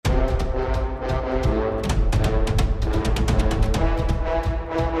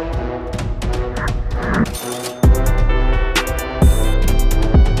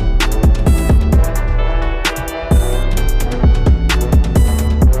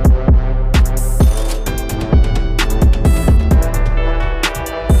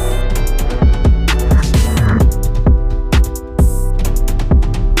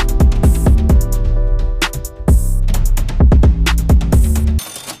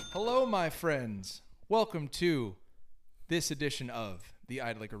Hello, my friends. Welcome to this edition of the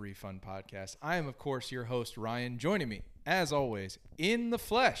I'd Like a Refund podcast. I am, of course, your host, Ryan. Joining me, as always, in the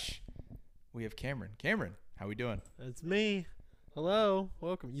flesh, we have Cameron. Cameron, how we doing? That's me. Hello.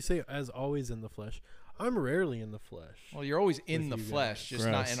 Welcome. You say, as always, in the flesh. I'm rarely in the flesh. Well, you're always in the you flesh, guys. just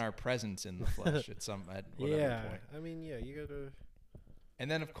not Gross. in our presence in the flesh at whatever point. I mean, yeah, you gotta. And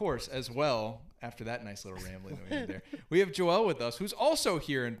then, of course, as well, after that nice little rambling that we had there, we have Joel with us, who's also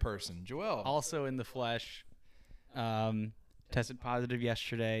here in person. Joel. Also in the flesh. Tested positive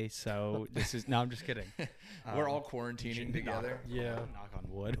yesterday, so this is... No, I'm just kidding. We're all quarantining together. Yeah. Knock on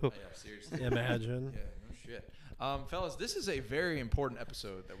wood. Yeah, seriously. Imagine. Yeah, no shit. Fellas, this is a very important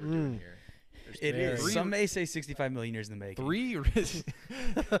episode that we're doing here. It Very. is. Some may say 65 million years in the making.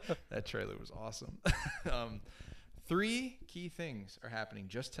 That trailer was awesome. Three key things are happening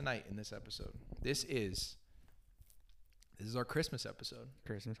just tonight in this episode. This is our Christmas episode.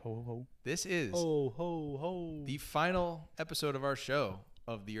 Christmas. Ho, ho, ho. This is Ho, ho, ho. the final episode of our show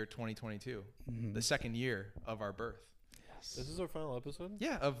of the year 2022, the second year of our birth. This is our final episode?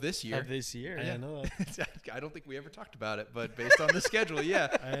 Yeah, of this year. Of this year. I didn't know that. I don't think we ever talked about it, but based on the schedule, yeah.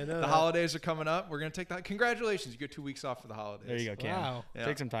 I know The that. holidays are coming up. We're going to take that. Congratulations. You get 2 weeks off for the holidays. There you go, Cam. Wow. Yeah.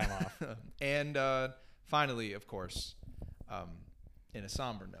 Take some time off. And finally, of course, in a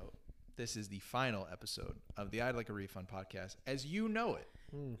somber note, this is the final episode of the I'd Like a Refund podcast as you know it.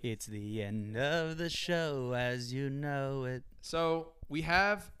 It's the end of the show as you know it. So we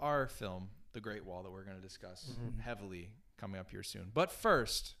have our film, The Great Wall, that we're going to discuss heavily coming up here soon. But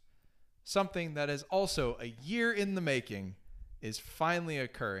first, something that is also a year in the making is finally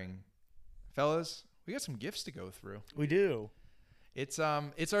occurring. Fellas, we got some gifts to go through. We do. It's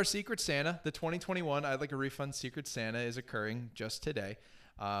our Secret Santa. The 2021 I'd Like a Refund Secret Santa is occurring just today.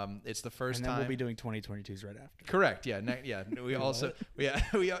 It's the first And then time. we'll be doing 2022s right after. Correct. Yeah. Yeah. We also Yeah,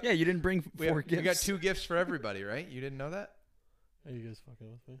 you didn't bring we four gifts. we got 2 gifts for everybody, right? You didn't know that? Are you guys fucking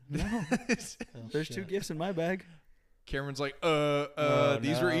with me? No. Oh, There's shit. 2 gifts in my bag. Cameron's like, Oh,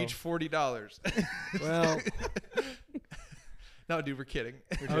 these were no. each $40. Well, No, dude, we're kidding.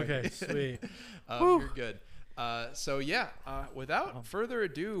 okay, sweet. You're good. So yeah, without further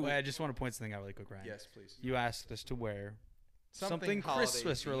ado, Wait, I just want to point something out really quick, Ryan. yes, please. You asked us to wear Something something holiday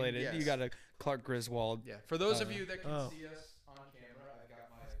Christmas themed, related. yes. You got a Clark Griswold. Yeah, for those of you that can Oh. see us on camera, I got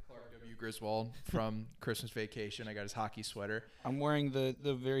my Clark W. Griswold from Christmas Vacation. I got his hockey sweater. I'm wearing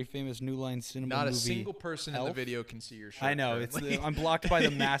the very famous New Line Cinema Not movie. a single person in the Elf? video can see your shirt. I know. currently. I'm blocked by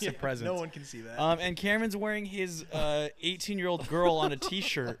the massive Yeah, presence. No one can see that. And Cameron's wearing his 18-year-old girl on a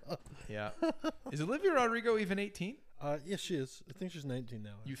T-shirt. Yeah. Is Olivia Rodrigo even 18? Yes, she is. I think she's 19 now.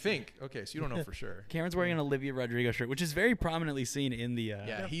 You think? Okay, so you don't know for sure. Cameron's wearing an Olivia Rodrigo shirt, which is very prominently seen in the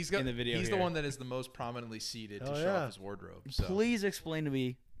Yeah, he's got. in the video. He's here. the one that is the most prominently seated to Oh, show yeah. off his wardrobe. So. Please explain to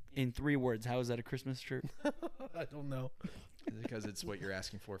me in 3 words how is that a Christmas shirt? I don't know. Is it because it's what you're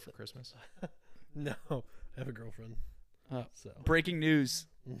asking for Christmas? No, I have a girlfriend. So Breaking news.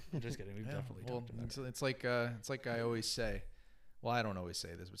 I'm just kidding. We've definitely well, talked about it. it's like I always say. Well, I don't always say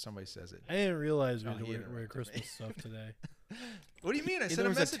this, but somebody says it. I didn't realize we Oh, had to he wear interrupted Christmas me. stuff today. What do you mean? I Yeah, sent there a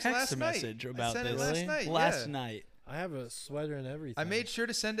was message text last message night. about I sent it this. last Really? night. Last yeah. night. I have a sweater and everything. I made sure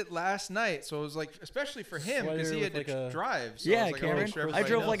to send it last night, so it was like, especially for him because Sweater he had with to like a- drive. So I Yeah, was like, I'll Cameron. make sure I everybody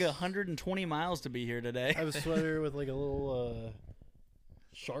drove knows. like 120 miles to be here today. I have a sweater with like a little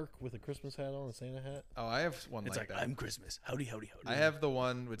shark with a Christmas hat on, a Santa hat. Oh, I have one It's like like, that. I'm Christmas. Howdy, howdy, howdy. I have the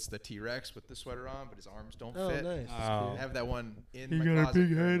one. It's the T-Rex with the sweater on, but his arms don't Oh, fit. nice. That's Oh. I have that one in You my got a closet big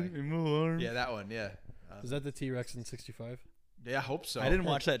head currently. and little arms. Yeah, that one. Yeah. Is that the T-Rex in 65? Yeah, I hope so. I didn't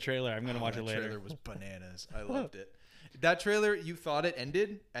watch that trailer. I'm gonna watch that it later. trailer was bananas. I loved it. That trailer, you thought it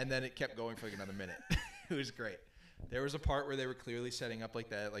ended, and then it kept going for like another minute. It was great. There was a part where they were clearly setting up like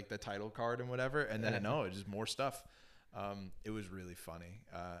that, like the title card and whatever, and then no, it's just more stuff. It was really funny.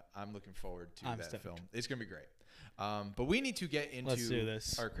 I'm looking forward to I'm that stoked. film. It's gonna be great. But we need to get into Let's do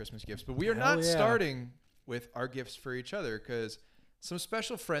this. our Christmas gifts. But we are Hell not yeah. starting with our gifts for each other because some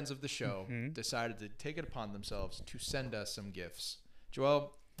special friends of the show Mhm. decided to take it upon themselves to send us some gifts.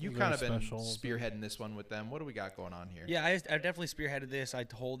 Joel, you've Very kind of been special. spearheading this one with them. What do we got going on here? Yeah, I definitely spearheaded this. I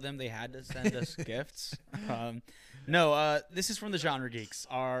told them they had to send us gifts. No, this is from the Genre Geeks.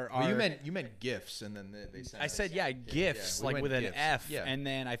 Well, you meant gifts, and then they sent. I us- said, yeah, gifts, we like went with an gifts. F. Yeah, And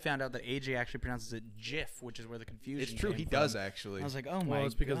then I found out that AJ actually pronounces it GIF, which is where the confusion it's true. came He from. does actually. I was like, oh my Well,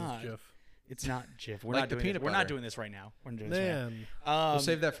 it's because God. it's Jif. It's not GIF. We're Like not the doing peanut this. We're butter. not doing this right now. We're doing this Man, right now. We'll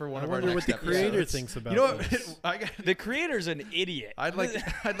save that for one I of our wonder next what the creator episodes. thinks about You know what? this. I got. The creator's an idiot. I'd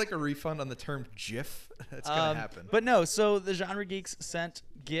like a refund on the term GIF. That's gonna happen. But no, so the Genre Geeks sent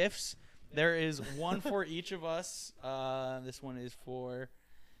gifts. There is one for each of us. This one is for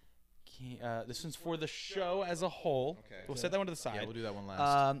This one's for the show as a whole. Okay. We'll set that one to the side. Yeah, we'll do that one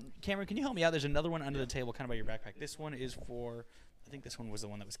last. Cameron, can you help me out? There's another one under the table, kind of by your backpack. This one is for. I think this one was the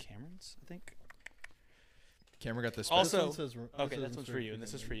one that was Cameron's. I think. Cameron got this. Also- This one says- Okay, this that one's one's for you, and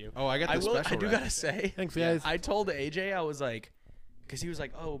this is for you. Oh, I got the I special. do wrap. gotta say. Thanks, guys. I told AJ, I was like, because he was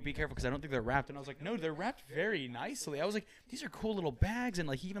like, "Oh, be careful, because I don't think they're wrapped." And I was like, "No, they're wrapped very nicely." I was like, "These are cool little bags," and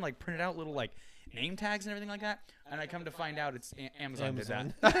like he even like printed out little like name tags and everything like that. And I come to find out it's Amazon did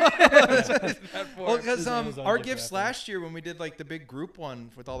Amazon. that. Well, because This Amazon our gift gifts wrapping. last year when we did like the big group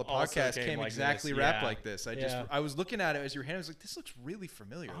one with all the Also podcasts came came like exactly this, wrapped yeah. like this. Yeah. I was looking at it as your hand. I was like, this looks really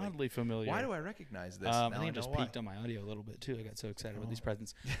familiar. Like, Oddly familiar. why do I recognize this? I Now think I it just know why. peaked on my audio a little bit too. I got so excited with these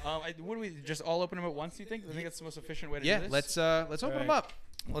presents. What do we just all open them at once? Do you think? I think that's the most efficient way to Yeah, do this. let's open them Alright. up.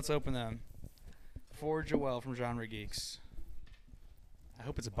 Let's open them. For Joel from Genre Geeks. I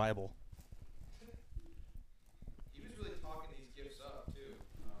hope it's a Bible. He was really talking these gifts up too.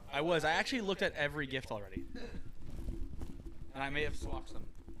 I was. I actually looked at every gift already. And I may have swapped them.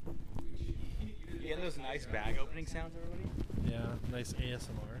 You get those nice bag opening sounds, everybody? Yeah, nice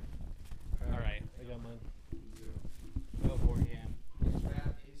ASMR. All right. I got mine. Go for it, Cam. It's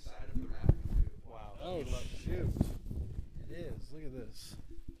wrapped inside of the wrapping too. Wow. Oh, shoot. It is. Look at this.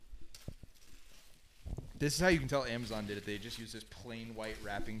 This is how you can tell Amazon did it. They just used this plain white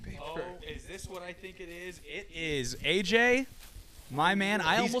wrapping paper. Oh, is this what I think it is? It is. AJ, my man,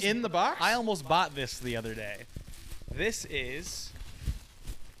 He's in the box? I almost bought this the other day. This is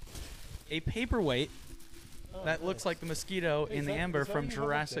a paperweight Oh, that looks nice. like the mosquito Hey, in is the that- amber is that from what you have up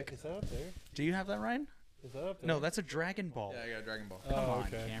Jurassic. there? Is that up there? Do you have that, Ryan? Is that up there? No, that's a Dragon Ball. Yeah, I got a Dragon Ball. Come Oh, on,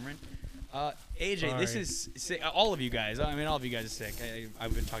 okay. Cameron. AJ, this Sorry. is sick. All of you guys. I mean, all of you guys are sick.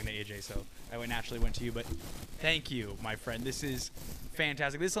 I've been talking to AJ, so I naturally went to you. But thank you, my friend. This is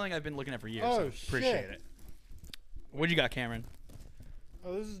fantastic. This is something I've been looking at for years. Oh, so appreciate shit. it. What you got, Cameron?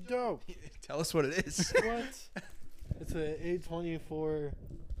 Oh, this is dope. Tell us what it is. What? It's a A24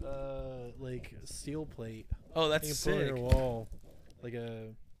 like steel plate. Oh, You that's can put on sick. your wall. Like a.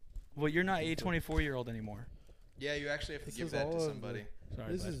 Well, you're not a 24-year-old anymore. Yeah, you actually have to This give is that all to of somebody.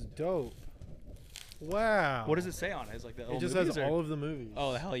 Sorry, This bud. is dope. Wow. What does it say on it? Is like the It old just movies has or- all of the movies.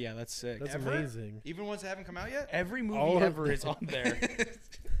 Oh, hell yeah, that's sick. That's Ever? amazing. Even ones that haven't come out yet? Every movie All of ever them. is on there.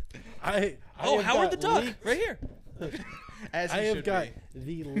 Oh, Oh, Howard the Duck, right here. As I you have should got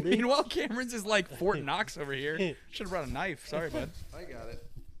be. the leak. Meanwhile, Cameron's is like Fort Knox over here. Should have brought a knife. Sorry, bud. I got it.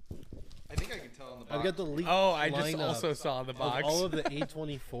 I think I can tell on the box. I've got the leak. Oh, I just lineup also saw the of box. all of the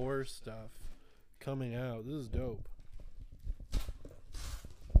A24 stuff coming out. This is dope.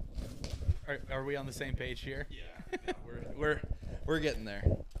 Are we on the same page here? Yeah, no, we're getting there.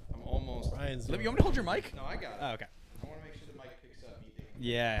 I'm almost. Ryan's Let me, you doing want me to hold your mic? No, I got it. Oh, okay. I want to make sure the mic picks up. You think?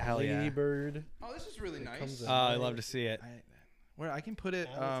 Yeah, hell yeah. Ladybird. Oh, this is really nice. comes Oh, I love to see it. Where I can put it.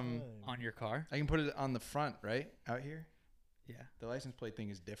 Time. On your car? I can put it on the front, right out here. Yeah. The license plate thing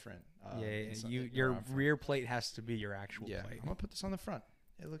is different. Yeah, it's not- your around front. rear plate has to be your actual Yeah, plate. I'm gonna put this on the front.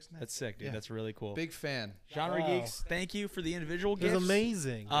 It looks nice. That's sick, dude. Yeah. That's really cool. Big fan. Genre Wow. Geeks, thank you for the individual It's gifts.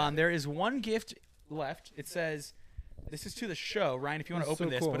 amazing. There is one gift left. It says, "This is to the show, Ryan. If you want to That's open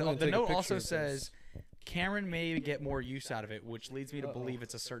so this," cool. but I'm gonna the take a note picture also of this. says, "Cameron may get more use out of it," which leads me to believe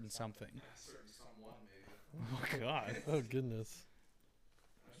it's a certain something. Oh God. Oh goodness.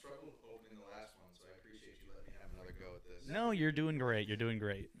 I struggled with opening the last one, so I appreciate you letting me have another go at this. No, you're doing great. You're doing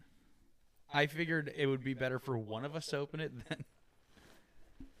great. I figured it would be better for one of us to open it than.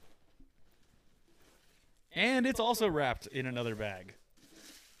 And it's also wrapped in another bag.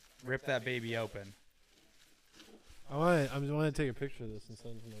 Rip that baby open. I want to take a picture of this and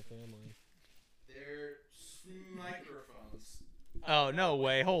send it to my family. They're microphones. Oh no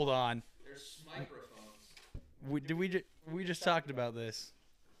way! Hold on. They're microphones. We just talked about this?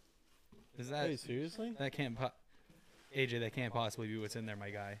 Is that Wait, seriously? that can't AJ? That can't possibly be what's in there, my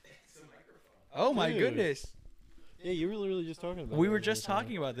guy. Oh my Dude. goodness! Yeah, you were literally just talking about. We it were the just whole time.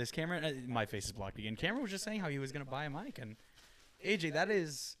 talking about this. Cameron, my face is blocked again. Cameron was just saying how he was gonna buy a mic, and AJ, that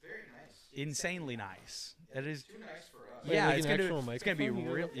is Very nice. insanely nice. That is, Too nice for us. Wait, yeah, like it's an gonna actual it's gonna be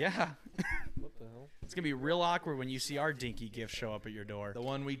microphone? real. Yeah, What the hell? it's gonna be real awkward when you see our dinky gift show up at your door. The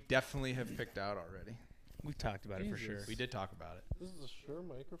one we definitely have picked out already. We've talked about it for sure. Jesus. We did talk about it. This is a Shure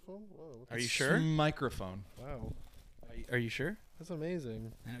microphone. Whoa. Are you sure? Microphone. Wow. Are you sure? That's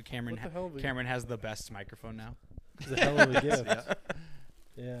amazing. I know Cameron. What the hell? Cameron has the best microphone now. It's a hell of a gift.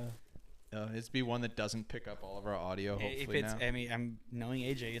 Yeah. Yeah. It's be one that doesn't pick up all of our audio. If Hopefully it's, now. I mean, I'm knowing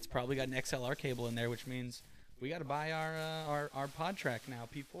AJ. It's probably got an XLR cable in there, which means we got to buy our pod track now,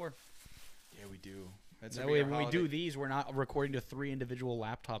 P4. Yeah, we do. That's That way, when we do these, we're not recording to 3 individual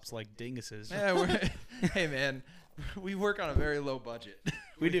laptops like dinguses. Yeah, hey man, We work on a very low budget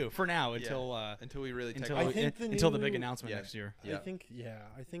We do for now until until we really until I technically. think the until the big new- announcement Yeah. next year. Yeah.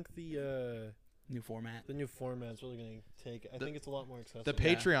 I think the New format. new format's really gonna take. I think it's a lot more accessible. The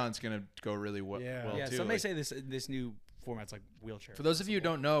Patreon's gonna go really well, Yeah. well Yeah, too. some may like- say this new format's like wheelchair. For those of you who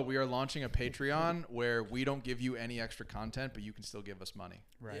don't know, we are launching a Patreon where we don't give you any extra content, but you can still give us money.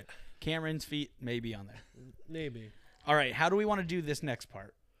 Right. Cameron's feet may be on there. Maybe. All right. How do we want to do this next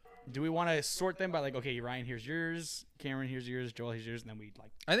part? Do we want to sort them by like, okay, Ryan, here's yours. Cameron, here's yours. Joel, here's yours. And then we like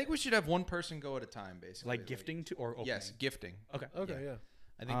I think we should have one person go at a time, basically. gifting to or opening? Yes, gifting. Okay. Okay. Yeah.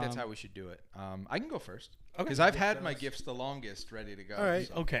 I think that's Um, how we should do it. I can go first Okay. because I've had my gifts the longest ready to go. All right.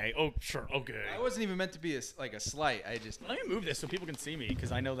 so. Okay. Oh, sure. Okay. I wasn't even meant to be like a slight. I just. Let me move this so people can see me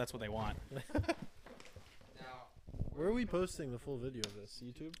because I know that's what they want. Now, Where are we posting the full video of this?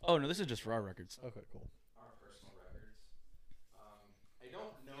 YouTube. Oh no, this is just for our records. Okay. Cool. our personal records. I don't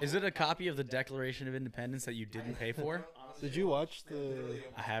know. Is it a copy of the Declaration of Independence that you didn't pay for? Did you watch the?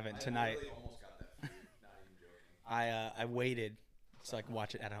 I haven't tonight. Really almost got that. Not even joking. I waited so I can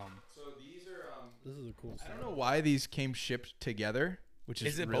watch it at home. So these are. This is a cool. I don't know why these came shipped together, which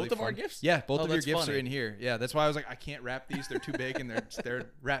is Is it really both of our fun. gifts? Yeah, both Oh, of your that's gifts funny. are in here. Yeah, that's why I was like, I can't wrap these. They're too big and they're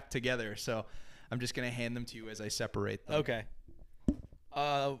wrapped together. So I'm just gonna hand them to you as I separate them. Okay.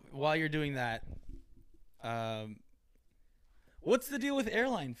 While you're doing that, what's the deal with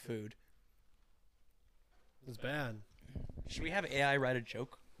airline food? It's bad. Should we have AI write a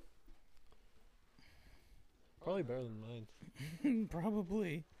joke? Probably better than mine.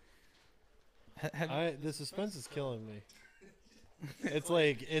 Probably. The suspense is killing me. It's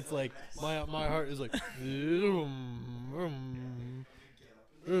like my heart is like.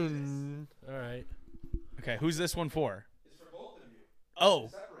 All right. Okay, who's this one for? It's for both of you. Oh,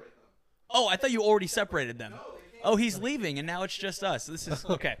 Separate them. oh, I thought you already separated them. Oh, he's leaving, and now it's just us. This is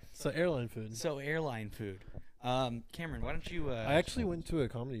okay. So airline food. So airline food. Cameron, why don't you? I actually went to a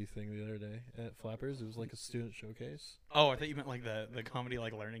comedy thing the other day at Flappers. It was like a student showcase. Oh, I thought you meant like the comedy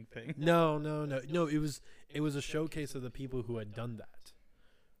like learning thing. No. It was a showcase of the people who had done that.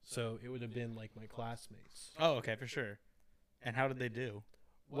 So it would have been like my classmates. Oh, okay, for sure. And how did they do?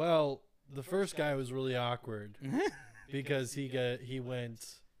 Well, the first guy was really awkward because he went.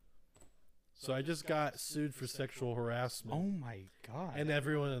 So I just got sued for sexual harassment. Oh my god. And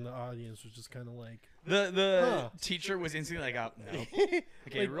everyone in the audience was just kind of like, The Huh. teacher was instantly like, oh, no.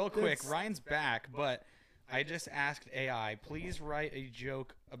 Okay, Like, real quick, that's- Ryan's back, but I just asked AI, please write a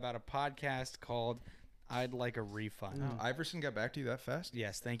joke about a podcast called I'd Like a Refund. Oh, Iverson got back to you that fast?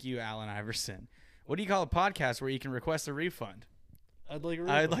 Yes, thank you, Alan Iverson. What do you call a podcast where you can request a refund? I'd like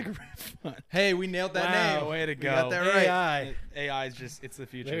a I'd refund. like a refund. Hey, we nailed that Wow, name. way to We go. got that right. AI. AI is just, it's the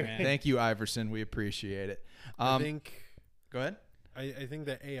future, There- man. Thank you, Iverson. We appreciate it. I think Go ahead. I think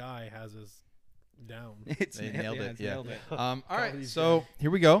that AI has us down. It's They nailed it, it's yeah. nailed it. All right, Comedy's so done.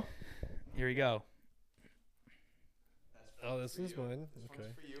 here we go. Here we go. Oh, this is mine. Okay.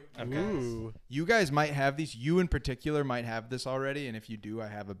 Okay. Ooh. You guys might have these. You in particular might have this already, and if you do, I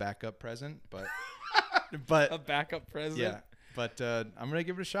have a backup present. But, A but backup present? yeah. But I'm gonna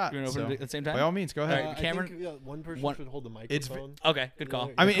give it a shot. You want to open so it at the same time? by all means, go ahead. All right, I Cameron- think, one person one- should hold the It's microphone. Okay, good call.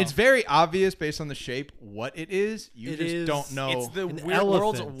 Yeah, I mean, Good it's call. very obvious based on the shape what it is. You It just is- don't know. It's the An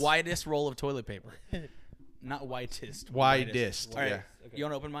world's elephant. widest roll of toilet paper. Not whitest. Widest, All right. yeah. Okay. You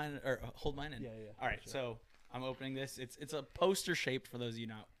want to open mine or hold mine in? Yeah. All right. Sure. So I'm opening this. It's a poster shaped for those of you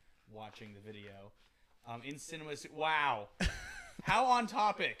not watching the video. In cinemas. Wow. How on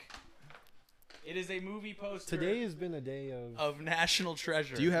topic. It is a movie poster Today has been a day of. National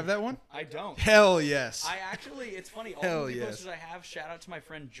Treasure. Do you have that one? I don't. Hell yes. I actually, it's funny. All Hell the movie yes. posters I have, shout out to my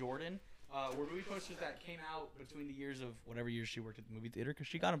friend Jordan, were movie posters that came out between the years of whatever years she worked at the movie theater because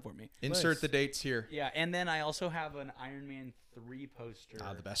she got them for me. Insert Nice. the dates here. Yeah, and then I also have an Iron Man 3 poster.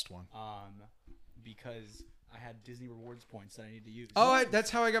 The best one. Because I had Disney Rewards points that I need to use. Oh, that's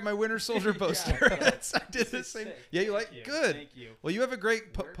how I got my Winter Soldier Yeah, poster. so That's, I did this the is same. sick. Yeah, you like Thank good. Thank you. Well, you have a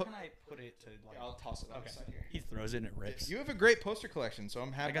great. Where can I put it to like? I'll toss it on Okay. the side here. He throws it and it rips. You have a great poster collection, so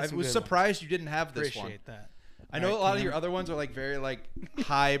I'm happy. got I some was good surprised you didn't have this Appreciate one. that. I know All right, a lot of Cam. your other ones are like very like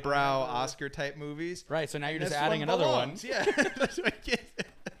highbrow Oscar type movies. Right, so now you're just This adding one another belongs. one. Yeah. That's what I get.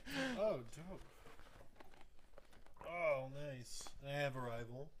 Oh, dope. Oh, nice. I have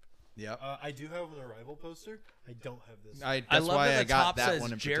Arrival. Yep. I do have an Arrival poster. I don't have this. That's I love why that I the got top that says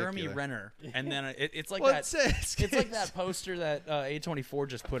one in Jeremy particular. Renner, and then it's like Well, that. it says It's like that poster that A24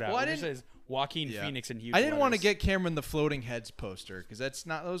 just put out. Well, I It didn't- says Joaquin Yeah. Phoenix and Hugh. I didn't want to letters. get Cameron the floating heads poster because that's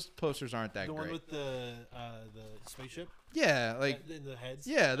not those posters aren't that the one great. with the spaceship. Yeah, like in the heads.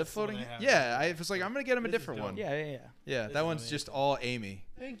 yeah, the That's one floating. I have. Yeah, I was like I'm gonna get him a This is different dope. one. Yeah. Yeah, This that is one's amazing. just all Amy.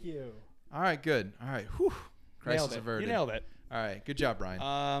 Thank you. All right, good. All right, whew. Crisis Nailed it. averted. You nailed it. All right, good job,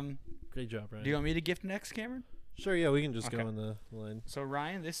 Brian. Great job, Ryan. Do you want me to gift next, Cameron? Sure, yeah, we can just Okay. go in the line. So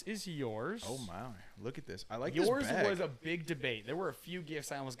Ryan, this is yours. Oh my, look at this. I like Yours this bag. was a big debate. There were a few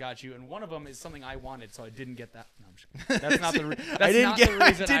gifts I almost got you, and one of them is something I wanted, so I didn't get that. No, I'm just kidding. That's not the. That's I didn't not get. the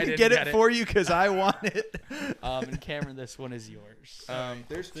reason I didn't get it for you because I want it. And Cameron, this one is yours.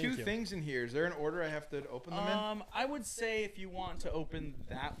 There's Thank two you. things in here. Is there an order I have to open them in? I would say if you want to open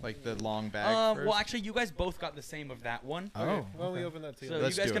that. Like the long bag. Well, actually, you guys both got the same of that one. Oh, Why don't we okay. open that So together?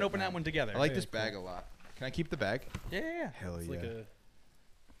 Let's you guys do can it, open man. that one together. I like Okay, this cool. bag a lot. Can I keep the bag? Yeah. Hell It's yeah. like a,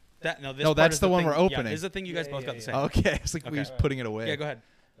 That no. This No, part that's is the one thing, we're Yeah, opening. this is the thing you guys Yeah, both yeah, got the yeah. same. Okay, it's like we Okay. was putting it away. Yeah, go ahead.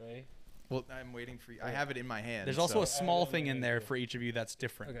 right? Well, I'm waiting for you. I have it in my hand. There's also so. a small don't thing know in what there to do. for each of you that's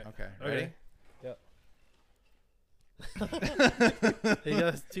different. Okay. Okay, ready? Yep. He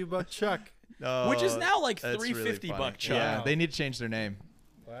got a $2 Chuck. Which is now like That's really $3.50 funny. buck Chuck. Yeah, Wow. they need to change their name.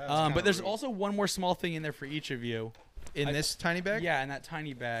 Wow. But there's rude. also one more small thing in there for each of you. In this tiny bag? Yeah, in that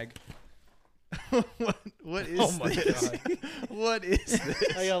tiny bag. what is Oh my this? God. What is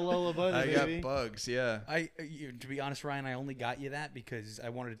this? I got Lola Bunny, I got baby. bugs, yeah. To be honest, Ryan, I only got you that because I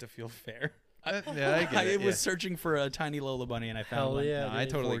wanted it to feel fair. Yeah, I get I it. was yeah. searching for a tiny Lola bunny and I found Hell one. yeah, No, I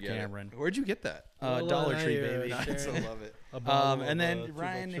dude. totally for get Cameron. it. Where'd you get that? Lola, Dollar now Tree, you're baby. I sharing still love it. a bottle And of, then $2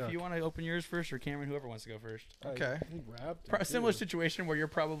 Ryan, Chuck. if you want to open yours first, or Cameron, whoever wants to go first. Okay. He wrapped it, Similar too. situation where you're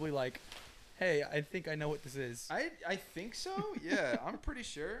probably like, "Hey, I think I know what this is." I think so. Yeah, I'm pretty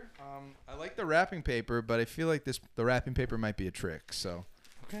sure. I like the wrapping paper, but I feel like the wrapping paper might be a trick. So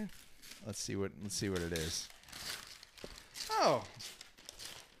Okay. let's see what it is. Oh,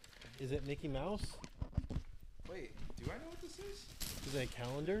 Is it Mickey Mouse? wait. Do I know what this is? Is it a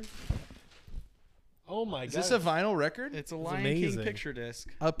calendar? Oh my Is god. this a vinyl record? It's a It's Lion King amazing. picture disc,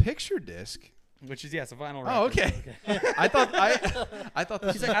 A picture disc. which is yes, a vinyl record. Oh, okay. I thought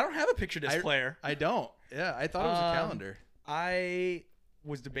this She's was like, I don't have a picture disc I- player. I don't. Yeah, I thought it was a Um, calendar. I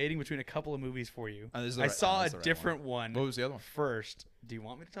was debating between a couple of movies for you. Oh, this is the I right- saw oh, a that's the right different one What was the other one? first. Do you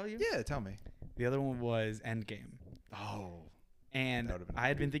want me to tell you? Yeah, tell me. The other one was Endgame. Oh. And That would've been I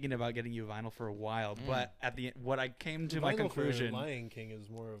had great. been thinking about getting you vinyl for a while, Mm. but at the end, what I came to The my vinyl for conclusion, Lion King is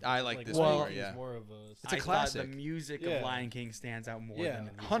more of. I like this more, Lion King yeah. is more of a. It's a I classic. thought the music Yeah. of Lion King stands out more Yeah. than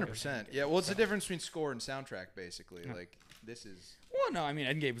the music 100%. of Yeah, well, it's the difference between score and soundtrack, basically. Yeah. Like, this is. Well, no, I mean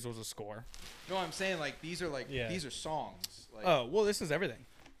Endgame was a score. No, I'm saying, like, these are, Yeah. these are songs. Like, Oh, well, this is everything.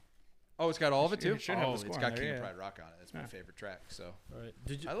 oh, it's got all of it, too? It should have oh, the it's score got on King there, of yeah. Pride Rock on it. That's my Yeah. favorite track, so. All right.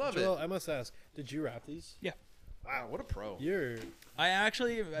 Did you? I love Joel, it. I must ask. Did you wrap these? Wow, what a pro. You're I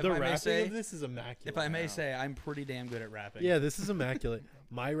actually, if the I may wrapping say, of this is immaculate. if I may Wow. say, I'm pretty damn good at rapping. Yeah, this is immaculate.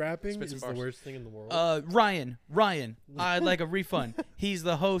 My rapping Spit is some the bars. worst thing in the world. Ryan, I'd like a refund. He's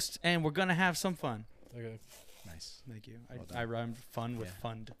the host, and we're gonna have some fun. Okay. Nice. Thank you. Well done. I rhymed fun with Yeah.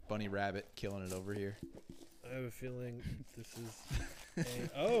 fund. Bunny Rabbit killing it over here. I have a feeling this is.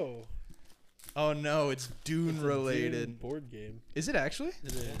 Oh. Oh, no, it's Dune It's a related. Dune board game. Is it actually?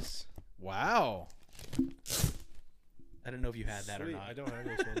 It is. Wow. I don't know if you had that or Sweet. not. I don't have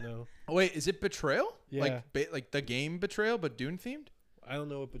this one. No. Oh, wait, is it Betrayal? Yeah. Like the game Betrayal, but Dune themed? I don't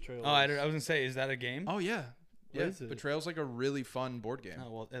know what betrayal. Oh, I is. was gonna say, is that a game? Oh, yeah. What Yeah, is it? Betrayal's like a really fun board game.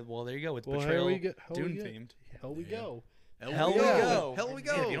 Oh, well, there you go. It's Well, Betrayal, how we get? How Dune we get? themed. Hell we Yeah. go. Hell we go. Hell we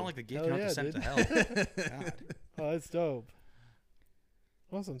Yeah, go. if you don't like the gift, Hell you don't have to yeah, send it to hell. God. Oh, that's dope.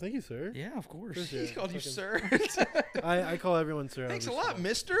 Awesome. Thank you, sir. Yeah, of course. Appreciate He called you Fucking- sir. I call everyone sir. Thanks a obviously. lot,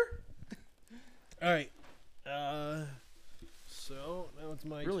 mister. All right. So now it's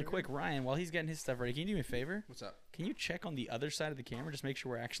my Really turn. quick, Ryan, while he's getting his stuff ready, can you do me a favor? What's up? Can you check on the other side of the camera, just make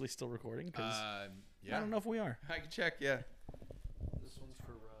sure we're actually still recording? Because Yeah. I don't know if we are. I can check, yeah. This one's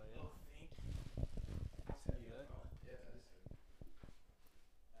for Ryan.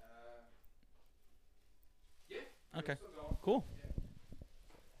 Okay, cool.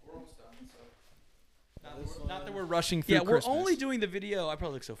 We're almost done, This Not that one- we're rushing through Yeah, we're Christmas. only doing the video. I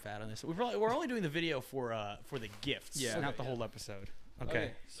probably look so fat on this. We're only doing the video for the gifts, Yeah. not Okay, the yeah. whole episode.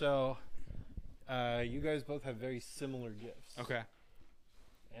 Okay. So, you guys both have very similar gifts. Okay.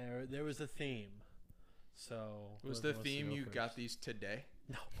 And there was a theme. So Was whoever the wants to theme go you first. got these today?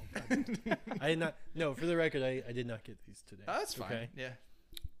 No, I did not. No, for the record, I did not get these today. Oh, that's fine. Okay. Yeah.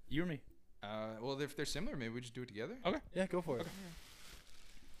 You or me? Well, if they're similar, maybe we just do it together. Yeah, go for it.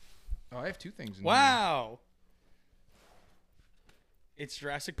 Oh, I have two things. In Wow. It's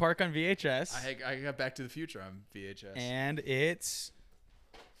Jurassic Park on VHS. I got Back to the Future on VHS. And it's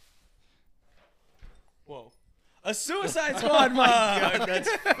whoa, a Suicide Squad mug. God,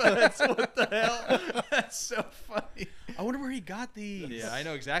 that's what the hell. That's so funny. I wonder where he got these. Yeah, I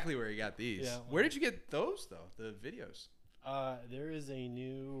know exactly where he got these. Yeah. Where did you get those though? The videos. There is a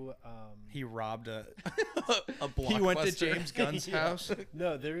new. He robbed a blockbuster. He went to James Gunn's Yeah. house.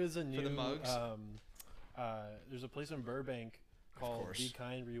 No, there is a new. the mugs? There's a place in Burbank called course. Be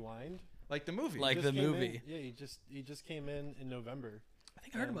Kind Rewind. Like the movie. Like Just the came in- movie. yeah, he just came in November. I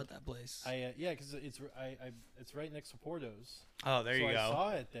think I heard about that place. Yeah, because it's right next to Porto's. Oh, there so you I go. saw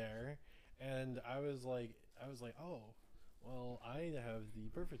it there, and I was like, oh, well, I have the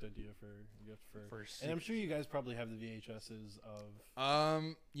perfect idea for gift for. And I'm sure you guys probably have the VHSs of.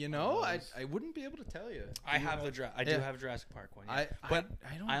 You know, those. I wouldn't be able to tell you. I have I do Yeah. have a Jurassic Park one. Yeah. I but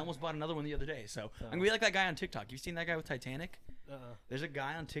don't. I almost bought another one the other day. So Oh. I'm gonna be like that guy on TikTok. You've seen that guy with Titanic? Uh-uh. There's a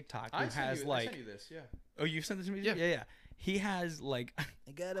guy on TikTok who I sent has you, like. I sent you this. Yeah. Oh, you sent it to me? Yeah. Yeah. He has like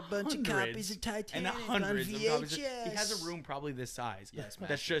I got a bunch of copies of and Titanic hundreds on of VHS. copies. He has a room probably this size. Yes,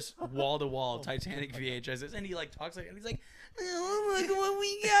 That's just wall to wall Titanic VHSs, and he like talks like, and he's like, "Oh, look what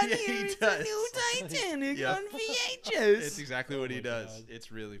we got Yeah, here! he It's does. a new Titanic Yeah. on VHS." It's exactly what Oh he my does. God.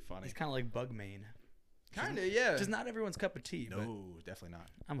 It's really funny. He's kind of like Bugmain. Kinda, yeah. Just not everyone's cup of tea. But No, definitely not.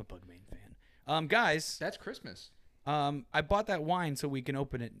 I'm a Bugmain fan. Guys, That's Christmas. I bought that wine so we can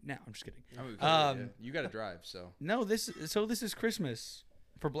open it now. I'm just kidding. I mean, Um, you got to drive, so. No, this is Christmas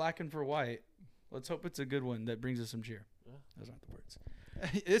for black and for white. Let's hope it's a good one that brings us some cheer. Those aren't the words.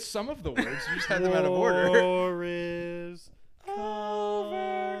 It's some of the words. You just had them out of order. War is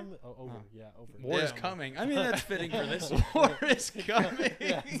over. Oh, over. Yeah, over. War is Yeah. coming. I mean, that's fitting for this one. War is coming.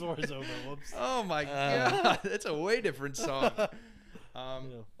 Yeah, war is over. Whoops. Oh my God, that's a way different song. Yeah.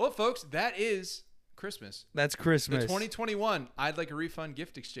 Well, folks, that is Christmas. That's The Christmas. 2021 I'd Like a Refund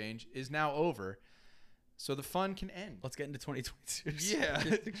gift exchange is now over, so the fun can end. Let's get into 2022.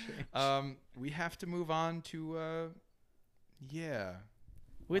 Yeah. We have to move on to, yeah.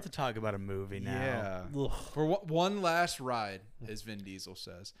 We have to talk about a movie now. Yeah. Ugh. For one last ride, as Vin Diesel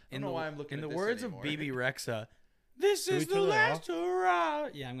says. I don't know why I'm looking in at the this words anymore. of BB Rexa, this Can we is the turn it last hurrah.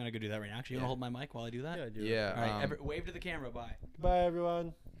 Yeah, I'm gonna go do that right now. Actually, you Yeah. wanna hold my mic while I do that? Yeah, I do. Yeah. All right, wave to the camera. Bye. Bye,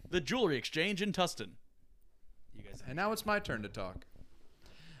 everyone. The Jewelry Exchange in Tustin. You guys. And now it's my turn to talk.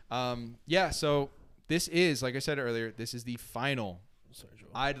 Yeah, so this is, like I said earlier, this is the final Sorry, Joel.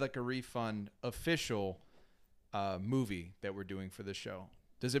 I'd Like a Refund official movie that we're doing for the show.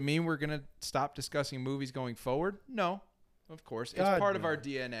 Does it mean we're going to stop discussing movies going forward? No, of course. It's God, part of no. our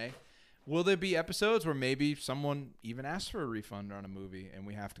DNA. Will there be episodes where maybe someone even asks for a refund on a movie and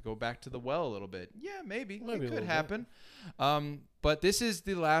we have to go back to the well a little bit? Yeah, maybe. Maybe a It could little bit. happen. But this is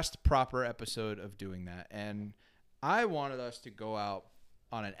the last proper episode of doing that. And I wanted us to go out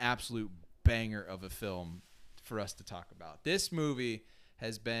on an absolute banger of a film for us to talk about. This movie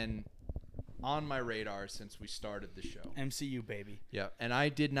has been on my radar since we started the show. MCU baby. Yeah, and I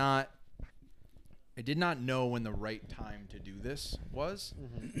did not know when the right time to do this was.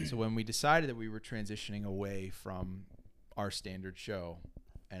 So when we decided that we were transitioning away from our standard show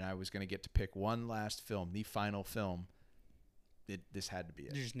and I was going to get to pick one last film, the final film, this had to be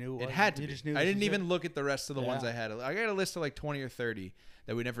it. You just knew It was? had to You be. just knew I this didn't was even look at the rest of the ones Yeah. I had. I got a list of like 20 or 30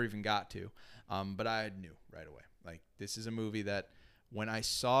 that we never even got to. But I knew right away. Like, this is a movie that when I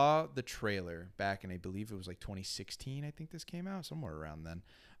saw the trailer back in, I believe it was like 2016, I think this came out, somewhere around then.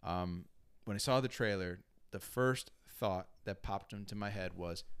 When I saw the trailer, the first thought that popped into my head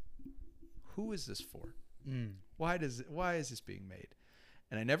was, who is this for? Mm. Why is this being made?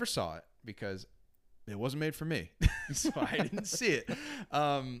 And I never saw it because it wasn't made for me. So I didn't see it.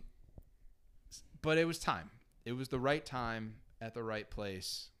 But it was time. It was the right time at the right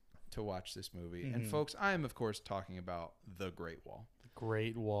place to watch this movie. And Mhm. folks, I am of course talking about The Great Wall.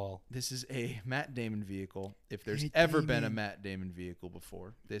 Great Wall. This is a Matt Damon vehicle. If there's Matt ever been a Damon. Matt Damon vehicle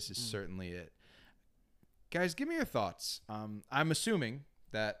before, this is certainly it. Guys, give me your thoughts. I'm assuming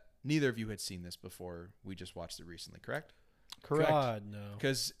that neither of you had seen this before. We just watched it recently, correct? Correct. God, no.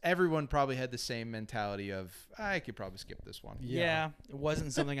 Because everyone probably had the same mentality of, I could probably skip this one. Yeah. It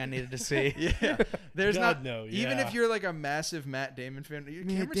wasn't something I needed to see. Yeah. There's God, not, no, even yeah. if you're like a massive Matt Damon fan, your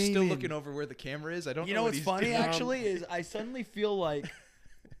Matt camera's still Damon. looking over where the camera is. I don't You know know what what's he's funny doing. actually is I suddenly feel like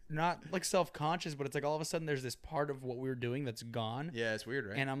not like self-conscious, but it's like all of a sudden there's this part of what we were doing that's gone. Yeah, it's weird,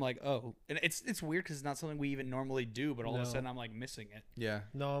 right? And I'm like, oh, and it's weird because it's not something we even normally do, but all of a No. sudden I'm like missing it. yeah.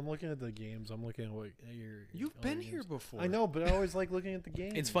 No, I'm looking at the games. I'm looking at what your. You've all been your here games. before. I know, but I always like looking at the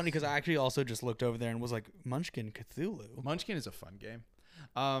games. It's funny because I actually also just looked over there and was like, Munchkin Cthulhu. Munchkin is a fun game.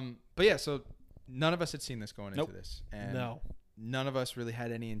 But yeah, so none of us had seen this going Nope. into this. And No. none of us really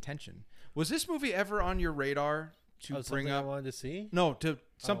had any intention. Was this movie ever on your radar to Oh, bring something up? I wanted to see. No, to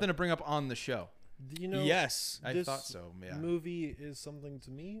something Oh. to bring up on the show. You know, Yes. I this thought so. Yeah. movie is something to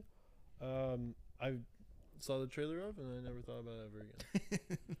me. I saw the trailer of, and I never thought about it ever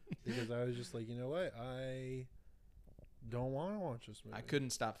again because I was just like, you know what, I don't want to watch this movie. I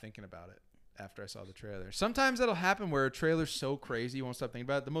couldn't stop thinking about it after I saw the trailer. Sometimes that'll happen where a trailer's so crazy you won't stop thinking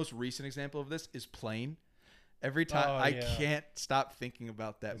about it. The most recent example of this is Plane. Every time I can't stop thinking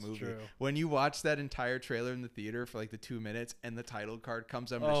about that movie. True. When you watch that entire trailer in the theater for like the 2 minutes and the title card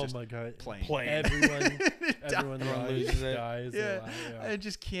comes up, it's just my God. Plane. Everyone loses it. dies. Yeah. Yeah. I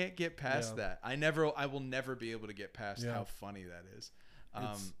just can't get past that. I will never be able to get past how funny that is.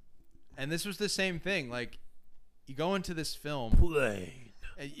 And this was the same thing. Like, you go into this film,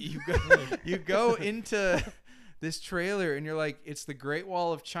 you go into this trailer, and you're like, it's the Great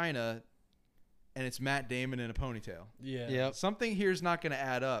Wall of China, and it's Matt Damon in a ponytail. Yeah. Yep. Something here is not going to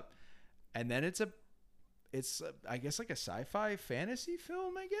add up. And then it's I guess like a sci-fi fantasy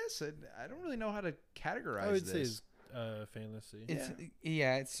film. I guess I don't really know how to categorize. I would this. say it's fantasy.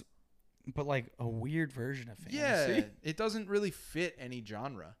 It's but like a weird version of fantasy. Yeah, it doesn't really fit any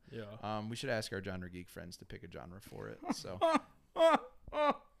genre. Yeah. We should ask our genre geek friends to pick a genre for it. So.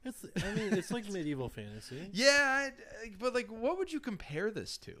 It's like medieval fantasy. Yeah, but like, what would you compare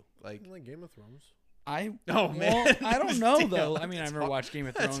this to? Like Game of Thrones. Man, man. I don't know Damn, though. I mean, I that's never watched Game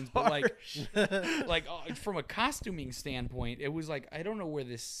of that's Thrones, but harsh. like from a costuming standpoint, it was like I don't know where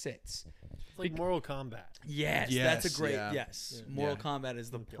this sits. It's like Mortal Kombat. Yes, Yes, that's a great yeah. yes. Yeah. Mortal Kombat is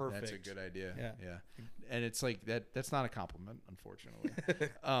the perfect. That's a good idea. Yeah. And it's like that. That's not a compliment, unfortunately.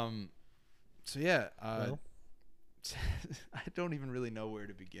 So yeah. I don't even really know where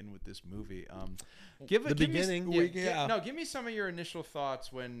to begin with this movie. Give me some of your initial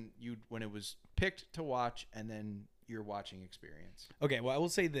thoughts when it was picked to watch, and then your watching experience. Okay, well, I will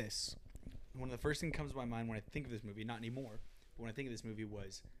say this. One of the first things that comes to my mind when I think of this movie, not anymore, but when I think of this movie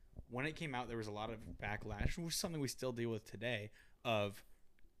was when it came out, there was a lot of backlash, which is something we still deal with today, of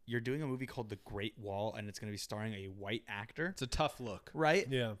you're doing a movie called The Great Wall, and it's going to be starring a white actor. It's a tough look. Right?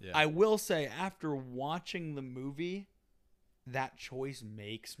 Yeah. I will say, after watching the movie, that choice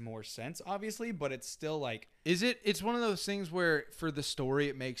makes more sense, obviously, but it's still like... It's one of those things where for the story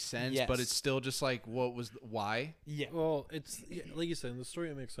it makes sense, Yes. but it's still just like, why? Yeah. Well, it's like you said, in the story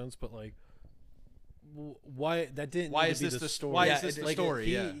it makes sense, but like, why that didn't? Why need is to be this the the story? why is this the Like,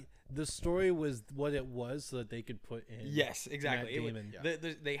 story? the story was what it was, so that they could put in. Yes, exactly. Matt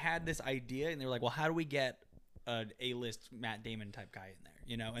Damon. They had this idea, and they were like, well, how do we get an A-list Matt Damon type guy in there?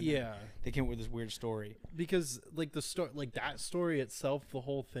 You know? And then they came up with this weird story. Because like the story, like that story itself, the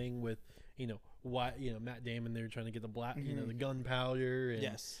whole thing with why Matt Damon, they were trying to get the black, the gunpowder,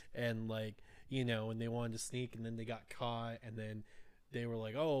 and, and like and they wanted to sneak, and then they got caught, and then they were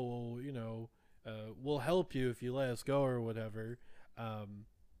like, oh, well, we'll help you if you let us go or whatever.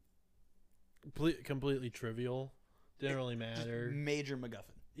 Completely trivial, didn't really matter. Major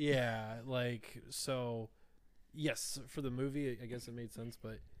MacGuffin. Yeah, like, so yes, for the movie I guess it made sense,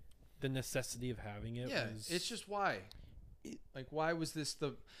 but the necessity of having it was... it's just why. Like, why was this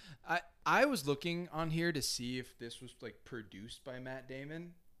the... I was looking on here to see if this was like produced by Matt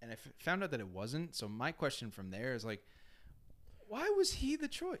Damon, and I found out that it wasn't. So my question from there is like, why was he the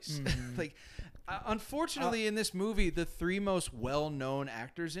choice? Like, unfortunately, in this movie, the three most well-known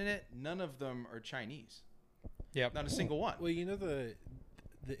actors in it, none of them are Chinese. Yep. Not a single one. Well, the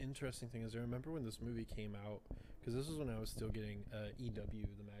interesting thing is, I remember when this movie came out, because this was when I was still getting EW,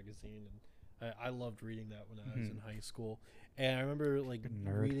 the magazine, and I loved reading that when I was in high school. And I remember like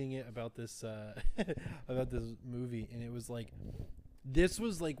reading it about this about this movie, and it was like, this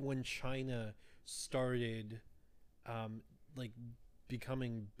was like when China started like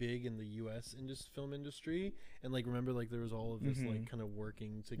becoming big in the U.S. film industry, and like remember like there was all of this like kind of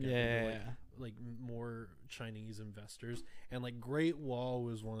working together, like more Chinese investors, and like Great Wall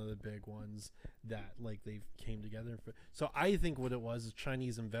was one of the big ones that like they came together for. So I think what it was is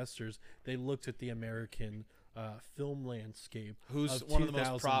Chinese investors, they looked at the American film landscape, who's one of the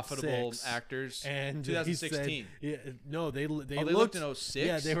most profitable actors, and 2016. They looked in 06.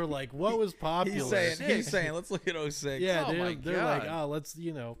 Yeah, they were like, what was popular? He's saying let's look at 06. Yeah, oh they're like, oh, let's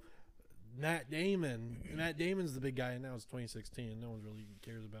Matt Damon. Matt Damon's the big guy, and now it's 2016. No one really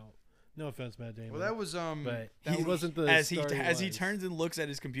cares about. No offense, Matt Damon. Well, that was but that wasn't the as he turns and looks at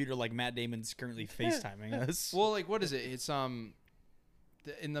his computer like Matt Damon's currently FaceTiming us. Well, like, what is it? It's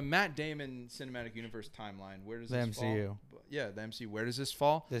in the Matt Damon cinematic universe timeline. Where does the this MCU fall? Yeah, the MCU. Where does this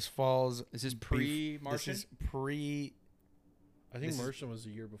fall? This falls. Is this pre-Martian? This is pre. I think Martian was a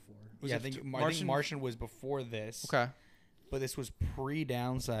year before. I think Martian was before this. Okay, but this was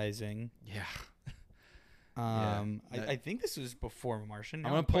pre-downsizing. Yeah. I think this was before Martian.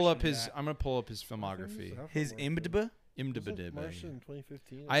 I'm gonna pull up his filmography. His IMDb. Martian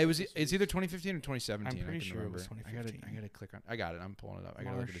 2015. It's either 2015 or 2017. I'm pretty sure remember. it was 2015. I gotta click on. I got it. I'm pulling it up. I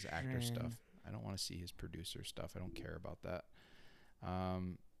gotta look at his actor stuff. I don't want to see his producer stuff. I don't care about that.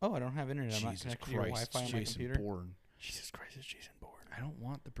 Oh, I don't have internet. I'm not Jesus connected to your Christ, Wi-Fi on my Jason computer. Bourne. Jesus Christ, it's Jason Bourne. I don't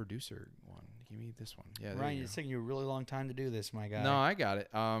want the producer one. Give me this one. Yeah, there Ryan, you it's go. taking you a really long time to do this, my guy. No, I got it.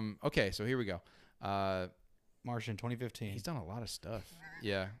 Okay, so here we go. Martian 2015. He's done a lot of stuff.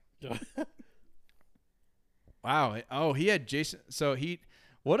 Yeah. Wow. Oh, he had Jason. So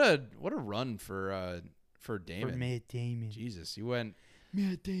what a run for Damon. For Matt Damon. Jesus, he went.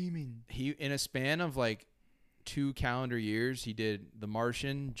 Matt Damon. He in a span of like 2 calendar years, he did The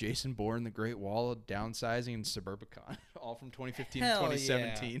Martian, Jason Bourne, The Great Wall, Downsizing, and Suburbicon, all from 2015 Hell to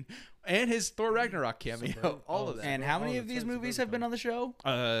 2017, and his Thor Ragnarok cameo, all of that. And how many of these movies have been on the show?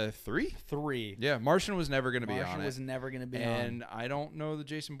 3. 3. Yeah, Martian was never going to be Martian on was it, never going to be on. and I don't know the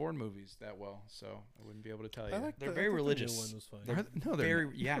Jason Bourne movies that well, so I wouldn't be able to tell you. They're very religious. One was fine. No, they're very-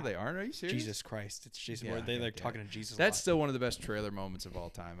 not. yeah. No, they aren't. Are you serious? Jesus Christ. It's Jason Yeah, Bourne. They I like get talking it. to Jesus. That's a lot. still one of the best trailer moments of all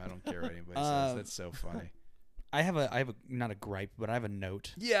time. I don't care what anybody says. That's so funny. I have a not a gripe, but I have a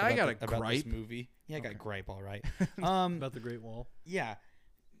note. Yeah, I got a about this gripe. movie. Yeah, I got Okay. a gripe, all right. About the Great Wall. Yeah.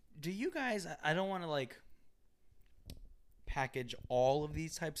 Do you guys? I don't want to like package all of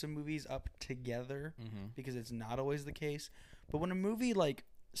these types of movies up together because it's not always the case. But when a movie like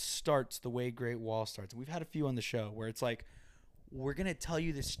starts the way Great Wall starts, we've had a few on the show where it's like, we're gonna tell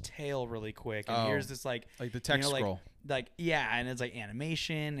you this tale really quick, and here's this like the text scroll. like yeah, and it's like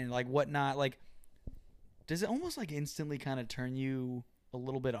animation and like whatnot. Like, does it almost like instantly kind of turn you a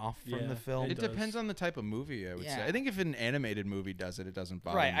little bit off from Yeah, the film? It does. depends on the type of movie, I would say. Yeah. I think if an animated movie does it, it doesn't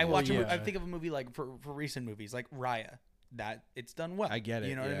bother Right. me. I watch. Well, I yeah. think of a movie like for recent movies like Raya. That it's done well. I get it,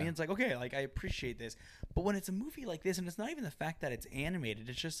 You know what I yeah. mean? It's like, okay, like I appreciate this. But when it's a movie like this, and it's not even the fact that it's animated,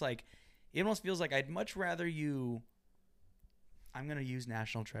 it's just like it almost feels like I'd much rather you. I'm gonna use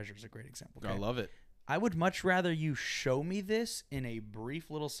National Treasure as a great example. I Okay? love it. I would much rather you show me this in a brief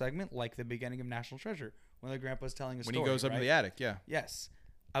little segment like the beginning of National Treasure when the grandpa's telling a When story. he goes up right? to the attic, yeah. Yes.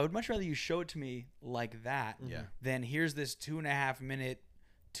 I would much rather you show it to me like that Yeah. than here's this 2.5 minute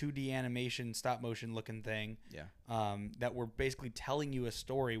 2D animation, stop motion looking thing. Yeah. That we're basically telling you a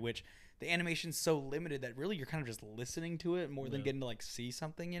story, which the animation's so limited that really you're kind of just listening to it more than Yeah. getting to like see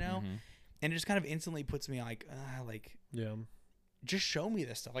something, you know? Mhm. And it just kind of instantly puts me like Yeah. just show me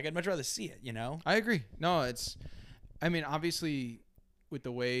this stuff. Like I'd much rather see it, you know? I agree. No, I mean, obviously, with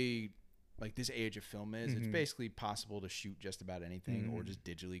the way like this age of film is, it's Mhm. basically possible to shoot just about anything or Mhm. just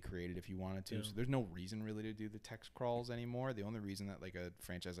digitally create it if you wanted to. Yeah. So there's no reason really to do the text crawls anymore. The only reason that like a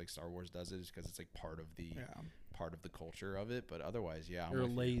franchise like Star Wars does it is because it's like part of the culture of it. But otherwise, yeah, I'm You're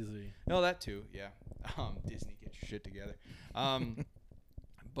with you. lazy. No, that too. Yeah. Disney, get your shit together.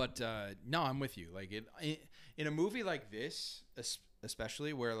 But no, I'm with you. Like in a movie like this,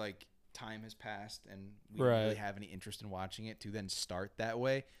 especially where like time has passed and we don't really Right. have any interest in watching it, to then start that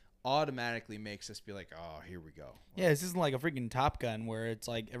way automatically makes us be like, oh, here we go. Yeah, this isn't like a freaking Top Gun where it's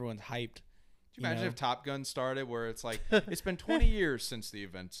like everyone's hyped. Could you imagine know? if Top Gun started where it's like it's been 20 years since the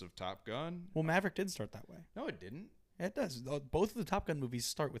events of Top Gun? Well, Maverick did start that way. No, it didn't. It does. Both of the Top Gun movies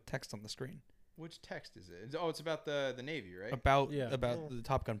start with text on the screen Which text is it? Oh, it's about the Navy, right? about Yeah. the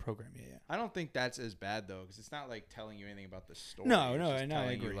Top Gun program. Yeah, yeah. I don't think that's as bad though, because it's not like telling you anything about the story. No, It's no, just I know, I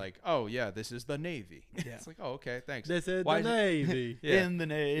telling you agree. like, oh yeah, this is the Navy. Yeah. It's like, oh okay, thanks. This is Why the is Navy. Yeah. In the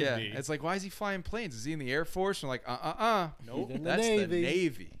Navy. Yeah, it's like, why is he flying planes? Is he in the Air Force? And we're like, nope, in the that's the Navy.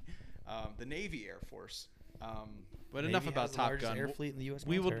 Navy, the Navy Air Force. But enough Navy about has the Top largest Gun. air fleet in the U.S.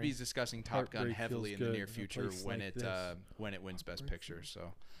 We will military. be discussing Top Gun Heartbreak heavily in feels the good near in a future place when like it this. when it wins Best Picture.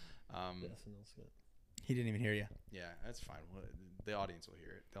 So, Yes, and that's good. He didn't even hear you. yeah, that's fine. The audience will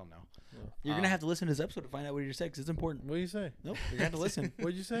hear it. They'll know. You're Um, gonna have to listen to this episode to find out what you said because it's important. What do you say? Nope, you're gonna have to listen.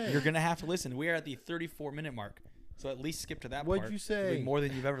 What'd you say? You're gonna have to listen. We are at the 34-minute mark, so at least skip to that What'd part. you It'll be say? more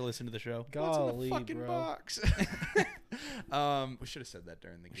than you've ever listened to the show. Golly, What's in the fucking bro. box? We should have said that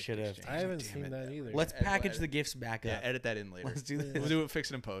during the gift Should've. exchange. I haven't Damn seen it. that either. Let's Edit- package edit- the gifts back Yeah, up. edit that in later. Let's do this. We'll do it.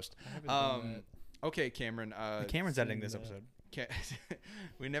 Fix it in post. I haven't done Okay, Cameron. Cameron's editing seen this that. episode.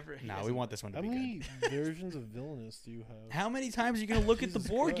 We never. he No, we hasn't- want this one that. to How be many good. versions of Villainous do you have? How many times are you gonna look at the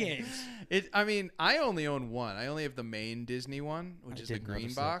Jesus board Christ. games? I mean, I only own one. I only have the main Disney one, which I is the did green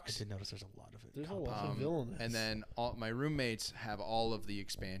notice that. box. I did notice there's a lot of it. There's a lot of Um, Villainous. and then my roommates have all of the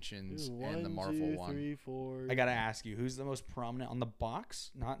expansions Dude, and the 1, Marvel 2, one. 3, 4. I gotta ask you, who's the most prominent on the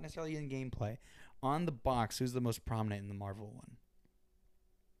box? Not necessarily in gameplay. On the box, who's the most prominent in the Marvel one?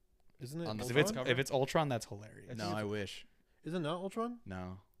 Isn't it on the Ultron? cover? If it's Ultron, that's hilarious. No, I wish. Is it not Ultron?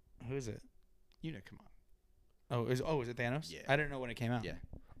 No, Who is it? you know, come on. Oh, is it Thanos? Yeah. I didn't know when it came out. Yeah.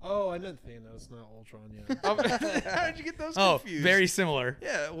 Oh, I meant Thanos, not Ultron. Yeah. How did you get those Oh, confused? very similar.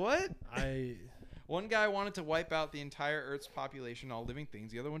 Yeah. What? I One guy wanted to wipe out the entire Earth's population, all living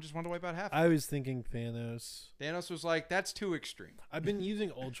things. The other one just wanted to wipe out half. I was thinking Thanos. Thanos was like, "That's too extreme." I've been using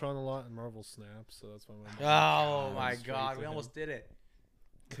Ultron a lot in Marvel Snap, so that's why I'm. Oh my straight God, to we him. almost did it.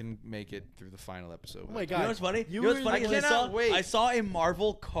 Couldn't make it through the final episode. Oh my You God. know what's funny? You You know what's were- funny? I is cannot wait. I saw a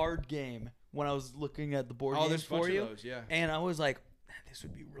Marvel card game when I was looking at the board Oh, games there's a bunch for of you, those, yeah. and I was like, "Man, this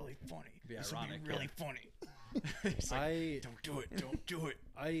would be really funny. Be This ironic, would be really yeah. funny." It's like, I don't do it. Don't do it.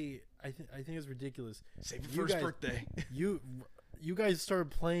 I think it's ridiculous. Save You your first guys- birthday. You guys started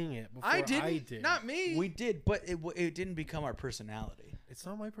playing it before I didn't. I did. Not me. We did, but it didn't become our personality. It's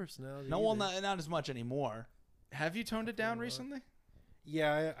not my personality. No, well, either. not as much anymore. Have you toned it down Not. recently?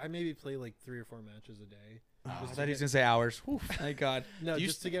 Yeah, I maybe play like 3 or 4 matches a day. I Just to thought he was get- gonna say hours. Whew, thank God. No, You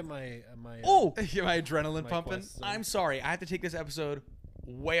just to get my Oh, Get my adrenaline my pumping. quests in. I'm sorry. I have to take this episode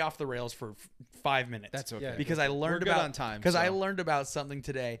way off the rails for 5 minutes. That's okay. Yeah. because I learned good about on time, Because I so. learned about something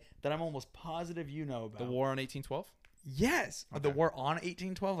today that I'm almost positive you know about. The war on 1812. Yes, the Okay. war on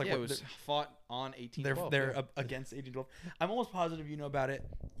 1812. Like Yeah, it what- was fought on 1812. they're against 1812. I'm almost positive you know about it.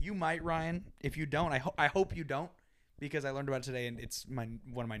 You might, Ryan. If you don't, I hope you don't, because I learned about it today and it's one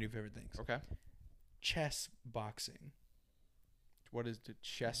of my new favorite things. Okay. Chess boxing. What is the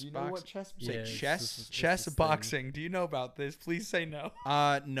chess Do you know box? what chess? Yeah, Say it's- chess? this is- Chess this thing. boxing. Do you know about this? Please say no.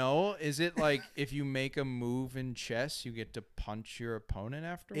 No. Is it like if you make a move in chess, you get to punch your opponent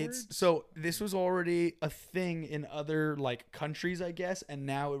afterwards? It's so this was already a thing in other like countries, I guess, and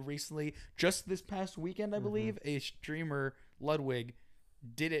now recently, just this past weekend, I believe, a streamer Ludwig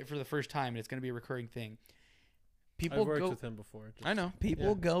did it for the first time, and it's going to be a recurring thing. People I've worked go, with him before. I know. people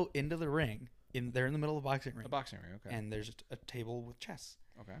yeah. go into the ring. They're in the middle of a boxing ring, A boxing ring. Okay. and there's a table with chess.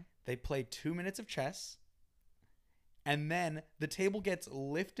 Okay. They play 2 minutes of chess, and then the table gets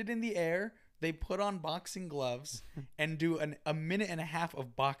lifted in the air. They put on boxing gloves and do a minute and a half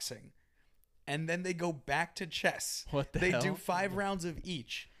of boxing, and then they go back to chess. What the They hell? do 5 rounds of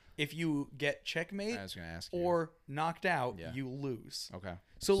each. If you get checkmate I was gonna ask you. or knocked out, Yeah. you lose. Okay.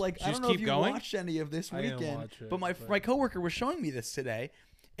 So like, So I just don't know if keep you going? watched any of this I didn't weekend, watch it, but my but- coworker was showing me this today,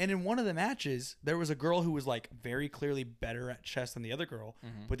 and in one of the matches, there was a girl who was like very clearly better at chess than the other girl,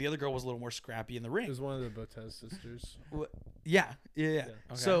 but the other girl was a little more scrappy in the It ring. was one of the Botez sisters. Yeah. Okay.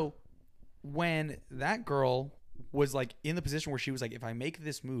 So when that girl was like in the position where she was like, if I make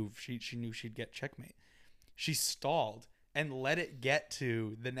this move, she knew she'd get checkmate. She stalled and let it get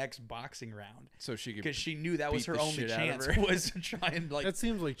to the next boxing round So she could. because she knew that was beat her the only shit out of chance her. was to try and like That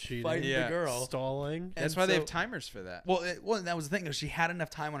seems like cheating. fight Yeah. the girl. Stalling. That's and why they so- have timers for that. Well, that was the thing. She had enough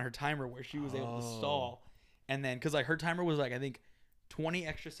time on her timer where she was able to stall, and then because like her timer was like I think 20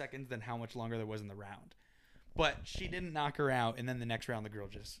 extra seconds than how much longer there was in the round, but she didn't knock her out. And then the next round, the girl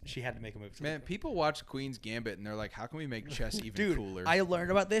she had to make a move. Man, people watch Queen's Gambit and they're like, "How can we make chess even Dude, cooler?" I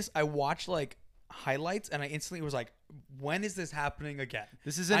learned about this. I watched like highlights, and I instantly was like, "When is this happening again?"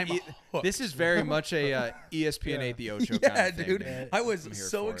 This is I'm hooked. this is very much a ESPN Yeah. 8 the Ocho Yeah, kind of thing. dude. man. I was I'm here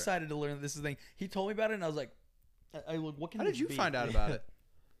so for it. excited to learn that this is a thing. He told me about it, and I was like, I look, "What can How this did you be?" find out about it?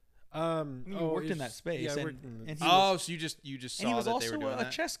 I mean, you worked in that space, Yeah, I and- worked in and the- he Oh, was- so you just saw And he was that also they were doing a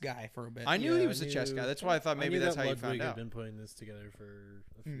that? chess guy for a bit. I knew Yeah, he I was a chess knew- guy. That's why I thought maybe knew that's that how you Ludwig found had out. been putting this together for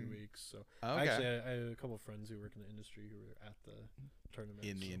a few weeks. So Okay. actually, I had a couple of friends who work in the industry who were at the tournament.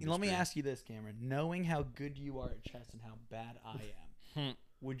 In the so- industry. Let me ask you this, Cameron. Knowing how good you are at chess and how bad I am,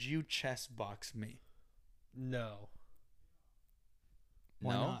 would you chess box me? No,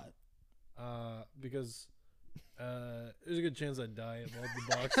 Why No? not? because there's a good chance I'd die about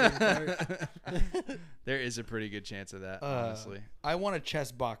the boxing part. There is a pretty good chance of that, honestly. I want to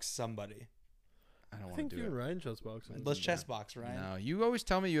chess box somebody. I don't I want think to you do and it. Ryan chess boxing. Let's chess box, right? No, you always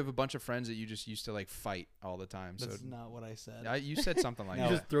tell me you have a bunch of friends that you just used to like fight all the time. So That's not what I said. you said something like No. You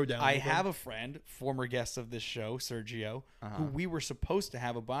that. just throw down. I with them. have a friend, former guest of this show, Sergio, who we were supposed to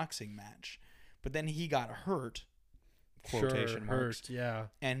have a boxing match, but then he got hurt. Quotation sure, marks. hurt. Yeah.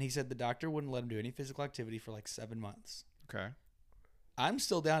 And he said the doctor wouldn't let him do any physical activity for like 7 months. Okay. I'm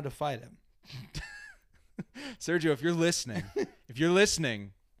still down to fight him. Sergio, if you're listening,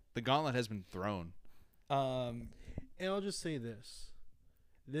 the gauntlet has been thrown. And I'll just say this: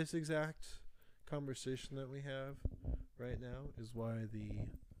 this exact conversation that we have right now is why the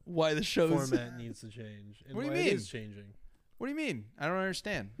Why the show's format needs to change. And What do you why It mean? is changing. What do you mean? I don't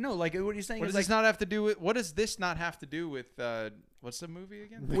understand. No, like what he's saying What is does like this not have to do with? What does this not have to do with? What's the movie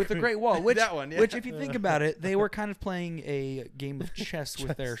again? with the Great Wall, which That one, yeah. which if you think about it, they were kind of playing a game of chess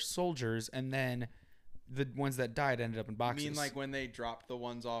with their soldiers, and then the ones that died ended up in I boxes. mean, like when they dropped the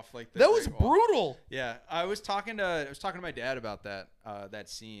ones off, like the that was Great Wall? brutal. Yeah, I was talking to my dad about that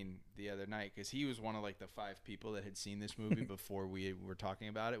scene the other night because he was one of like the 5 people that had seen this movie before we were talking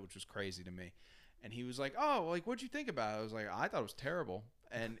about it, which was crazy to me. and he was like, "Oh, like what'd you think about it?" I was like, "I thought it was terrible."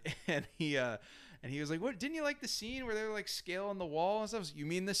 And he was like, "What? Didn't you like the scene where they were like scaling the wall and stuff?" I was like, "You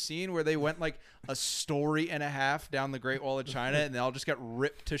mean the scene where they went like a story and a half down the Great Wall of China and they all just got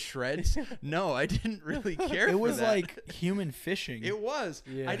ripped to shreds?" No, I didn't really care. It for was that. like human fishing. It was.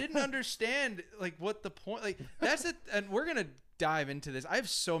 Yeah. I didn't understand like what the point. Like that's it. And we're gonna dive into this. I have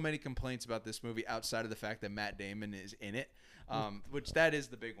so many complaints about this movie outside of the fact that Matt Damon is in it, which that is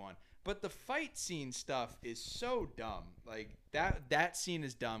the big one. But the fight scene stuff is so dumb. Like that scene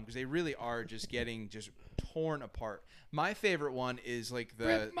is dumb because they really are just getting just torn apart. My favorite one is like the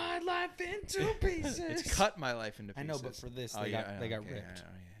Rip my life into pieces. it's cut my life into I pieces. know, but for this, Oh, they yeah, got I they know, got okay, ripped. so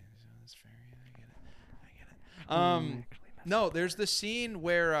that's fair. Yeah, I get it. No, there's the scene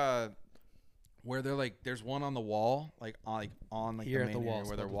where they're like, there's one on the wall, like on like Here the at the main wall, area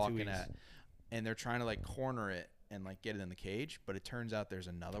where they're spelled with two walking E's. at, and they're trying to like corner it and like get it in the cage, but it turns out there's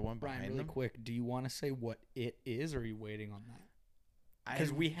another one Brian, behind really them. quick, do you want to say what it is, or are you waiting on that? I-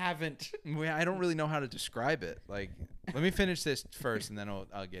 Because we haven't. I don't really know how to describe it. Like, let me finish this first, and then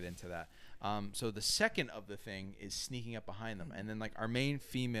I'll get into that. So the second of the thing is sneaking up behind them, and then like our main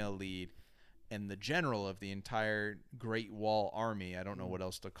female lead and the general of the entire Great Wall Army. I don't know what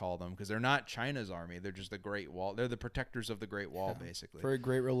else to call them because they're not China's army. They're just the Great Wall. They're the protectors of the Great Wall, basically. For a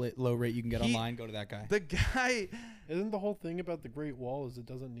great low rate you can get He- online, go to that guy. The guy. Isn't the whole thing about the Great Wall is it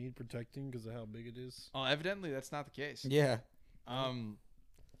doesn't need protecting because of how big it is? Oh, evidently that's not the case. Yeah.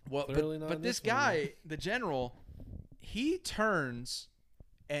 Well, Clearly not but in this this one, guy, the general, he turns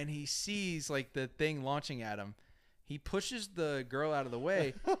and he sees like the thing launching at him. He pushes the girl out of the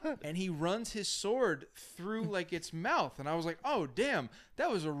way and he runs his sword through like its mouth. And I was like, "Oh, damn,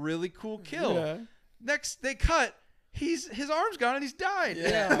 that was a really cool kill." Yeah. Next, they cut. His arm's gone and he's died.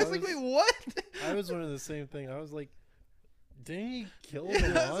 Yeah, I was I like, was- "Wait, what?" I was wondering the same thing. I was like, didn't he kill Yeah,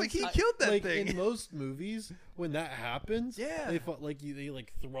 him I was once? like, he killed that like, thing. in most movies, when that happens, Yeah. they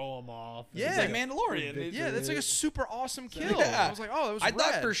like throw him off. and Yeah. It's like Mandalorian. Ridiculous. Yeah, that's like a super awesome kill. Yeah. I was like, "Oh, that was I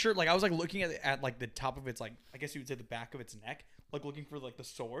thought rad." for sure, like I was like looking at like the top of its, like I guess you would say the back of its neck, like looking for like the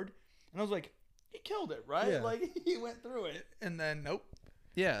sword, and I was like, he killed it, right? Yeah. Like he went through it, and then nope.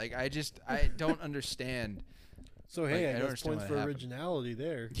 Yeah, like I don't understand. So Like, hey, I I don't guess understand points what for happened. originality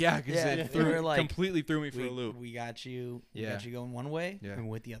there. Yeah, because Yeah, it they were like, completely threw me for we, a loop. We got you. Yeah. We got you going one way, Yeah. and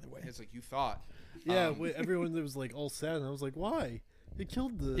went the other way. It's like you thought. Yeah, everyone that was like all sad, and I was like, why? It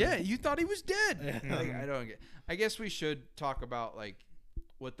killed the. Yeah, you thought he was dead. Yeah. Like, I don't get. I guess we should talk about like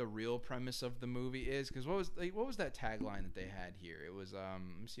what the real premise of the movie is, because what was that tagline that they had here? It was let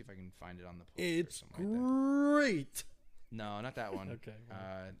me see if I can find it on the poster. or It's something like that. great. No, not that one. Okay, well.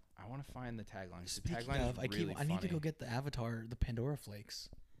 I want to find the tagline. The Speaking tagline of, is really I need to funny. go get the Avatar, the Pandora flakes.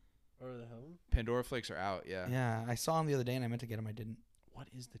 Or the hell? Pandora flakes are out. Yeah. Yeah, I saw them the other day, and I meant to get them. I didn't. What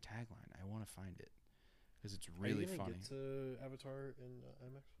is the tagline? I want to find it because it's Are you really gonna funny. Get to Avatar in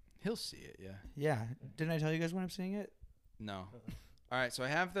IMAX? He'll see it. Yeah. Yeah, didn't I tell you guys when I'm seeing it? No. All right. So I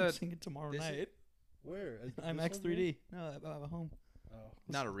have I'm the seeing it tomorrow this is- night. Where? IMAX 3D. No, at home. Oh.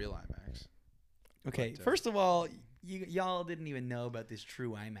 not a real IMAX. Okay, But, first of all, y'all didn't even know about this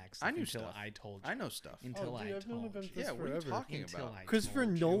true IMAX. I knew until stuff. I told you. I know stuff. Until dude, I I've known told about you. this Yeah, what are you forever. talking Until about? I Christopher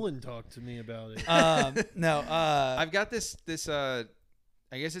told you. Nolan talked to me about it. No. I've got this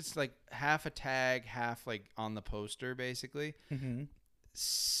I guess it's like half a tag, half like on the poster basically. Mhm.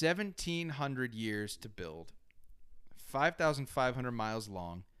 1700 years to build. 5,500 miles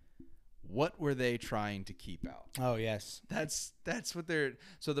long. What were they trying to keep out? Oh yes. That's what they're.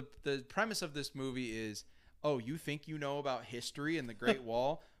 So the premise of this movie is, oh, you think you know about history and the Great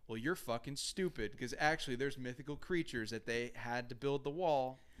Wall? Well, you're fucking stupid, because actually there's mythical creatures that they had to build the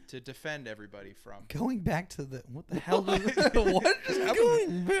wall to defend everybody from. Going back to the what the hell? What just happened?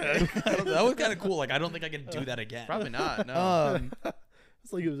 Going back. That was kind of cool. Like I don't think I can do that again. Probably not. No.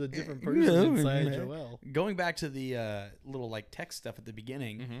 It's like it was a different Yeah, person inside man. Joel. Going back to the little like text stuff at the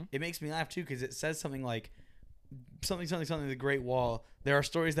beginning, Mhm. it makes me laugh too because it says something like something the Great Wall. There are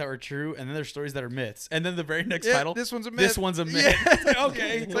stories that were true, and then there's stories that are myths, and then the very next Yeah, title, this one's a myth. This one's a myth. Yeah. It's like,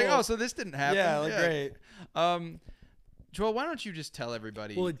 okay, It's like, cool. oh, so this didn't happen. Yeah, like, great. Joel, why don't you just tell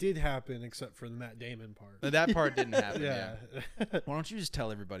everybody? Well, it did happen, except for the Matt Damon part. That part didn't happen. yeah. yeah. Why don't you just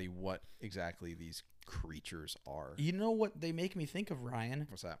tell everybody what exactly these creatures are? You know what they make me think of, Ryan?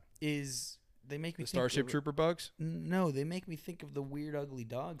 What's that? Is they make me The think Starship of, Trooper bugs? No, they make me think of the weird, ugly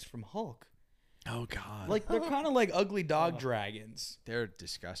dogs from Hulk. Oh God! Like they're kind of like ugly dog dragons. They're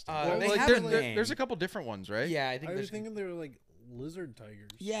disgusting. They like, have there- a there- name. there's a couple different ones, right? Yeah, I think I there's was thinking they were like lizard tigers.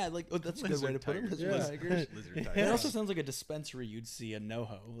 yeah, like oh, that's a good way to Lizard put it. tigers. Lizard Yeah. tigers. Lizard It tigers. also sounds like a dispensary you'd see in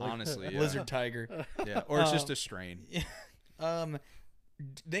NoHo. Like, Honestly, yeah. lizard tiger. Yeah, or it's just a strain. Um,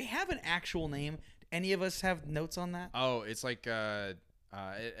 They have an actual name. Any of us have notes on that? Oh, it's like I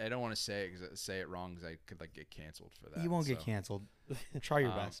don't want to say it wrong because I could like get canceled for that. You won't get so. canceled. Try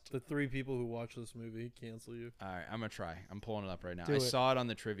your best. The 3 people who watch this movie cancel you. All right, I'm gonna try. I'm pulling it up right now. Do I it. saw it on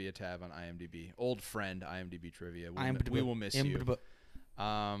the trivia tab on IMDb. Old friend IMDb trivia. We will miss you.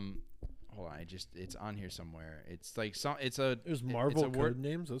 Hold on, it's on here somewhere. It's like There's Marvel it's a code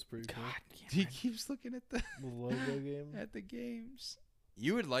names. That's pretty cool. God, He keeps looking at the The logo game. at the games.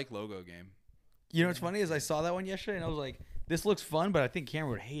 You would like logo game. You know what's funny is I saw that one yesterday and I was like, this looks fun, but I think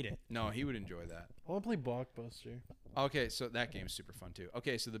Cameron would hate it. No, he would enjoy that. I want to play Blockbuster. Okay, so that game's super fun too.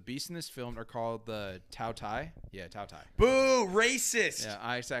 Okay, so the beasts in this film are called the Tao Tai. Yeah, Tao Tai. Boo! Racist! Yeah,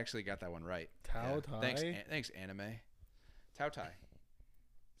 I actually got that one right. Tao Yeah. Tai? Thanks, anime. Tao Tai.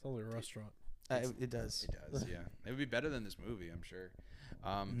 Sounds like a restaurant. It does. It does, yeah. It would be better than this movie, I'm sure.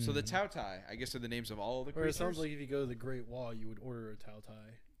 So the Tao Tai, I guess, are the names of all the Or creatures. it sounds like if you go to the Great Wall, you would order a Tao Tai.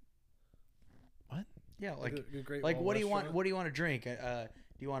 Yeah, like a Great like Wall what do you want? restaurant. What do you want to drink?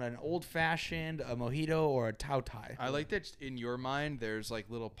 Do you want an old fashioned, a mojito, or a Tao Tai? I like that in your mind, there's like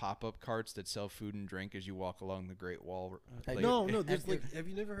little pop-up carts that sell food and drink as you walk along the Great Wall. Like, No, there's have like. you- Have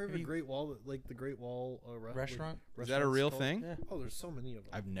you never heard of have a you- Great Wall? Like the Great Wall Restaurant? Is that a real restaurant's thing? Yeah. called? Oh, there's so many of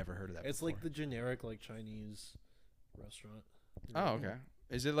them. I've never heard of that It's before. like the generic like Chinese restaurant. Oh, okay.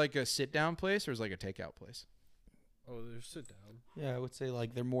 Is it like a sit-down place or is it like a takeout place? Oh, there's sit down. Yeah, I would say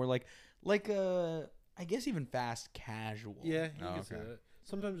like they're more like I guess even fast casual. Yeah, you Oh, can say okay. that.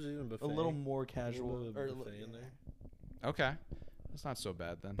 Sometimes there's even buffet. a little more A casual. little bit or of li- buffet in there. Okay. That's not so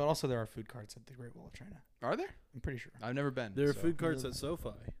bad then. But also there are food carts at the Great Wall of China. Are there? I'm pretty sure. I've never been. There are so food carts at SoFi.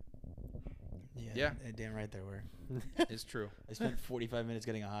 Yeah. Damn right there were. It's true. I spent 45 minutes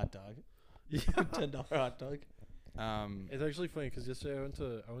getting a hot dog. Yeah. $10 hot dog. It's actually funny because yesterday I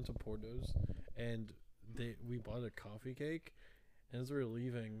went to Porto's and we bought a coffee cake, and as we were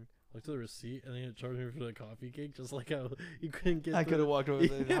leaving, I looked at the receipt and they had charged me for the coffee cake, just like how you couldn't get. I could have walked over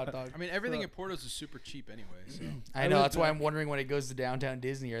with a Yeah. hot dog. I mean, everything at Porto's is super cheap anyway. So I I know. went That's why back- I'm wondering when it goes to downtown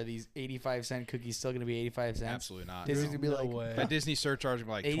Disney, are these 85-cent cookies still going to be 85 cents? absolutely not. Disney's There's gonna be no like, way. That Disney surcharge would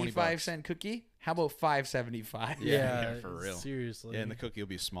be like 20 bucks. 85-cent cookie? How about $5.75? Yeah, for real. Seriously. Yeah, and the cookie will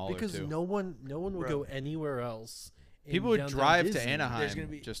be smaller because too. no one would Bro. go anywhere else. in People would downtown drive to Disney. There's Anaheim gonna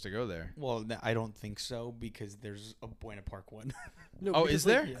be- just to go there. Well, I don't think so because there's a Buena Park one. No, Oh, because, is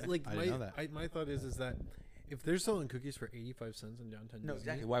there? Like I my, didn't know that. my thought is that if they're selling cookies for 85 cents in downtown No, Disney,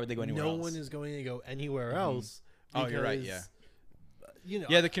 exactly. Why would they go anywhere no else? one is going to go anywhere Mhm. else. Oh, you're right, because, yeah. You know,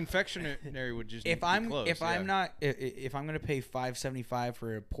 Yeah, the confectionery would just If be I'm closed, if yeah. I'm not if I'm gonna pay $5.75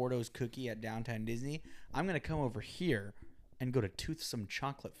 for a Porto's cookie at downtown Disney, I'm gonna come over here and go to Toothsome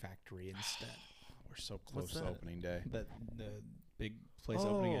Chocolate Factory instead. We're so What's close to that? opening day. the big place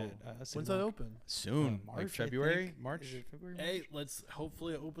opening at when's Cinemark. that open? Soon, March, like I February, think. March. Is it February? Hey,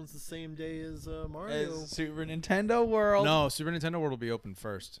 hopefully it opens the same day as Mario. As Super Nintendo World. No, Super Nintendo World will be open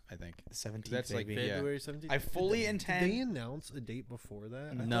first, I think. The 17th. That's like baby. yeah. February 17th. I fully Did intend. they announce a date before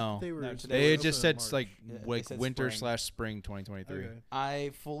that? I thought No. they were. No, supposed today They to just open said in it's like Yeah, they like said winter spring. /spring 2023 Okay.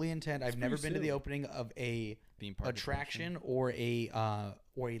 I fully intend. I've It's never pretty been to the soon. opening of a theme park attraction or a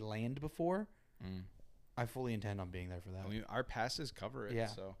land before. Mm. I fully intend on being there for that. I mean, our passes cover it. Yeah.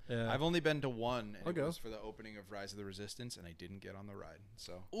 So Yeah. I've only been to one, and I'll it go. was for the opening of Rise of the Resistance, and I didn't get on the ride.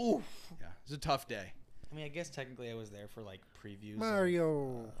 So Ooh. yeah, it was a tough day. I mean, I guess technically I was there for like previews. of,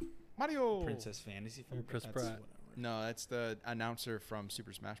 Mario. Mario. Princess Fantasy Fair. And Chris but that's Pratt. whatever. No, that's the announcer from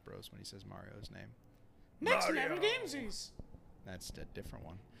Super Smash Bros. When he says Mario's name. Next level gamesies. That's a different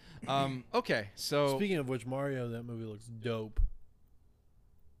one. Okay, so Speaking of which, Mario, that movie looks dope.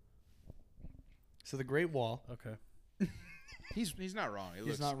 So the Great Wall. Okay. he's not wrong. It He's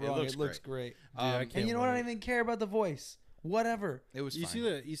looks not wrong. It looks great. Dude, I Um, can't And you know what? I wait. don't even care about the voice. Whatever. It was You fine. see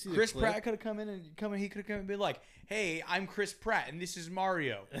the you see Chris the clip? Pratt could have come in and he could have come and been like, "Hey, I'm Chris Pratt and this is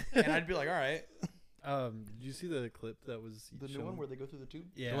Mario," and I'd be like, "All right." Did you see the clip that was The new shown? one where they go through the tube.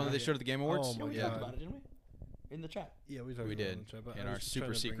 Yeah. the one that they showed at the Game Awards. Oh my we God. talked about it, didn't we? In the chat. Yeah, we talked We about it did in the chat, but in I our was just super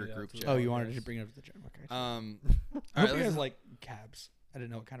trying to bring secret it out group to chat. the Oh, you wanted podcast. to bring it up to the chat. Okay. All I right, hope you let's- guys like cabs. I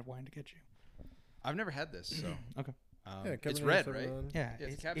didn't know what kind of wine to get you. I've never had this, so Okay. Yeah, it's Kevin red, Hart, right? everyone. Yeah, Yeah,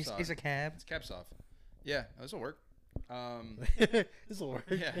 it's it's, cab it's, sauce. it's a cab. It's caps off. Yeah, this will work. This'll work.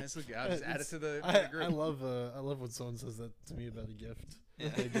 Yeah, this will. I'll just add it to the I group. love when someone says that to me about a gift.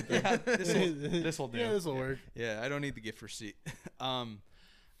 Yeah, this'll do. Yeah, this'll work. Yeah, I don't need the gift receipt.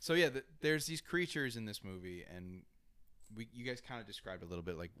 So yeah, there's these creatures in this movie, and you guys kind of described a little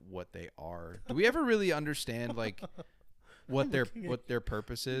bit like what they are. Do we ever really understand like what their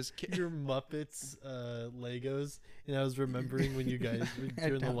purpose is. Your Muppets Legos, and I was remembering when you guys were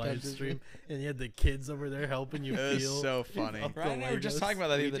doing the live stream, and you had the kids over there helping you It was feel. so funny. up the Ryan and I were just Legos. talking about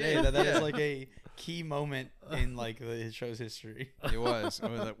that the We other did. day. That Yeah. is like a key moment in like the show's history. It was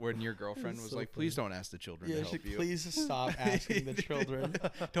when your girlfriend was so like, "Please don't ask the children Yeah, to help you. please stop asking the children.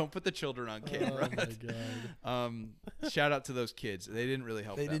 Don't put the children on Oh camera." my god! Shout out to those kids. They didn't really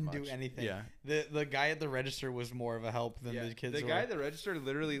help. They that didn't do much. anything. Yeah. The guy at the register was more of a help than the kids. The were. guy at the register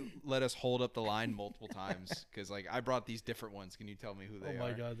literally let us hold up the line multiple times because like I brought these different ones. Can you tell me who they Oh are?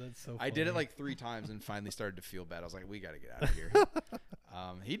 my god, that's so. I did it funny. like 3 times and finally started to feel bad. I was like, we got to get out of here.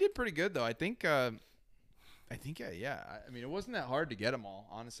 He did pretty good though. I think yeah. I mean, it wasn't that hard to get them all.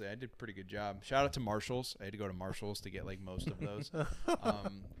 Honestly, I did a pretty good job. Shout out to Marshalls. I had to go to Marshalls to get like most of those.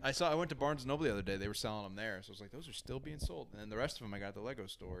 I went to Barnes & Noble the other day. They were selling them there, so I was like, those are still being sold. And then the rest of them I got at the Lego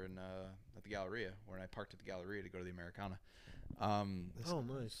store and at the Galleria, where I parked at the Galleria to go to the Americana. Oh,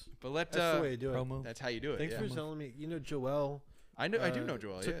 nice. But let That's the way you do it. promo. that's how you do it. Thanks yeah. for telling me. You know, Joel. I do know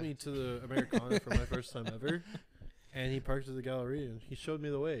Joel. Took Yeah. me to the Americana for my first time ever, and he parked at the Galleria and he showed me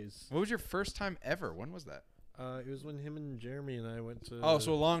the ways. What was your first time ever? When was that? It was when him and Jeremy and I went to. Oh,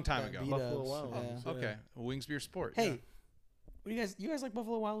 so a long time yeah, ago. beat Buffalo ups, Wild yeah. Wings. Okay, Wings Beer Sport. Hey, yeah. what do you guys like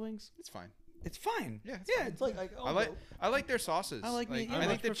Buffalo Wild Wings? It's fine. It's fine. Yeah, it's yeah. fine. It's like I like their sauces. I like meat, yeah. I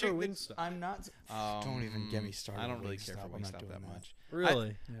think the prefer chicken. Wingstop. I'm not. Don't even get me started. I don't on really care for I'm not Wingstop doing that much.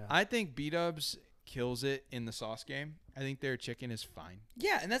 Really? Yeah. I think B-Dubs kills it in the sauce game. I think their chicken is fine.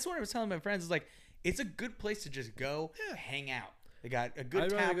 Yeah, and that's what I was telling my friends. Is like, it's a good place to just go hang out. They got a good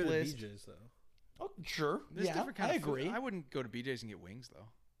I'd rather tap go to list. BJ's though. Oh, sure. There's yeah, different kind I of food. agree. I wouldn't go to BJ's and get wings though.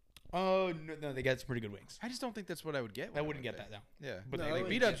 Oh no, they got some pretty good wings. I just don't think that's what I would get. I when wouldn't went get that there. though. Yeah, But No, they I like wouldn't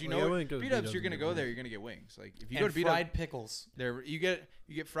B-Dubs, get- you like, I know, wouldn't go to B-Dubs, B-Dubs you're gonna and go get there. wings. You're gonna get wings. Like if you and go to B-Dubs, fried pickles. there you get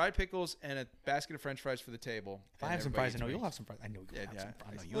fried pickles and a basket of French fries for the table. If I and have some everybody fries, I know eats you'll wings. have some fries. I know you'll Yeah, have yeah, some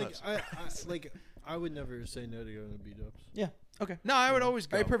I know fries. you'll have Like some. I would never say no to going to B-Dubs. Yeah. Okay. No, I would always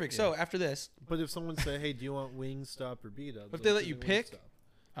go. All right. Perfect. Yeah. So after this, But if someone say, "Hey, do you want Wingstop or B-Dubs?" If they I'm let you choosing pick,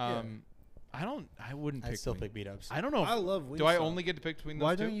 Wingstop. I wouldn't pick. I'd still wing. pick B-Dubs. I don't know. I love Wingstop. Do I only get to pick between those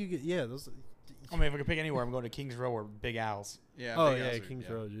Why two? don't you get? Yeah, those. I mean, if I could pick anywhere, I'm going to Kings Row or Big Al's. Yeah. Oh Big yeah, Al's are- Kings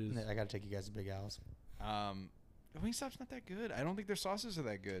yeah. Row. Jeez. I got to take you guys to Big Al's. Wingstop's not that good. I don't think their sauces are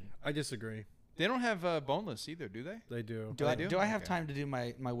that good. I disagree. They don't have boneless either, do they? They do. Do Oh, I they do? do I have Okay. time to do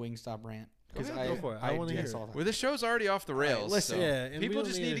my Wingstop rant? Go ahead, I go for it. I wanna do hear this it. all the time. Well, the show's already off the rails. listen. so Yeah, and we people don't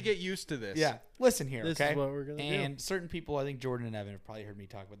just need need to to- get used to this. Yeah, listen here, This okay? is what we're gonna And do. certain people, I think Jordan and Evan have probably heard me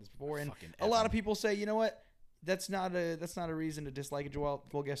talk about this before, and Fucking a lot Evan. of people say, you know what? That's not a reason to dislike it, Joel.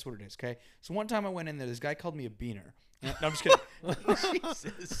 Well, guess what it is, okay? So one time I went in there, this guy called me a beaner. No, I'm just kidding.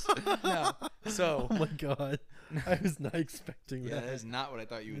 Jesus. No. So Oh my god, I was not expecting Yeah, that. that is not what I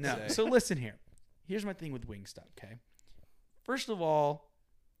thought you would no. say. So listen here. Here's my thing with Wingstop, okay? First of all,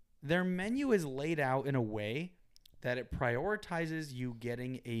 their menu is laid out in a way that it prioritizes you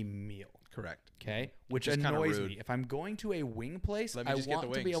getting a meal. Correct. Okay, which is kinda annoys rude. me. If I'm going to a wing place, Let me I just get want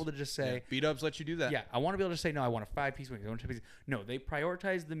the to be wings. able to just say, B-Dubs let you do that. yeah, I want to be able to say, no, I want a 5-piece wing. I want a 2-piece. No, they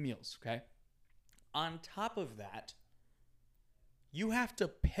prioritize the meals. Okay. On top of that, you have to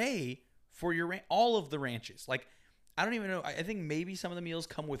pay for your all of the ranches. Like, I don't even know. I think maybe some of the meals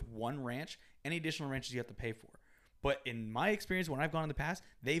come with one ranch. Any additional ranches you have to pay for. But in my experience, when I've gone in the past,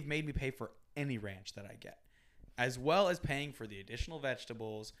 they've made me pay for any ranch that I get, as well as paying for the additional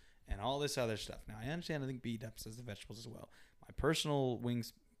vegetables and all this other stuff. Now, I understand. I think B-Dubs does the vegetables as well. My personal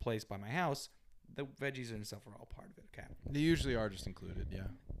wings place by my house, the veggies and stuff are all part of it. Okay. They usually are just included, yeah.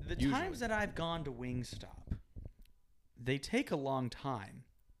 The Usually. times that I've gone to Wingstop, they take a long time.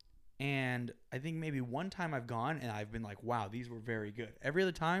 And I think maybe one time I've gone and I've been like, wow, these were very good. Every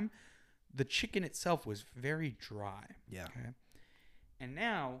other time, the chicken itself was very dry. Yeah. Okay. And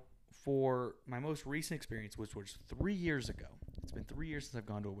now, for my most recent experience, which was 3 years ago, it's been 3 years since I've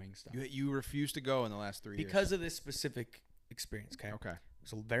gone to a Wingstop. You refused to go in the last 3 years. Because of this specific experience, okay? Okay.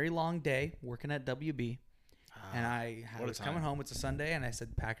 It was a very long day working at WB. And I what a was coming time. home. It's a Sunday, and I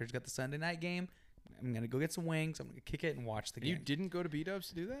said, Packers got the Sunday night game. I'm going to go get some wings. I'm going to kick it and watch the game. You didn't go to B-Dubs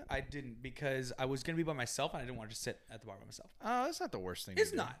to do that? I didn't because I was going to be by myself, and I didn't want to just sit at the bar by myself. Oh, that's not the worst thing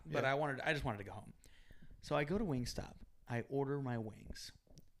It's to do. not, but Yeah. I just wanted to go home. So I go to Wingstop. I order my wings.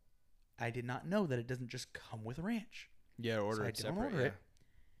 I did not know that it doesn't just come with ranch. Yeah, order So I it don't separate. order yeah. it.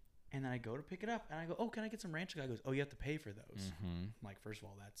 And then I go to pick it up, and I go, "Oh, can I get some ranch?" The guy goes, "Oh, you have to pay for those." Mm-hmm. I'm like, first of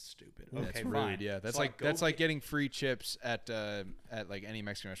all, that's stupid. That's Okay, rude. fine. Yeah, that's So I like go that's like get- getting free chips at like any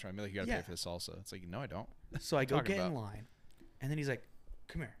Mexican restaurant. I mean, like you gotta Yeah. pay for the salsa. It's like no, I don't. So I go talking get in about? line, and then he's like,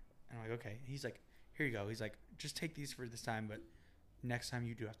 "Come here," and I'm like, "Okay." He's like, "Here you go." He's like, "Just take these for this time, but Next time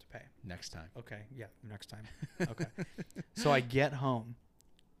you do have to pay. Next time. Okay. Yeah. Next time. Okay. So I get home.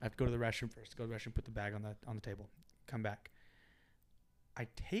 I have to go to the restroom first. Go to the restroom, put the bag on the table, come back. I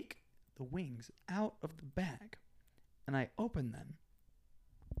take the wings out of the bag, and I open them.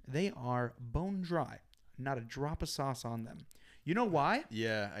 They are bone dry. Not a drop of sauce on them. You know why?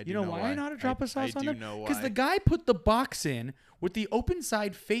 Yeah, I do You know why not a drop of sauce on them? I do know why. Because the guy put the box in with the open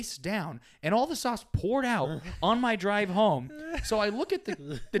side face down, and all the sauce poured out on my drive home. So I look at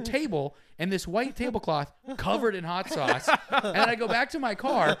the table and this white tablecloth covered in hot sauce, and I go back to my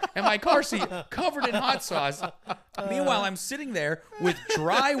car and my car seat covered in hot sauce. Meanwhile, I'm sitting there with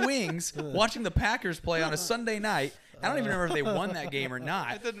dry wings watching the Packers play on a Sunday night. I don't even remember if they won that game or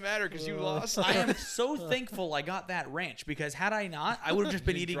not. It doesn't matter because you lost. I am so thankful I got that ranch because had I not, I would have just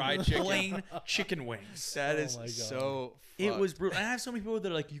been eating Dried chicken. plain chicken wings. That Oh is my God. so. It was brutal. And I have so many people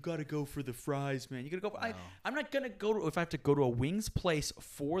that are like, you got to go for the fries, man. You got to go. I'm not going to go to, if I have to go to a wings place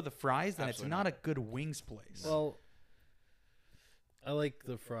for the fries, then Absolutely it's not a good wings place. Well, I like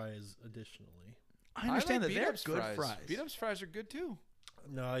the fries additionally. I understand like that they're Beat-Up's good fries. Beat-Up's fries are good too.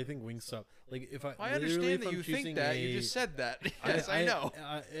 No, I think Wingstop. Like if I, I literally, understand if that I'm you think choosing that. You just said that. I- Yes, I know.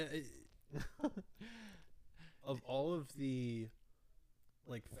 Of all of the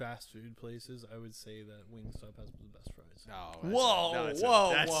like fast food places, I would say that Wingstop has the best fries.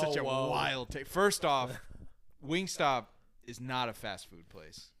 That's such a wild take. First off, Wingstop is not a fast food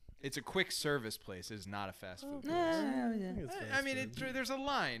place. It's a quick service place. It is not a fast food place. I think it's fast I mean, food. there's a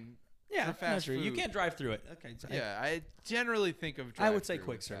line. Yeah, for fast that's true. You food. can't drive through it. Okay. So Yeah, I generally think of. I would say drive-through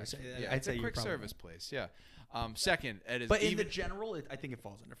quick as service. fast food. I'd Yeah, it's say a you're quick probably service place. Yeah. Second, it is. But in even, the general, I think it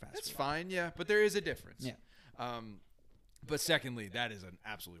falls under fast that's food. fine. Yeah, but there is a difference. Yeah. But secondly, that is an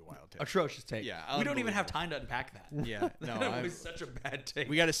absolutely wild take. Atrocious take. Yeah, We don't even have unbelievable. time to unpack that. Yeah. No. It was such a bad take.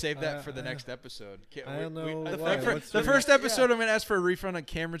 We got to save that for the next episode. I don't know The, why. fir- What's the your- first episode, I'm gonna ask for a refund on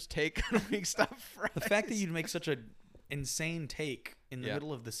Cameron's take on Wingstop fries. The fact that you'd make such an insane take in the Yeah.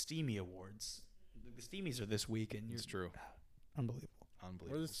 middle of the Steamy Awards. The Steamies are this week, and It's true. unbelievable. What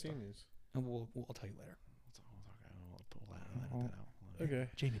Unbelievable. are the stuff. steamies? And I'll tell you later. Okay.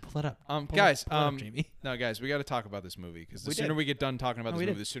 Jamie, pull that up. Guys, pull that up, Jamie. no, guys, we got to talk about this movie because the We sooner did. we get done talking about No, this we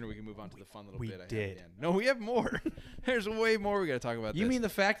movie, did. the sooner we can move on to the fun little We bit. I have did. at the end. No, we have more. There's way more we got to talk about. You this. mean the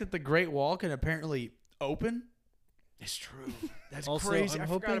fact that the Great Wall can apparently open? it's true? That's Also, crazy. I'm I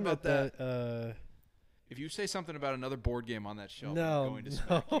hoping forgot about that. that. If you say something about another board game on that shelf, No, I'm going to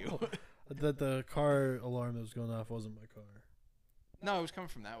smack you. That the car alarm that was going off wasn't my car. No, it was coming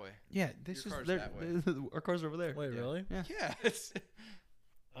from that way. Yeah, this Your is car's that way. our car's over there. Wait, Yeah. really? Yeah. Yeah, it's,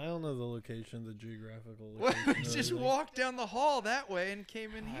 I don't know the location, the geographical well, location. he of just everything. walked down the hall that way and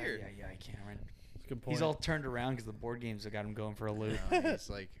came in here. Yeah, Cameron. That's a good point. He's all turned around because the board games have got him going for a loop. He's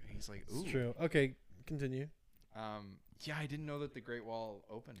like, ooh. It's true. Okay, continue. Yeah, I didn't know that the Great Wall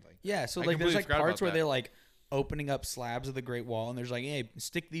opened like. Yeah, so I like there's completely like forgot parts about where that. they're like opening up slabs of the Great Wall, and there's like, hey,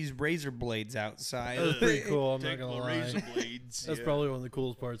 stick these razor blades outside. That was pretty cool. I'm not Take gonna the lie. razor blades. That's yeah. probably one of the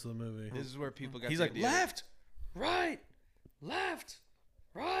coolest parts of the movie. This is where people got. He's the like idea. left,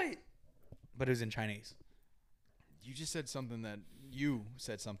 right, but it was in Chinese. You just said something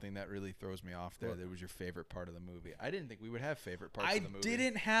that really throws me off there. What? That was your favorite part of the movie. I didn't think we would have favorite parts I of the movie.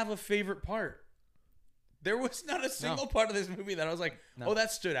 didn't have a favorite part. There was not a single part of this movie that I was like, No. oh,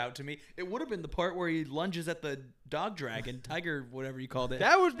 that stood out to me. It would have been the part where he lunges at the dog dragon, tiger, whatever you called it.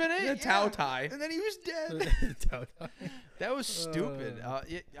 That would have been it. The Tao Tai. And then he was dead. that was stupid.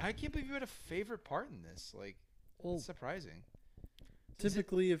 I can't believe you had a favorite part in this. Like, Well, it's surprising.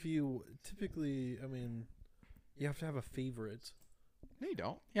 typically, I mean, you have to have a favorite. No, you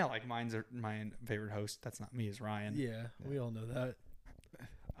don't. Yeah, like my favorite host. That's not me, is Ryan. Yeah, we all know that.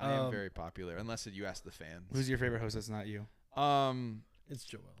 I am Um, very popular, unless you ask the fans. Who's your favorite host? That's not you. It's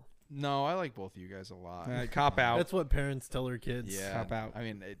Joel. No, I like both of you guys a lot. Cop out. That's what parents tell their kids. Yeah, Cop out. I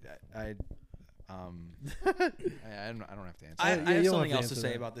mean, I don't have to answer. I Yeah, have you don't something have to else to answer say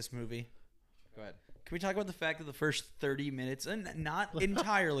that. about this movie. Go ahead. Can we talk about the fact that the first 30 minutes, and not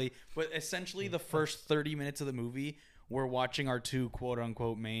entirely, but essentially the first 30 minutes of the movie, we're watching our two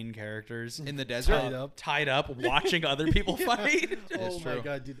quote-unquote main characters In the desert. Tied up. watching other people fight. Oh my true.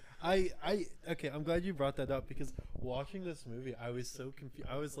 god, dude! Okay, I'm glad you brought that up because watching this movie, I was so confused.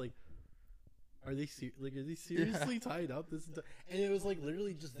 I was like, are they seriously tied up? And it was like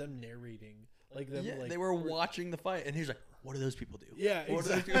literally just them narrating, like them. Yeah, like, they were watching the fight, and he was like, "What do those people do?" Yeah, What do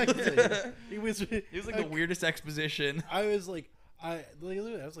those exactly. people do? It was. It was like the weirdest exposition. I was like, I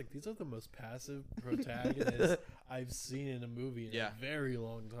was like, these are the most passive protagonists I've seen in a movie in Yeah. a very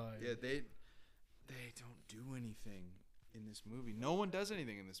long time. Yeah, they don't do anything in this movie. No one does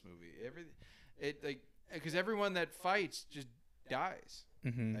anything in this movie. Because everyone that fights just dies.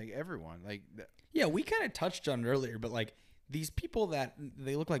 Mhm. Like everyone, like Yeah, we kind of touched on it earlier, but like these people that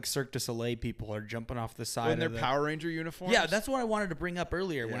they look like Cirque du Soleil people are jumping off the side in their of the Power Ranger uniforms. Yeah, that's what I wanted to bring up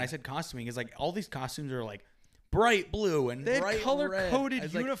earlier when Yeah. I said costuming. Is like all these costumes are like bright blue and they have bright color red. coded I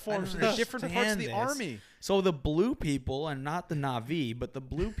was like, uniforms I for don't different parts of understand the this. army. So the blue people, and not the Na'vi, but the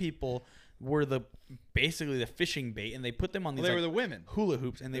blue people were basically the fishing bait, and they put them on these They like, were the women. hula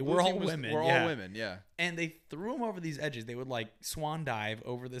hoops, and they The were blue all team was- women. Were yeah. all women. Yeah. And they threw them over these edges. They would like swan dive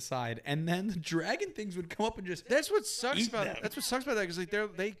over the side, and then the dragon things would come up and just That's what sucks Eat about them. That's what sucks about that because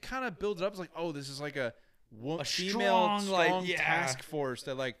like they kind of build it up as like, oh, this is like a A female strong, like, strong yeah. task force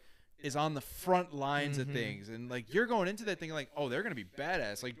that like is on the front lines of Mhm. things, and like you're going into that thing like, oh, they're gonna be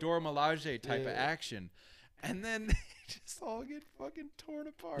badass, like Dora Milaje type of Yeah. action, and then they just all get fucking torn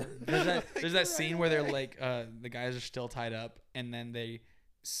apart. There's that scene where they're like the guys are still tied up, and then they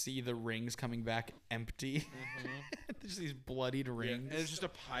see the rings coming back empty. There's these bloodied Yeah, rings. and it's just a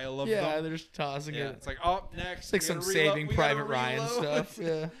pile of Yeah, them. they're just tossing Yeah, it. it's like, oh, next. It's like we some gotta reload- Saving we gotta Private Ryan reload. stuff.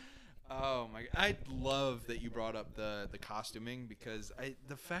 Yeah. Oh my! I love that you brought up the costuming because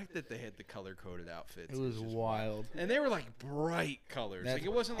the fact that they had the color coded outfits. It was is just wild. and they were like bright colors. Like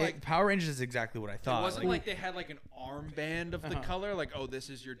it wasn't like Power Rangers is exactly what I it thought. wasn't like they had like an armband of the Uh-huh. color. Like, oh, this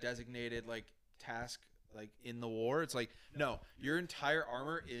is your designated like task like in the war. It's like no, your entire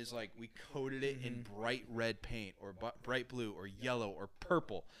armor is like we coated it in bright red paint or bright blue or yellow or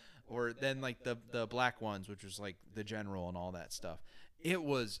purple, or then like the black ones, which was like the general and all that stuff. It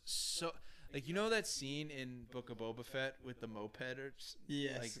was so like that scene in Book of Boba Fett with the mopeders.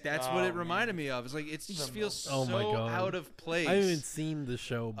 Yes. Like that's what it reminded me of. It's like it just feels Oh my so God. out of place. I haven't seen the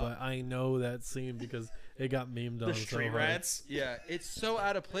show, but I know that scene because it got memed on the so street hard. rats. Yeah, it's so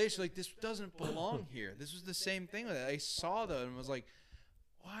out of place. Like this doesn't belong here. This was the same thing with it. I saw that and was like,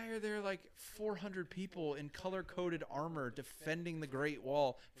 why are there like 400 people in color-coded armor defending the Great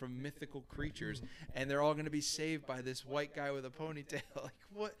Wall from mythical creatures, and they're all going to be saved by this white guy with a ponytail? Like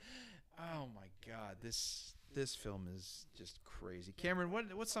what? Oh my God, this film is just crazy. Cameron,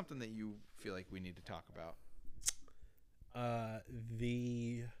 what's something that you feel like we need to talk about?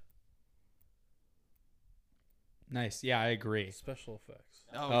 The Nice. Yeah, I agree. special effects.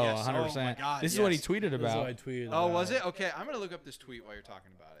 Oh, yes. 100%. Oh my God, This is what he yes. tweeted This is what I about. tweeted. Oh, about. was it? Okay, I'm gonna look up this tweet while you're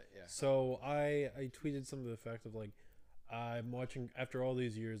talking about it. Yeah. So I tweeted some of the fact of like I'm watching after all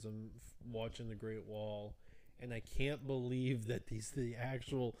these years. I'm watching the Great Wall, and I can't believe that the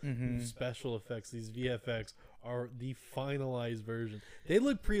actual special effects, these VFX, are the finalized version. They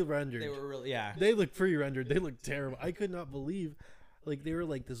look pre-rendered. They were really, yeah. They look pre-rendered. They look terrible. I could not believe, like they were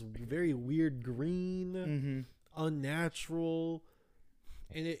like this very weird green, unnatural,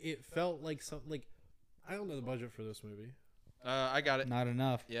 and it felt like something like I don't know the budget for this movie. I got it. Not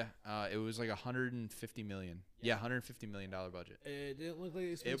enough. Yeah, it was like 150 million. Yeah, 150 million dollar budget. It didn't look like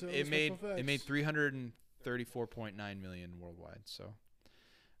they spent It made 334.9 million worldwide. So,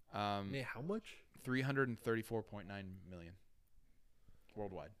 Man, how much? 334.9 million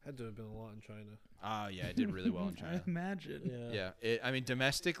worldwide. Had to have been a lot in China. Yeah, it did really well in I China. imagine. Yeah, I mean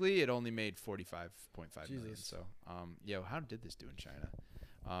domestically, it only made 45.5 million. Jesus. So, how did this do in China?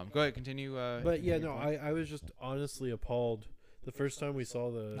 Go ahead, continue. But yeah, your no, point. I was just honestly appalled. The first time we saw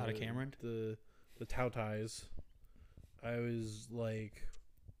the Not a Cameron? the Tao Tais, I was like,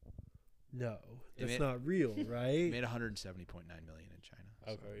 no, It that's made- not real, It right? made 170.9 million in China.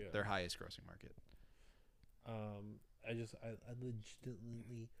 So Okay, yeah. their highest grossing market. I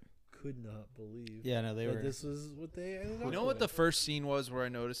legitimately could not believe. Yeah, no, they that were. this is what they ended up You know what the with. first scene was where I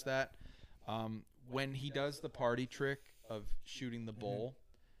noticed that? When he does the party trick of shooting the bull.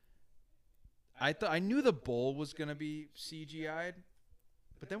 I knew the bull was gonna be CGI'd,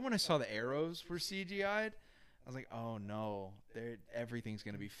 but then when I saw the arrows were CGI'd, I was like, oh no, everything's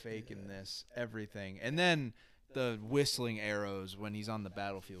gonna be fake in this, everything. And then the whistling arrows when he's on the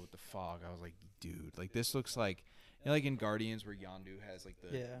battlefield with the fog, I was like, dude, like this looks like, like in Guardians where Yondu has like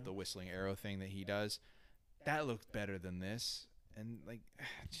the whistling arrow thing that he does. That looked better than this. And like,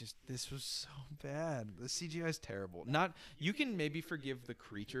 just this was so bad. The CGI is terrible. Not you can maybe forgive the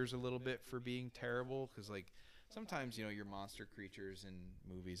creatures a little bit for being terrible because like sometimes your monster creatures in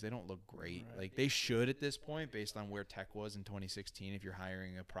movies they don't look great. Right. Like they should at this point based on where tech was in 2016 if you're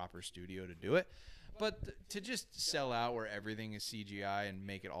hiring a proper studio to do it. But to just sell out where everything is CGI and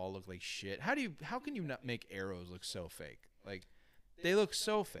make it all look like shit. How can you not make arrows look so fake? Like they look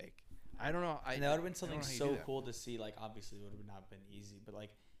so fake. I don't know. And that would have been I don't something know how you so do that. cool to see. Like, obviously, it would have not been easy, but like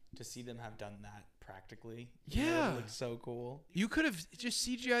to see them have done that practically. Yeah. It looks so cool. You could have just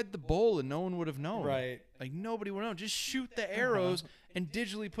CGI'd the bowl and no one would have known. Right. Like nobody would know. Just shoot the arrows and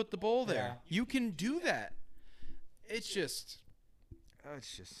digitally put the bowl there. Yeah. You can do that. It's just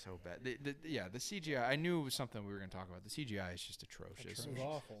it's just so bad. The CGI. I knew it was something we were gonna talk about. The CGI is just atrocious. It was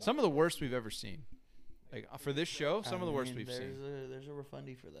awful. Some of the worst we've ever seen. Like for this show, some of the worst we've seen. There's a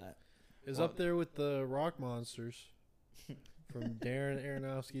refundee for that. Is up there with the rock monsters from Darren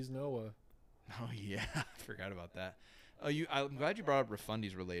Aronofsky's Noah. Oh yeah, I forgot about that. Oh, I'm glad you brought up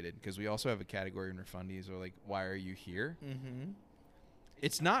refundees related because we also have a category in refundees or like why are you here? Mm-hmm.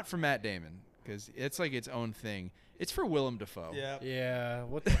 It's not for Matt Damon because it's like its own thing. It's for Willem Dafoe. Yeah. Yeah,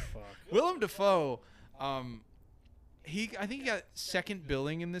 what the fuck? Willem Dafoe, I think he got second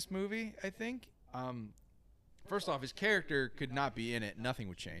billing in this movie. I think. First off, his character could not be in it. Nothing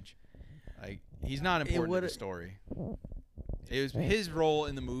would change. Like he's not important to the story. It was his role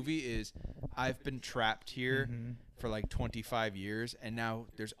in the movie is I've been trapped here for like 25 years, and now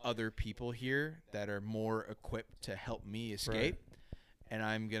there's other people here that are more equipped to help me escape, and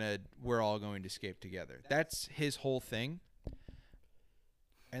we're all going to escape together. That's his whole thing,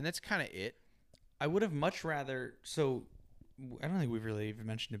 and that's kind of it. I would have much rather. So I don't think we've really even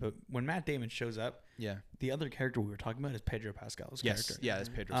mentioned it, but when Matt Damon shows up, the other character we were talking about is Pedro Pascal's character. Yeah, that's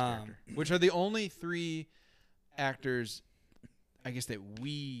Pedro's character. Which are the only three actors, I guess, that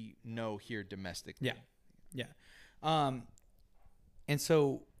we know here domestically. Yeah. And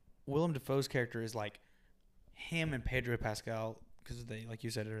so Willem Dafoe's character is like him and Pedro Pascal, because they, like you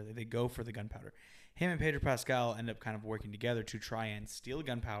said earlier, they go for the gunpowder. Him and Pedro Pascal end up kind of working together to try and steal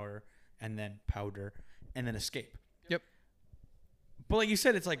gunpowder and then escape. Yep. But like you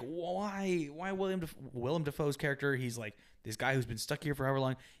said, it's like why Willem Dafoe's character? He's like this guy who's been stuck here for however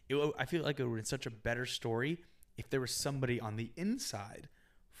long. I feel like it would have been such a better story if there was somebody on the inside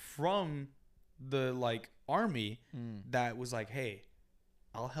from the like army that was like, hey,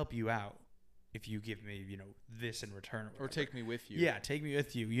 I'll help you out if you give me, this in return. Or take me with you. Yeah, take me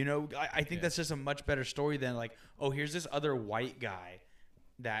with you. I think that's just a much better story than like, oh, here's this other white guy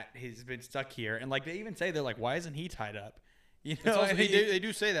that has been stuck here. And like they even say, they're like, why isn't he tied up? They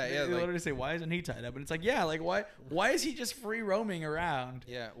do say that. Yeah, they literally say, why isn't he tied up? And it's like, yeah, like why is he just free roaming around?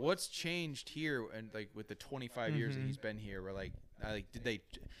 Yeah, what's changed here and like with the 25 years that he's been here? Where like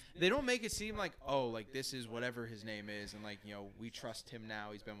they don't make it seem like, oh, like this is whatever his name is, and like we trust him now.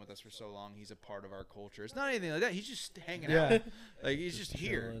 He's been with us for so long. He's a part of our culture. It's not anything like that. He's just hanging out. Like he's just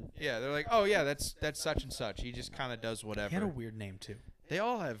here. Yeah, they're like, oh yeah, that's such and such. He just kind of does whatever. He had a weird name too. They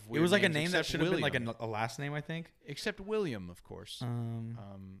all have weird names. It was like a name that should have been like a last name, I think. Except William, of course.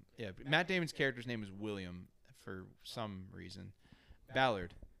 Yeah, but Matt Damon's character's name is William for some reason.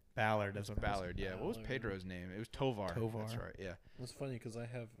 Ballard. That's what Ballard. Yeah. What was Pedro's name? It was Tovar. That's right. Yeah. It's funny because I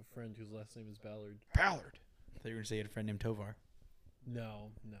have a friend whose last name is Ballard. Ballard. I thought you were gonna say you had a friend named Tovar.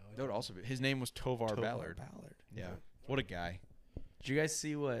 No. That would also be. His name was Tovar Ballard. Yeah. What a guy. Did you guys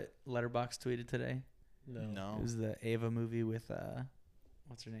see what Letterboxd tweeted today? No. It was the Ava movie with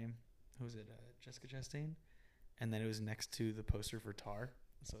what's her name? Who was it? Jessica Chastain. And then it was next to the poster for Tar,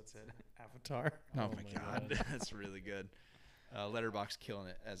 so it said Avatar. Oh my god. That's really good. Letterboxd killing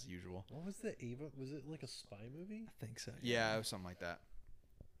it as usual. What was the Ava? Was it like a spy movie? I think so. Yeah, it was something like that.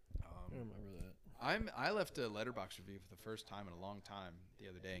 I don't remember that. I left a Letterboxd review for the first time in a long time the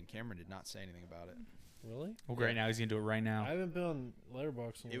other day, and Cameron did not say anything about it. Really? Well, great. Now he's gonna do it right now. I haven't been on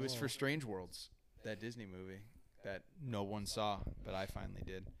Letterboxd in a It was while. for Strange Worlds, that Disney movie that no one saw, but I finally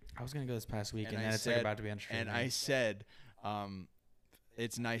did. I was gonna go this past week, and I then it's said, like about to be on streaming. And I said,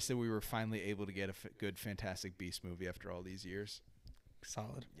 it's nice that we were finally able to get a good Fantastic Beasts movie after all these years.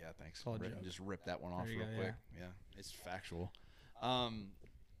 Solid. Yeah, thanks. Solid joke. Just rip that one off There you real go, quick. Yeah, it's factual.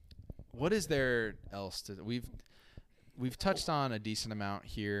 What is there else to we've touched on a decent amount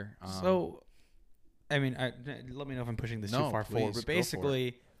here. So, I mean, let me know if I'm pushing this too far forward, but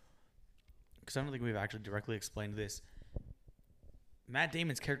basically, because I don't think we've actually directly explained this. Matt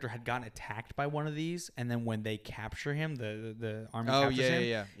Damon's character had gotten attacked by one of these, and then when they capture him, the army captures him,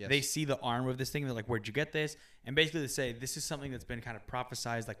 yes. they see the arm of this thing, and they're like, where'd you get this? And basically they say, this is something that's been kind of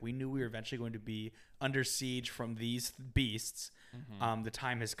prophesized, like we knew we were eventually going to be under siege from these beasts. The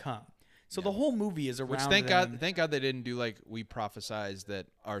time has come. So the whole movie is around thank God they didn't do like we prophesized that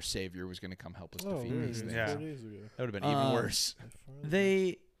our savior was going to come help us defeat these things. Yeah. 4 days ago. That would have been even worse.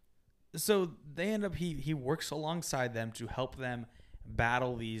 They end up he works alongside them to help them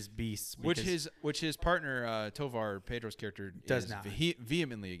battle these beasts, which his partner Tovar, Pedro's character, does is not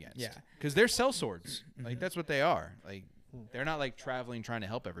vehemently against. Yeah, because they're sellswords. Like that's what they are. Like they're not like traveling trying to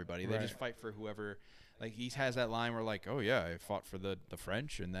help everybody. They just fight for whoever. Like he has that line where like, oh yeah, I fought for the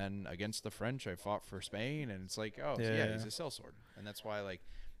French, and then against the French I fought for Spain, and it's like, oh yeah, he's a sellsword, and that's why like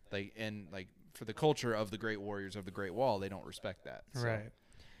for the culture of the great warriors of the Great Wall, they don't respect that. So. Right.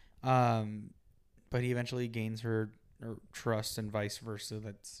 But he eventually gains her or trust and vice versa.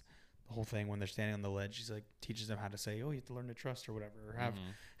 That's the whole thing when they're standing on the ledge. He's like teaches them how to say, "Oh, you have to learn to trust or whatever, or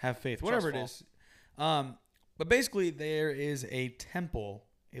have faith, whatever it is." But basically, there is a temple,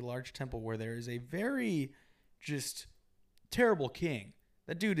 a large temple, where there is a very just terrible king.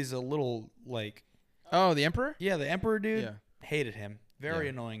 That dude is a little like, Oh, the Emperor? yeah, the emperor dude. Yeah. Hated him. Very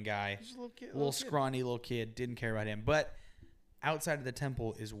Yeah. annoying guy. Just a little kid. Little scrawny little kid. Didn't care about him. But outside of the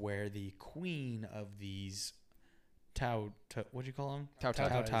temple is where the queen of these what'd you call them? Tautais.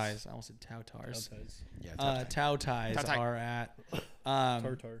 Tautais. I almost said Tautars. Yeah, Tautais Tautai. are at.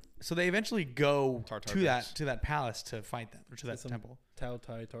 Tartar. So they eventually go Tartar to guys. that palace to fight them, or to that Some temple. Tao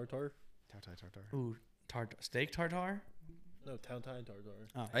Tai Tartar. Tartar. Ooh, steak tartar. No, Tao Tai Tartar.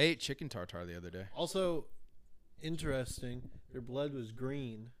 Oh. I ate chicken tartar the other day. Also, interesting. Their blood was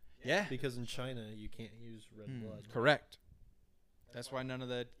green Yeah. because in China you can't use red blood. Correct. That's why none of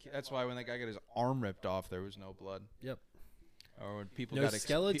that. That's why when that guy got his arm ripped off, there was no blood. Yep. Or when people No got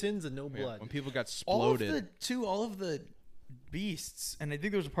skeletons and no yeah, blood. when people got All of exploded. the beasts, and I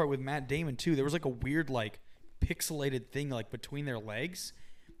think there was a part with Matt Damon too. There was like a weird like pixelated thing like between their legs,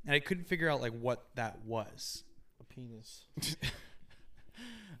 and I couldn't figure out like what that was. A penis.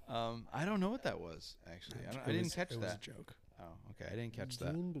 I don't know what that was actually. I didn't catch it was a that. joke. Oh, okay. I didn't catch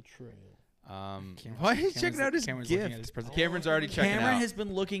that. Betrayal. Why is he checking out his Cameron's looking at gift? his present- Cameron's already checking Cameron out. has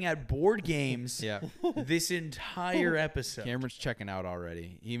been looking at board games Yeah. this entire episode. Cameron's checking out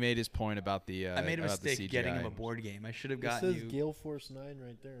already. He made his point about the. I made a about the mistake getting him CGI. a board game. I should have It gotten says you. Gale Force 9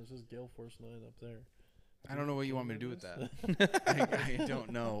 right there. It says Gale Force 9 up there. I don't know what you want me to do with that. I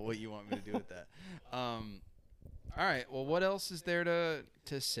don't know what you want me to do with that. All right. Well, what else is there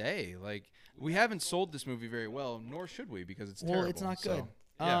to say? Like, we haven't sold this movie very well, nor should we, because it's terrible. Well, it's not good. So,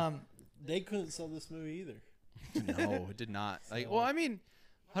 yeah. They couldn't sell this movie either. No, it did not. Like, well, I mean,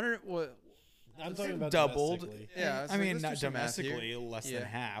 100. What? I'm talking about doubled. domestically. Yeah, it's I like, mean, let's not do some math here. domestically, less Yeah. than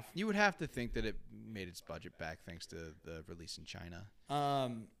half. You would have to think that it made its budget back thanks to the release in China.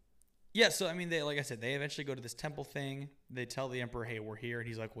 Yeah, so I mean, they like I said, they eventually go to this temple thing. They tell the emperor, "Hey, we're here," and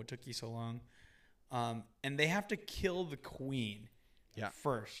he's like, "What took you so long?" And they have to kill the queen,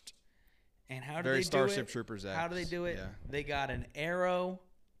 first. And how do Very they Starship do it? Troopers. How do they do it? Yeah. They got an arrow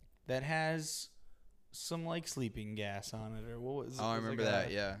that has some like sleeping gas on it, or what was? Oh, I it was remember like that.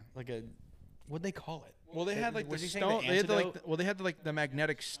 a, Yeah. Like a, what'd they call it? Well, they had like the Was he saying the stone. They had the, like, antidote? well, they had like the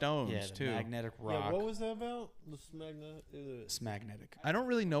magnetic stones Yeah, the too. magnetic Yeah, rock. what was that about? This magnet. It's magnetic. I don't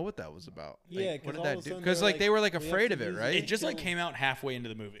really know what that was about. Like, Yeah, what 'cause did all that of a do? sudden Because they're like they were like we have afraid to of it, use right? It just like Kill- came out halfway into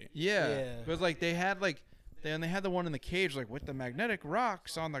the movie. Yeah. Yeah. Because like they had like. They had the one in the cage, like with the magnetic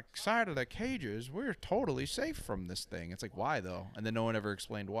rocks on the side of the cages. We're totally safe from this thing. It's like, why though? And then no one ever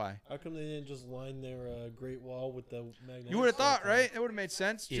explained why. How come they didn't just line their Great Wall with the magnet? You would have thought, right? It would have made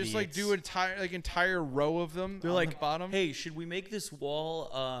sense. Just like do Idiots. an entire row of them. They're on like, the bottom. hey, should we make this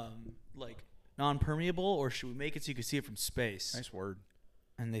wall like non-permeable, or should we make it so you can see it from space? Nice word.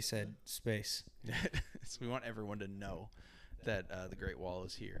 And they said space. So we want everyone to know that the Great Wall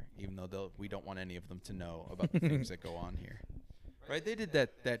is here, even though we don't want any of them to know about the things that go on here. Right? They did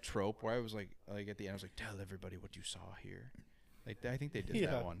that trope where I was like at the end, I was like, tell everybody what you saw here. Like I think they did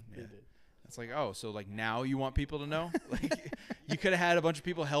that one. They Yeah. did. It's like, oh, so like now you want people to know? Like you could have had a bunch of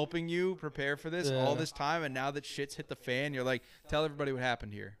people helping you prepare for this all Yeah. this time, and now that shit's hit the fan, you're like, tell everybody what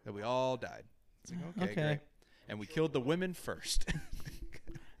happened here, that we all died. It's like, okay, Okay. great. And we killed the women first.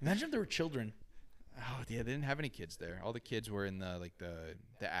 Imagine if there were children. Oh yeah, they didn't have any kids there. All the kids were in the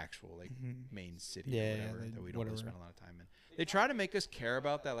actual main city Yeah, or yeah, whatever that we don't really whatever. spend a lot of time in. They try to make us care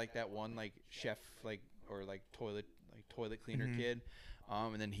about that one chef or toilet cleaner kid,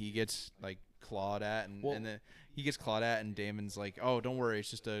 and then he gets clawed at and then he gets clawed at and Damon's like, oh, don't worry, it's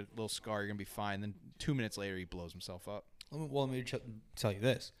just a little scar, you're gonna be fine. Then 2 minutes later he blows himself up. Well, let me tell you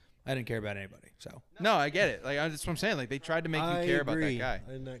this. I didn't care about anybody, so. No, I get it. That's what I'm saying. Like they tried to make you care about that guy.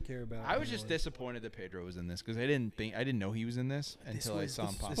 I did not care about. I was just anyone. disappointed that Pedro was in this because I didn't know he was in this until I saw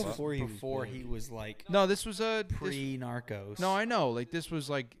him pop This up. was before big. he was like No, this was a pre-Narcos. No, I know. This was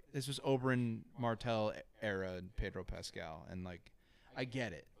Oberyn Martell era Pedro Pascal, and I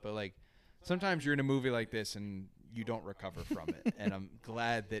get it, but sometimes you're in a movie like this and you don't recover from it, and I'm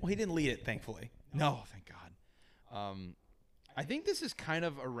glad that. Well, he didn't lead it, thankfully. No, thank God. I think this is kind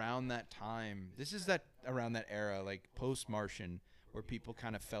of around that time. This is around that era, post Martian, where people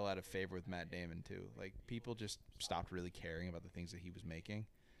kind of fell out of favor with Matt Damon too. People just stopped really caring about the things that he was making.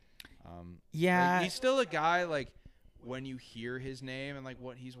 Yeah. He's still a guy when you hear his name and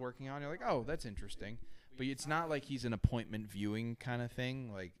what he's working on, you're like, oh, that's interesting. But it's not like he's an appointment viewing kind of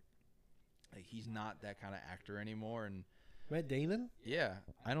thing. He's not that kind of actor anymore. And Matt Damon? Yeah,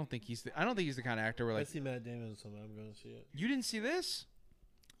 I don't think he's the kind of actor where I like see Matt Damon, so I'm going to see it. you didn't see this.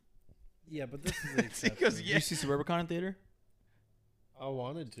 Yeah, but this is the exception. Because Did you see Suburbicon in theater? I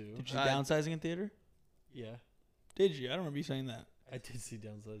wanted to. Did you see Uh, Downsizing in theater? Yeah, Did you? I don't remember you saying that. I did see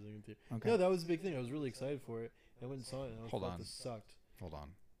Downsizing in theater. Okay. No, that was a big thing. I was really excited for it. I went and saw it, and I Hold thought on. this sucked. Hold on.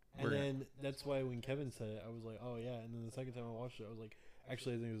 And We're gonna- then that's why when Kevin said it, I was like, oh yeah. And then the second time I watched it, I was like,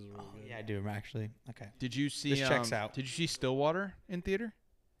 actually, I think this is really good. Yeah, I do remember actually. Okay. Did you see? This checks out. Did you see Stillwater in theater?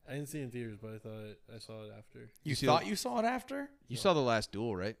 I didn't see it in theaters, but I thought I saw it after. You see thought the- you saw it after? You saw The Last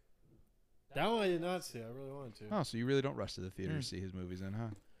Duel, right? That one I did not see. I really wanted to. Oh, so you really don't rush to the theater Hmm. to see his movies, then, huh?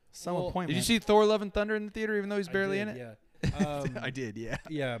 Some Well, appointment. Did you see Thor: Love and Thunder in the theater, even though he's I barely did, in it? Yeah. I did, yeah.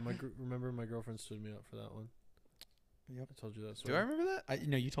 Yeah, remember my girlfriend stood me up for that one. Yep. I told you that Do story. I remember that?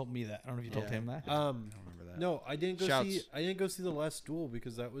 No, you told me that. I don't know if you told Yeah. him that. I don't remember that. No, I didn't go Shouts. see. I didn't go see The Last Duel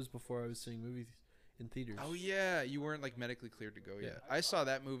because that was before I was seeing movies in theaters. Oh yeah, you weren't like medically cleared to go yet. Yeah. I saw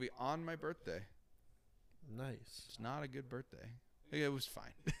that movie on my birthday. Nice. It's not a good birthday. It was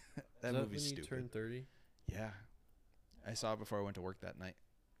fine. that Is movie's when you stupid. turned 30. Yeah, I saw it before I went to work that night.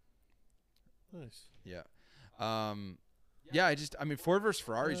 Nice. Yeah. Yeah, I mean, Ford vs.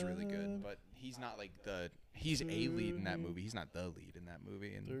 Ferrari's really good, but he's not like he's a lead in that movie. He's not the lead in that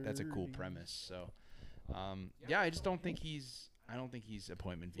movie, and that's a cool 30. premise. So, yeah, I just don't think he's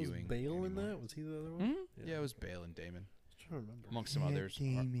appointment Was viewing. Bale in anymore. that? Was he the other one? Mhm. Yeah, it was Bale and Damon, I'm trying to remember. amongst some Yeah, others.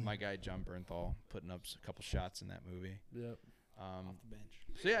 Damon. My guy John Bernthal putting up a couple shots in that movie. Yep. Off the bench.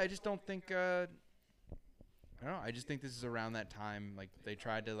 So yeah, I just don't think. I don't know. I just think this is around that time. Like they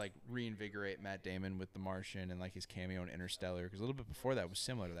tried to like reinvigorate Matt Damon with The Martian and like his cameo in Interstellar, because a little bit before that was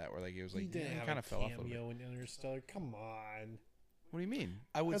similar to that, where like it was like he didn't he have kind a of fell off a little bit. cameo in Interstellar. Come on. What do you mean?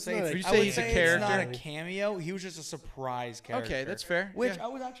 I would That's say not it's, a- Would you I say would he's a say it's not a character? cameo. He was just a surprise character. Okay, that's fair. Which yeah. I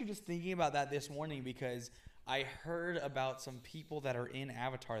was actually just thinking about that this morning because I heard about some people that are in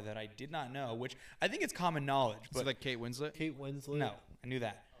Avatar that I did not know, which I think it's common knowledge. So But like Kate Winslet. Kate Winslet. no, I knew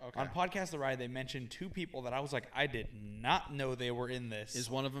that. Okay. On Podcast The Ride, they mentioned two people that I was like, I did not know they were in this. Is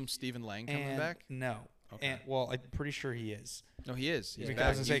one of them Stephen Lang coming And back? No. Okay. And, well, I'm pretty sure he is. No, he is. He's Yeah. back. I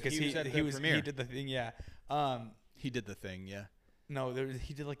was gonna say because was at the premiere. he did the thing. Yeah. He did the thing. Yeah. No,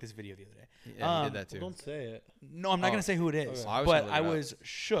 he did like this video the other day. Yeah, he did that Well, too. don't say it. No, I'm not Oh. gonna say who it is. Okay. I was But gonna look I it up. was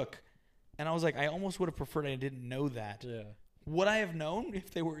shook, and I was like, I almost would have preferred I didn't know that. Yeah. Would I have known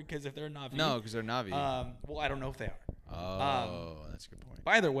if they were? Because if they're Na'vi, No, because they're Navi. Well, I don't know if they are. Oh, that's a good point.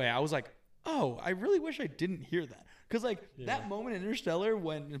 But either way, I was like, oh, I really wish I didn't hear that. Because like Yeah. that moment in Interstellar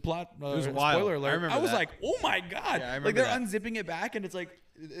when plot was spoiler wild. I alert, remember was that. like, oh my god! Yeah, I like remember they're that. unzipping it back, and it's like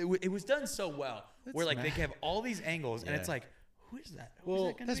it was done so well. Where like they have all these angles, and Yeah. it's like, who is that? Who's Well,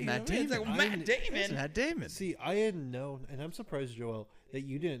 that gonna that's be? Matt It's like, Damon. Matt Damon. That's Matt Damon. See, I hadn't known, and I'm surprised, Joel, that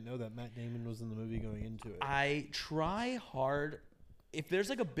you didn't know that Matt Damon was in the movie going into it. I try hard. If there's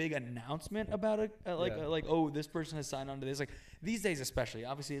like a big announcement about it, Yeah. like oh, this person has signed on to this, like these days especially,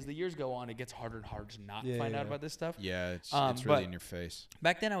 obviously as the years go on, it gets harder and harder to not Yeah, find out yeah. about this stuff. Yeah, it's But really in your face.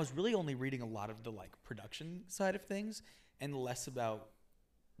 Back then, I was really only reading a lot of the like production side of things and less about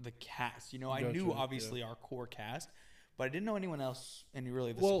the cast. You know, I knew Gotcha, obviously our core cast, but I didn't know anyone else, any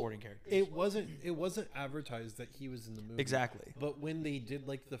really the Well, supporting characters. It wasn't advertised that he was in the movie. Exactly. But when they did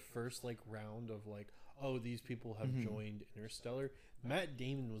like the first like round of like, oh, these people have Mm-hmm. joined Interstellar, Matt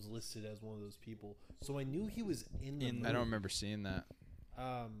Damon was listed as one of those people. So I knew he was in the movie. I don't remember seeing that.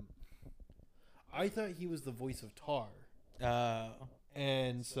 I thought he was the voice of Tar. Uh,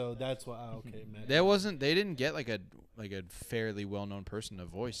 And so that's why okay, Matt. There wasn't. They didn't get like a fairly well known person to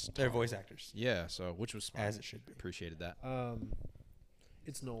voice. they're Tar. voice actors, Yeah, so which was smart. as it should be. Appreciated that.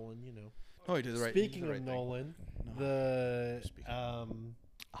 It's Nolan, you know. Oh, he did the right. Speaking of Nolan, the Speaking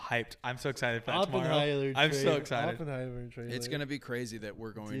Hyped. I'm so excited for that tomorrow. Oppenheimer I'm so trailer- excited. Oppenheimer trailer. It's gonna be crazy that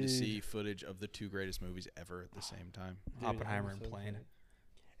we're going to Dude. see footage of the two greatest movies ever at the same time. Dude, Oppenheimer I'm and so Plane. excited.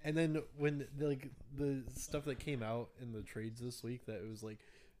 And then when the stuff that came out in the trades this week, that it was like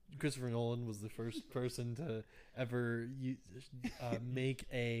Christopher Nolan was the first person to ever make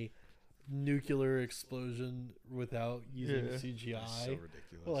a nuclear explosion without using Yeah. CGI. So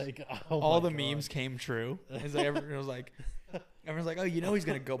ridiculous. Like oh All my the God. memes came true. It's like everyone was like, oh, you know he's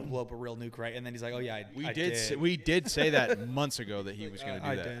gonna go blow up a real nuke, right? And then he's like, oh yeah, I did. We did say that months ago that he was going to do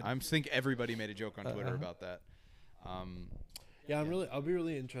I that. did. I think everybody made a joke on Twitter Uh-huh. about that. Yeah, I'll be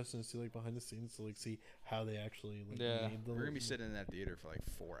really interested to see like behind the scenes to like see how they actually like Yeah. made the We're gonna be sitting in that theater for like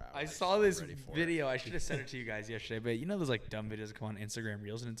 4 hours. I saw this ready for it. video. I should have sent it to you guys yesterday, but you know those like dumb videos that come on Instagram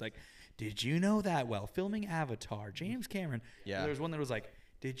Reels, and it's like, did you know that while filming Avatar, James Cameron? Yeah. There was one that was like,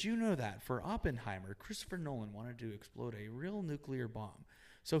 did you know that for Oppenheimer, Christopher Nolan wanted to explode a real nuclear bomb.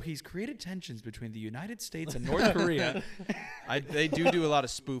 So he's created tensions between the United States and North Korea. They do a lot of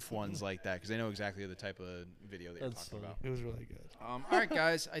spoof ones like that because they know exactly the type of video they're That's talking funny. about. It was really good. All right,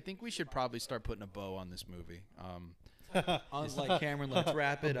 guys. I think we should probably start putting a bow on this movie. Like Cameron, let's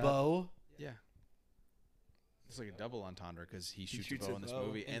wrap it up. Bow. Yeah. It's like a double entendre because he shoots a shoots bow a in this bow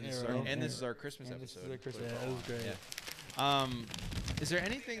movie, and and arrow. this is our Christmas And this is episode. our Christmas Yeah, it was great. Is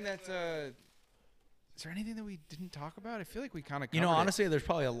there anything that we didn't talk about? I feel like we kind of You know, honestly, there's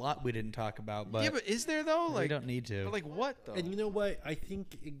probably a lot we didn't talk about, but yeah, but is there though? we Like, don't need to. but like what though? And you know what? I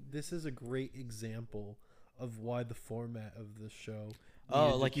think this is a great example of why the format of the show.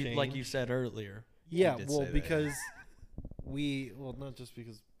 Oh, needed to like you change. said earlier. Yeah, did well, say that, because not just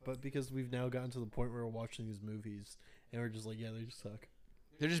because, but because we've now gotten to the point where we're watching these movies and we're just like, yeah, they just suck.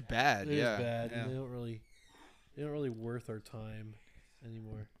 They're just bad. They're yeah. just bad. Yeah. And they don't really worth our time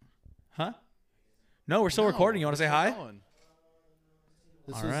anymore. Huh? No, we're still recording. You want to say hi?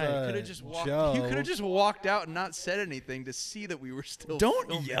 This All is right. Could have just walked. Joe. You could have just walked out and not said anything to see that we were still. Don't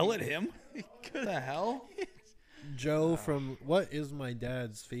filming. yell at him. What the hell? Joe from what is my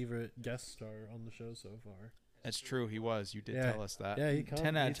dad's favorite guest star on the show so far. That's true. He was. You did Yeah. tell us that. Yeah, he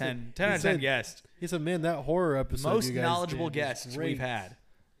 10 out of 10. 10 he out of 10 said- guest. He said, "Man, that horror episode Most you guys knowledgeable did was guests great." we've had.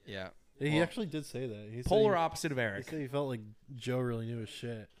 Yeah. Yeah, he Well, actually did say that. He said Polar he, opposite of he Eric. said he felt like Joe really knew his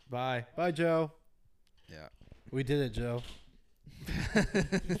shit. Bye. Bye, Joe. Yeah. We did it, Joe.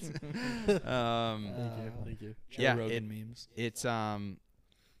 Thank you. Joe Yeah, Rogan memes. It's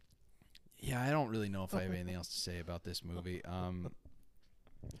yeah, I don't really know if I have anything else to say about this movie.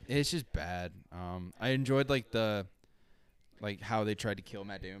 It's just bad. I enjoyed like how they tried to kill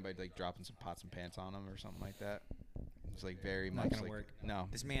Matt Damon by like dropping some pots and pans on him or something like that. It's like very Not much gonna like work. no.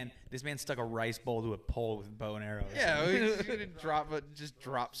 This man stuck a rice bowl to a pole with bow and arrows. Yeah, just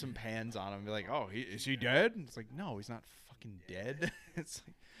drop some pans on him and be like, "Oh, is he dead?" And it's like, "No, he's not fucking dead." It's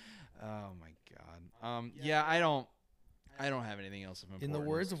like, oh my god. Yeah, I don't have anything else of importance. In the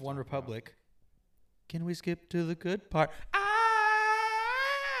words of to One talk about. Republic, can we skip to the good part?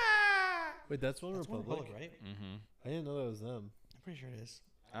 Wait, that's One That's One Republic? Republic, right? Mm-hmm. I didn't know that was them. I'm pretty sure it is.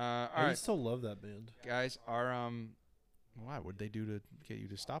 All I right, still love that band. guys. Why would they do to get you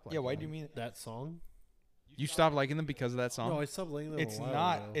to stop liking Yeah, why them? do you mean That song? You stopped liking them because of that song? No, I stopped liking them it's a while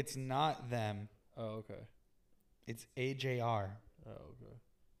not ago. it's not them. Oh, okay. It's AJR. Oh, okay.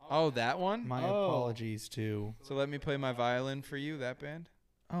 Oh, that one? My Oh. apologies to So let me play my violin for you, that band?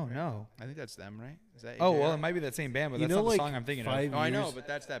 Oh no. I think that's them, right? Is that Oh, well, AJR? it might be that same band, but You that's know, not the like, song I'm thinking of. 5 Oh, I know, years- but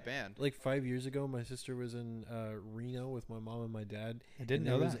that's that band. Like 5 years ago, my sister was in Reno with my mom and my dad. I didn't and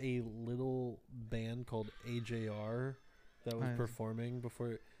know there was that. a little band called AJR that was I- performing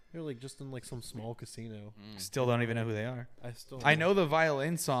before. They were like just in like some small casino. Still don't even know who they are. I I know the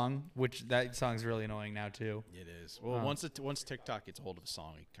violin song, which that song's really annoying now too. It is. Well, Oh. once TikTok gets a hold of a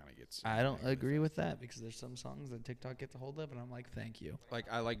song, it kind of gets. I don't agree with that because there's some songs that TikTok gets a hold of, and I'm like, thank you. Like,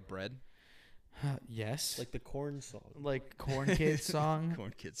 I like Bread. Yes. like the corn song. Like Corn Kids song.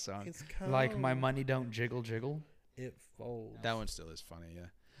 Corn Kids song. It's Like My Money Don't Jiggle Jiggle. It folds. That one still is funny, yeah.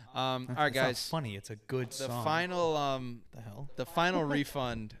 All right, It's not guys. funny. It's a good The song. final The hell?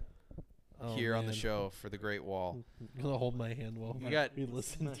 refund Oh, here on the man. show for the Great Wall. I'm gonna hold my hand while We got- we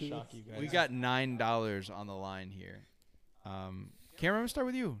listen to shock this. you guys. We got $9 on the line here. Cameron, I'm gonna start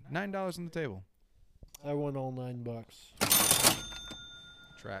with you. $9 on the table. I won all $9.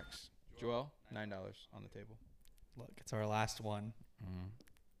 Tracks. Joel, $9 on the table. Look, it's our last one. Mm-hmm.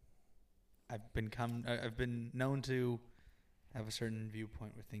 I've been known to have a certain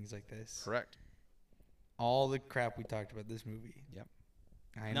viewpoint with things like this. Correct. All the crap we talked about this movie. Yep.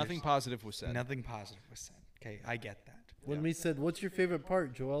 I Nothing underst- positive was said. Nothing positive was said. Okay, I get that. When we said, "What's your favorite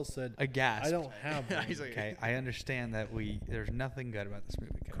part?" Joel said, A gasp. "I don't have one." He's like, Okay, I understand that there's nothing good about this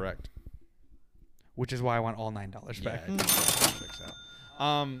movie. Okay? Correct. Which is why I want all $9 back. Yeah, it checks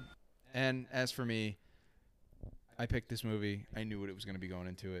out. And as for me, I picked this movie. I knew what it was going to be going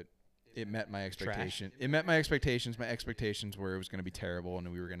into it. It met my expectation. It met my expectations. My expectations were it was going to be terrible and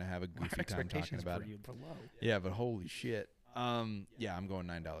we were going to have a My goofy time talking expectations about for it. you were low. Yeah, but holy shit. Yeah, I'm going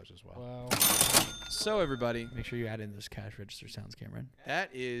 $9 as well. Wow. So everybody, Make sure you add in those cash register sounds, Cameron. that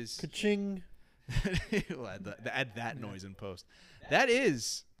is Ka-ching. we'll add that noise in post. That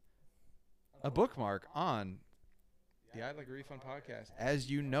is a bookmark on the I'd Like a Refund podcast as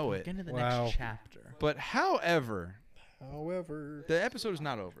you know it. Get into the Wow. next chapter. But however, However, the episode is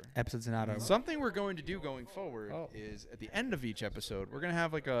not over. Episode's not over. Something we're going to do going forward Oh. is at the end of each episode, we're going to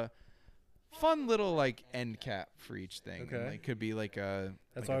have like a fun little like end cap for each thing. Okay. And, like, could be like a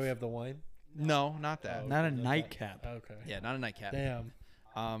that's like why a we have the wine. No, not that. Oh. Not a Okay, nightcap. Okay. Yeah, not a nightcap. Damn.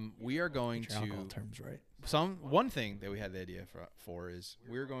 we are going Get your alcohol to terms right. one thing that we had the idea for is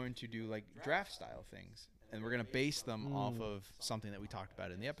we're going to do like draft style things, and we're going to base them off of something that we talked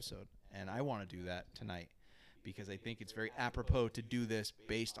about in the episode. And I want to do that tonight because I think it's very apropos to do this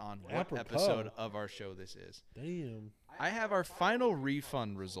based on what episode of our show this is. Damn. I have our final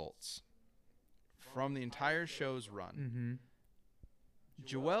refund results from the entire show's run.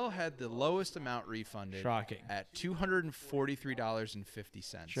 Joel had the lowest amount refunded. Shocking. At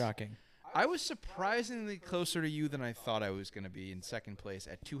 $243.50. Shocking. I was surprisingly closer to you than I thought I was going to be in second place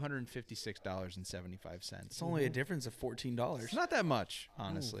at $256.75. It's only a difference of $14. It's not that much,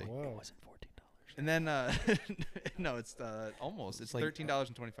 honestly. Wow. It wasn't $14. And then, no, it's almost. It's like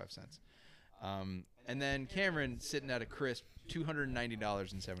 $13.25. And then Cameron sitting at a crisp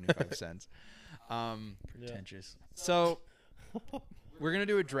 $290.75. Pretentious. So we're going to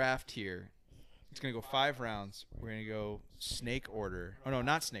do a draft here. It's going to go 5 rounds. We're going to go snake order. Oh, no,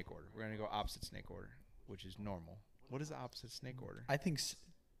 not snake order. We're going to go opposite snake order, which is normal. What is the opposite snake order? I think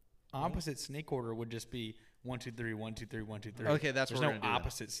opposite snake order would just be 1, 2, 3, 1, 2, 3, 1, 2, 3. Okay, that's There's what we're no going to do.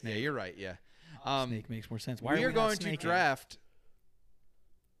 opposite snake. Yeah, you're right. Yeah. Snake makes more sense. We are not going to snaking? draft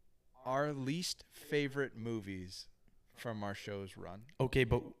our least favorite movies from our show's run. Okay,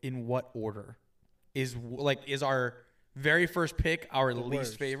 but in what order? Is our very first pick our The least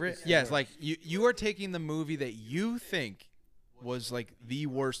worst. favorite? Yes, like you are taking the movie that you think was like the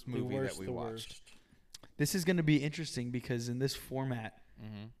worst movie that we watched. This is going to be interesting because in this format,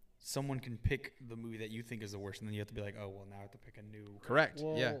 someone can pick the movie that you think is the worst, and then you have to be like, oh, well, now I have to pick a new. Correct.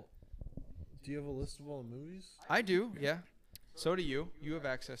 Well, yeah. do you have a list of all the movies I do. Yeah. So do you. You have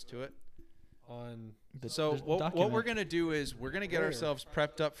access to it. on? So what we're going to do is we're going to get Where? ourselves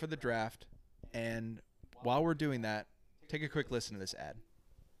prepped up for the draft. And while we're doing that, take a quick listen to this ad.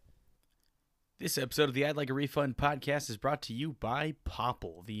 This episode of the I'd Like a Refund podcast is brought to you by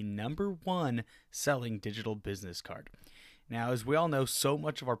Popple, the #1 selling digital business card. Now, as we all know, so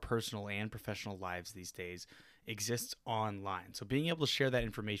much of our personal and professional lives these days exists online. So being able to share that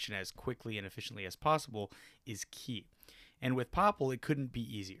information as quickly and efficiently as possible is key. And with Popple, it couldn't be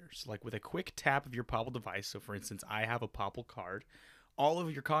easier. So like with a quick tap of your Popple device, so for instance, I have a Popple card, all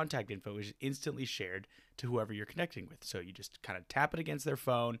of your contact info is instantly shared to whoever you're connecting with. So you just kind of tap it against their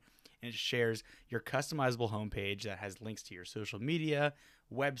phone, and it shares your customizable homepage that has links to your social media,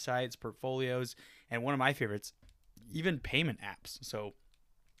 websites, portfolios, and one of my favorites, even payment apps. So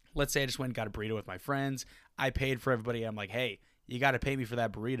let's say I just went and got a burrito with my friends. I paid for everybody. I'm like, hey, you got to pay me for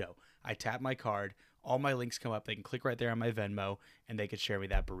that burrito. I tap my card. All my links come up. They can click right there on my Venmo, and they could share me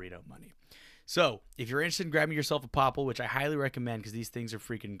that burrito money. So if you're interested in grabbing yourself a Popple, which I highly recommend because these things are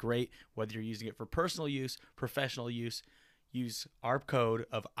freaking great, whether you're using it for personal use, professional use, use our code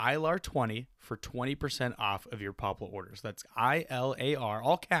of ILAR20 for 20% off of your Popple orders. That's ILAR,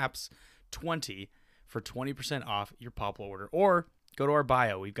 all caps, 20 for 20% off your Popple order. Or go to our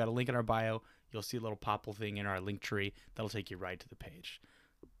bio. We've got a link in our bio. You'll see a little Popple thing in our link tree. That'll take you right to the page.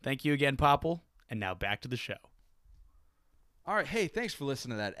 Thank you again, Popple. And now back to the show. All right. Hey, thanks for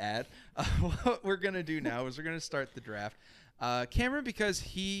listening to that ad. What we're going to do now is we're going to start the draft. Cameron, because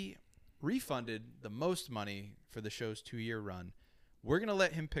he refunded the most money for the show's 2-year run, we're going to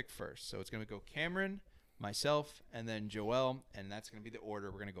let him pick first. So it's going to go Cameron, myself, and then Joel, and that's going to be the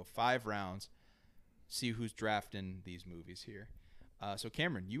order. We're going to go 5 rounds, see who's drafting these movies here. So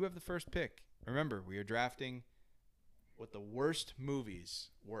Cameron, you have the first pick. Remember, we are drafting what the worst movies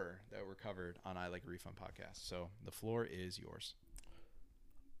were that were covered on I Like a Refund podcast. So the floor is yours.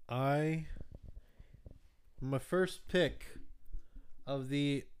 My first pick of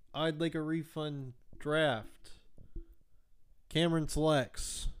the I'd Like a Refund draft. Cameron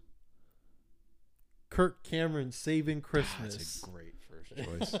selects Kirk Cameron Saving Christmas. That's a great first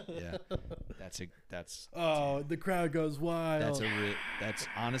choice. Yeah, that's. Oh, the crowd goes wild. That's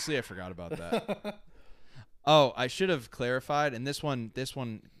honestly, I forgot about that. Oh, I should have clarified, and this one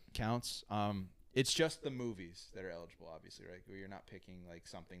counts. It's just the movies that are eligible, obviously, right? You're not picking like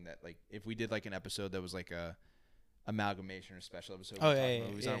something that like if we did like an episode that was like a amalgamation or special episode.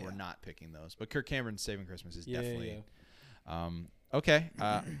 Movies on, we're not picking those. But Kirk Cameron's Saving Christmas is definitely. Yeah. Okay.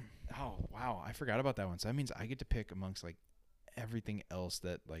 Oh wow, I forgot about that one. So that means I get to pick amongst like everything else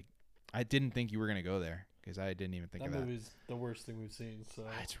that like I didn't think you were gonna go there. Because I didn't even think of that. That movie's the worst thing we've seen. So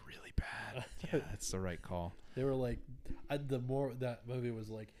it's really bad. Yeah, that's the right call. They were like, the more that movie was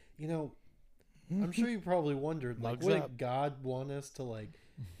like, I'm sure you probably wondered, like, would God want us to like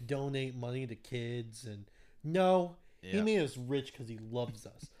donate money to kids? And no, he made us rich because he loves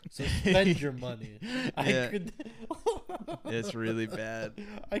us. So spend your money. It's really bad.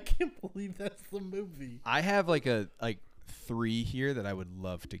 I can't believe that's the movie. I have like 3 here that I would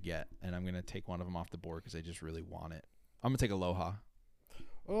love to get, and I'm gonna take one of them off the board because I just really want it. I'm gonna take Aloha.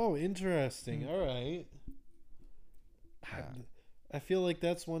 Oh, interesting. All right. I feel like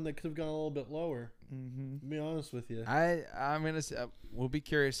that's one that could have gone a little bit lower. Mm-hmm. To be honest with you, I'm gonna. We'll be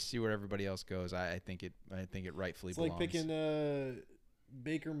curious to see where everybody else goes. I think it rightfully it's belongs. like picking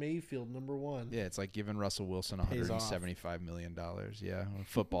Baker Mayfield #1. Yeah, it's like giving Russell Wilson Pays off. $175 million. Yeah,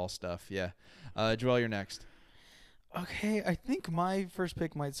 football stuff. Yeah, Joel, you're next. Okay, I think my first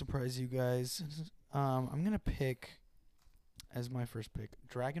pick might surprise you guys. I'm gonna pick as my first pick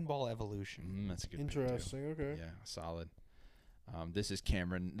Dragon Ball Evolution. That's a good Interesting. pick too. Okay. Yeah, solid. This is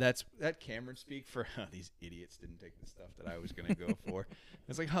Cameron. That Cameron speak for these idiots didn't take the stuff that I was gonna go for.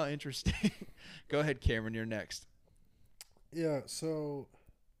 It's like, interesting. Go ahead, Cameron. You're next. Yeah. So.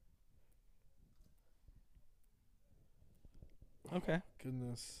 Okay.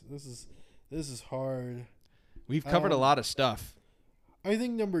 Goodness, this is hard. We've covered a lot of stuff. I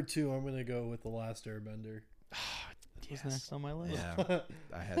think #2. I'm gonna go with The Last Airbender. What's next on my list? Yeah,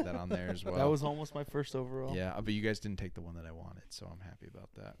 I had that on there as well. That was almost my first overall. Yeah, but you guys didn't take the one that I wanted, so I'm happy about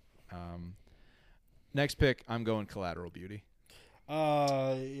that. Next pick, I'm going Collateral Beauty.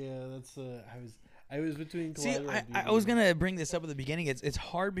 Yeah, that's I was between. See, Collateral I was gonna bring this up at the beginning. It's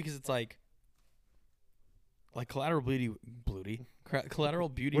hard because it's like Collateral Beauty. Collateral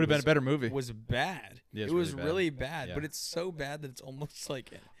Beauty Would have been a better movie. Was bad. Yeah, it was really bad. really bad, Yeah. but it's so bad that it's almost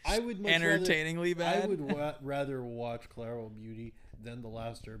like I would much entertainingly bad. I would rather watch Collateral Beauty than The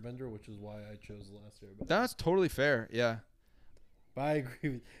Last Airbender, which is why I chose The Last Airbender. That's totally fair. Yeah. But I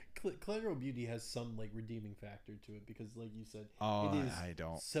agree with Collateral Beauty has some like redeeming factor to it because, like you said, Oh, it is I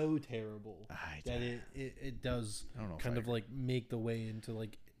don't. so terrible that it does I don't know if kind I of agree. like make the way into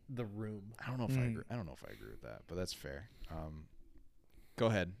like the room. I don't know if I agree. I don't know if I agree with that, but that's fair. Go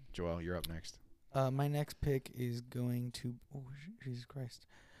ahead, Joel. You're up next. My next pick is going to. Oh, Jesus Christ!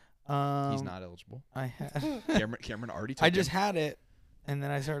 He's not eligible. I had. Cameron already took I just him. had it, and then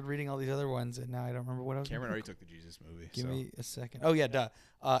I started reading all these other ones, and now I don't remember what I was. Cameron already took the Jesus movie. Give so. me a second. Oh yeah, duh.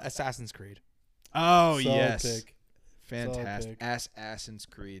 Assassin's Creed. Oh, Solid yes. pick. Fantastic. pick. Assassin's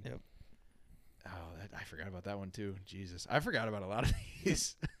Creed. Yep. Oh, I forgot about that one too. Jesus. I forgot about a lot of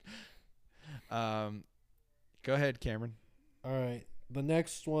these. Go ahead, Cameron. All right, the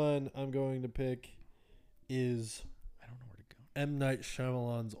next one I'm going to pick is I don't know where to go. M. Night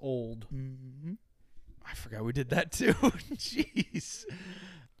Shyamalan's Old. Mm-hmm. I forgot we did that too. Jeez.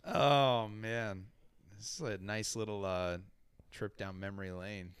 Oh, man. This is a nice little trip down memory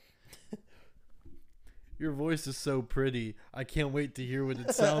lane. Your voice is so pretty. I can't wait to hear what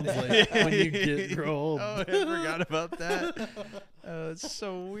it sounds like when you grow old. Oh, I forgot about that. It's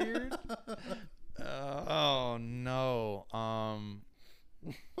so weird. Oh no. I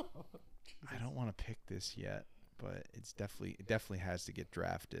don't want to pick this yet, but it definitely has to get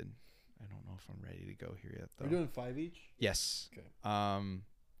drafted. I don't know if I'm ready to go here yet though. We're doing 5 each? Yes. Okay. Oh man,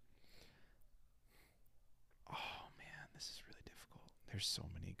 this is really difficult. There's so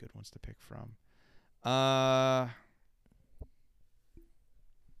many good ones to pick from. I'm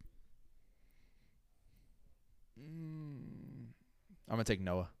gonna take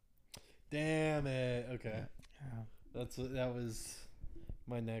Noah. Damn it. Okay. Yeah. That was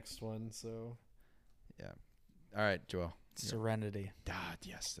my next one, so Yeah. All right, Joel. Serenity.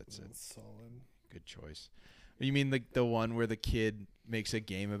 Yes, that's it. that's solid. Good choice. You mean the one where the kid makes a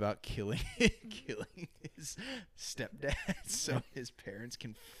game about killing his stepdad so his parents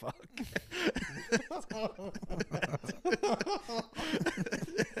can fuck? That's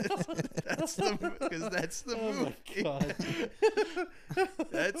the Oh my movie. God.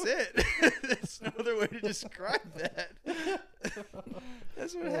 That's it. There's no other way to describe that.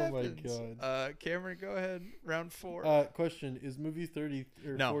 That's what happens. Oh my God. Cameron, go ahead. Round 4. Question: is movie 30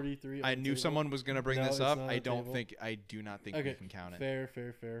 or No, 43? I on the knew table? someone was gonna bring No, this it's up. not on I the don't table. think. I do not think we Okay, can count it.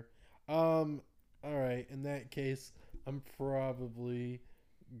 Fair. All right. In that case, I'm probably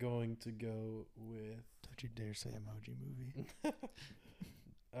going to go with. Don't you dare say Emoji Movie. I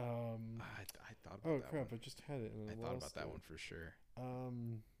thought about Oh that crap! one. I just had it. And I thought about lost that it. one for sure.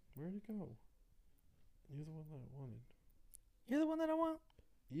 Where'd it go? You're the one that I wanted. You're the one that I want.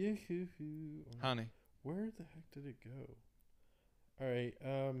 Yoo-hoo-hoo. Honey. Where the heck did it go? All right.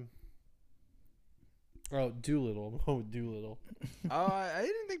 Oh, Doolittle. I'm going with Doolittle. I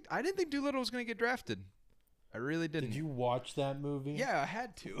didn't think Doolittle was gonna get drafted. I really didn't. Did you watch that movie? Yeah, I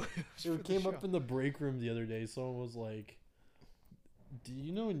had to. It came up in the break room the other day. Someone was like, "Do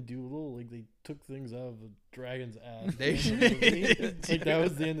you know in Doolittle, like they took things out of a dragon's ass?" They at the end of the movie? did. Like that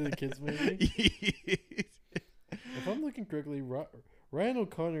was the end of the kids movie. If I'm looking correctly, Ryan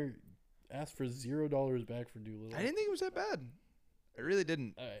O'Connor asked for $0 back for Doolittle. I didn't think it was that bad. I really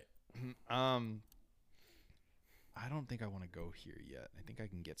didn't. All right. I don't think I want to go here yet. I think I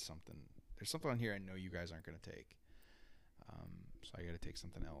can get something. There's something on here I know you guys aren't going to take. So I got to take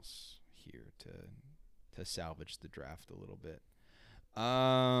something else here to salvage the draft a little bit.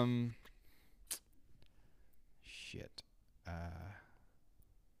 Shit.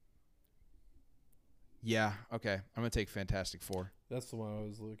 Yeah. Okay. I'm gonna take Fantastic Four. That's the one I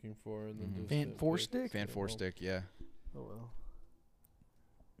was looking for. And then just Fan didn't Four pick. Stick? Fan Four Stick. Yeah. Oh well.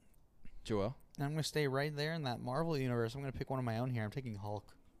 Joel. And I'm gonna stay right there in that Marvel universe. I'm gonna pick one of my own here. I'm taking Hulk.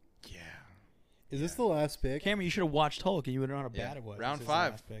 Yeah. Is this the last pick? Cameron, you should have watched Hulk, and you would have known how Yeah. bad it was. Round This is the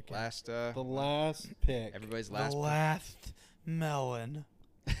 5. last pick, yeah. Last. The last pick. Everybody's The last. last melon.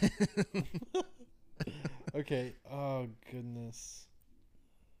 Okay. Oh goodness.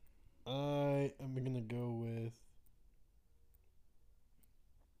 I am gonna go with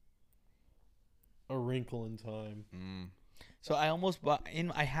A Wrinkle in Time. So I almost bought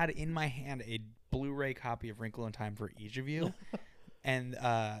I had in my hand a Blu-ray copy of Wrinkle in Time for each of you, and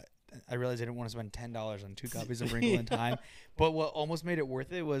I realized I didn't want to spend $10 on 2 copies of Wrinkle in Time. But what almost made it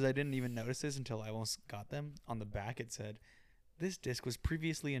worth it was I didn't even notice this until I almost got them. On the back it said, "This disc was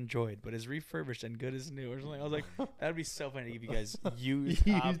previously enjoyed, but is refurbished and good as new," or something. I was like, that'd be so funny to give you guys used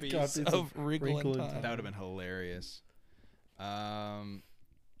Used copies copies of of Wrinkle Wrinkle in in Time. That would have been hilarious.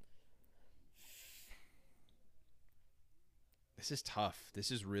 This is tough. This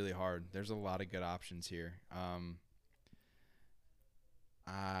is really hard. There's a lot of good options here.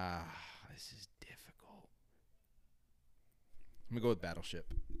 This is difficult. I'm gonna go with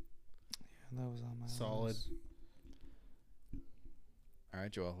Battleship. That was on my Solid. list. All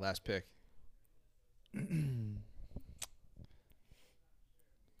right, Joel. Last pick.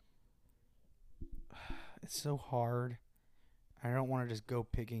 It's so hard. I don't want to just go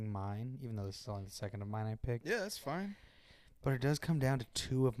picking mine, even though this is only the second of mine I picked. Yeah, that's fine. But it does come down to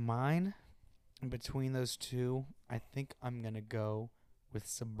 2 of mine. And between those 2, I think I'm going to go with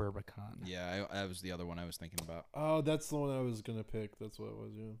Suburbicon. Yeah, that was the other one I was thinking about. Oh, that's the one I was gonna pick. That's what it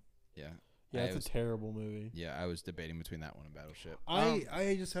was. Yeah. Yeah. Yeah, I it's was- a terrible movie. Yeah, I was debating between that one and Battleship.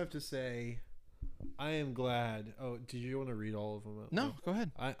 I just have to say, I am glad. Oh, did you want to read all of them? No, go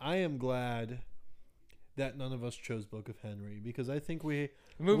ahead. I am glad that none of us chose Book of Henry because I think The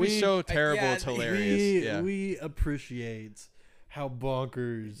movie's so terrible, yeah, it's hilarious. we appreciate how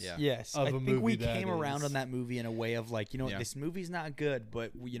bonkers. Yeah. Yes, Of I a think movie we that came around is. on that movie in a way of like, you know, Yeah. this movie's not good,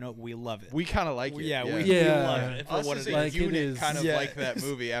 but we love it. We kind of like it. Yeah, we Yeah. love it for Us what as it a is. Like, it unit is- kind of Yeah. like that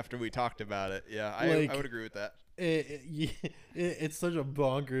movie after we talked about it. Yeah, I Like- would agree with that. It's such a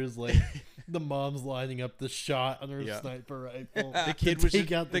bonkers like the mom's lining up the shot on her Yeah. sniper rifle. The to kid was take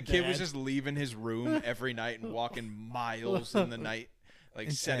just, out the kid was dad. just leaving his room every night and walking miles in the night, like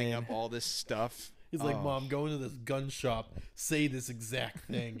setting Insane. up all this stuff. He's like, Oh. "Mom, go into this gun shop, say this exact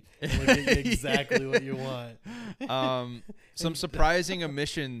thing, and we'll get you exactly what you want." Some surprising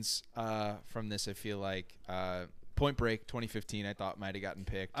omissions from this. I feel like Point Break 2015. I thought might have gotten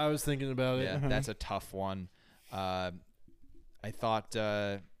picked. I was thinking about it. Yeah, that's a tough one. I thought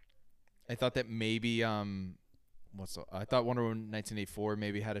that maybe I thought Wonder Woman 1984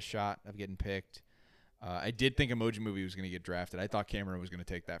 maybe had a shot of getting picked. I did think Emoji Movie was going to get drafted. I thought Cameron was going to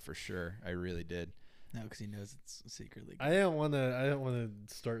take that for sure. I really did. No, because he knows it's secretly good. I didn't want to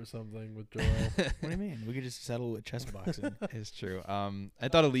start something with Joel. What do you mean? We could just settle with chess boxing. It's true. I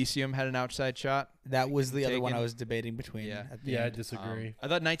thought Elysium had an outside shot. That was the other one I Taken. was debating between. Yeah. at the Yeah, I end. disagree. I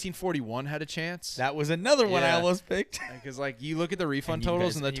thought 1941 had a chance. That was another one I Yeah. almost picked. Because like you look at the refund And you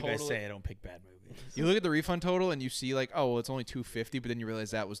totals guys- and the and you total. guys say I don't pick bad movies. You look at the refund total and you see like, oh, well, it's only 250, but then you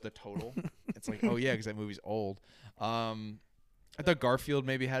realize that was the total. It's like, oh yeah, because that movie's old. I thought Garfield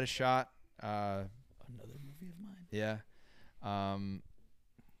maybe had a shot. Another movie of mine. Yeah.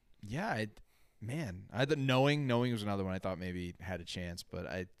 Yeah. I thought Knowing was another one I thought maybe had a chance, but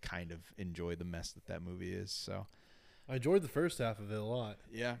I kind of enjoyed the mess that movie is. So I enjoyed the first half of it a lot.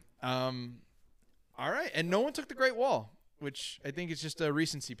 yeah. All right, and no one took the Great Wall, which I think is just a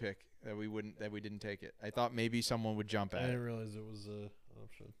recency pick that we didn't take it. I thought maybe someone would jump I at it. didn't realize it was an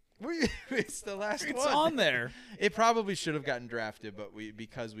option. It's the last It's one. on there. It probably should have gotten drafted, but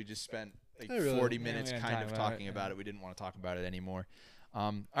because we just spent like I really- 40 Yeah, minutes we had kind time of about talking it, about yeah. it. We didn't want to talk about it anymore.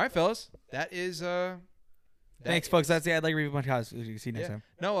 All right, fellas. That is Thanks, folks. That's the I'd like to review my cause. See you next yeah. time.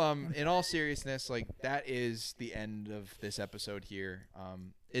 No, in all seriousness, like that is the end of this episode here.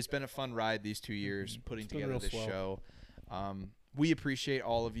 It's been a fun ride these 2 years putting It's been together real this swell. show. We appreciate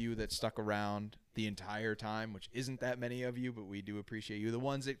all of you that stuck around the entire time, which isn't that many of you, but we do appreciate you. The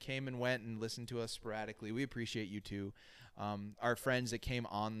ones that came and went and listened to us sporadically, we appreciate you too. Our friends that came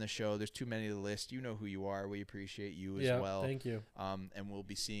on the show, there's too many to list. You know who you are. We appreciate you as well. Thank you. And we'll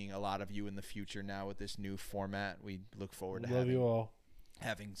be seeing a lot of you in the future now with this new format. We look forward to Love you all.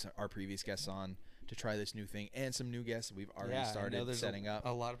 having our previous guests on to try this new thing, and some new guests we've already started setting up.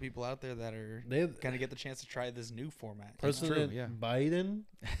 A lot of people out there that are They've gonna get the chance to try this new format. President yeah. Biden,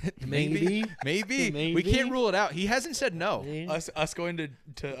 maybe. We can't rule it out. He hasn't said no. Us going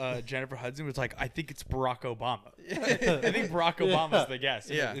to Jennifer Hudson was like, I think it's Barack Obama. I think Barack Obama's the guest.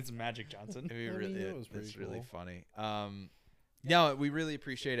 Yeah. It's Magic Johnson. that was pretty It's really cool. funny. No, we really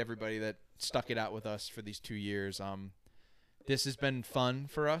appreciate everybody that stuck it out with us for these 2 years. This has been fun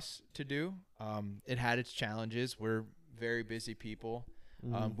for us to do. It had its challenges. We're very busy people.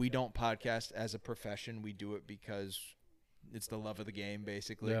 We don't podcast as a profession. We do it because it's the love of the game,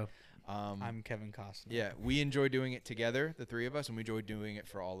 basically. Yeah. I'm Kevin Costner. Yeah, we enjoy doing it together, the three of us, and we enjoy doing it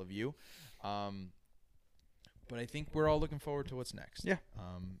for all of you. But I think we're all looking forward to what's next. Yeah.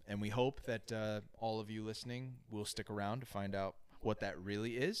 And we hope that all of you listening will stick around to find out what that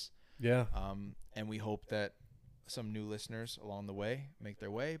really is. Yeah. And we hope that some new listeners along the way make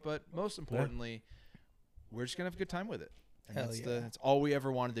their way. But most importantly, we're just going to have a good time with it. And Hell that's, yeah. that's all we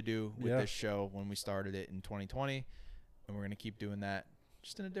ever wanted to do with Yeah. this show when we started it in 2020. And we're going to keep doing that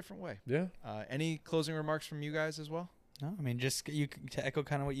just in a different way. Yeah. Any closing remarks from you guys as well? No, I mean, just to echo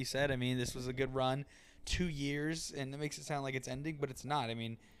kind of what you said. I mean, this was a good run, 2 years, and it makes it sound like it's ending, but it's not. I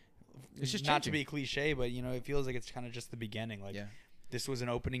mean, It's just not to changing. be cliche, but it feels like it's kind of just the beginning. Like Yeah. this was an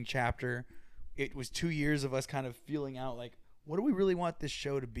opening chapter. It was 2 years of us kind of feeling out like, what do we really want this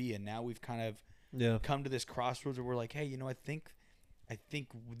show to be? And now we've kind of Yeah. come to this crossroads where we're like, hey, I think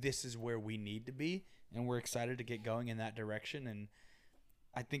this is where we need to be, and we're excited to get going in that direction. And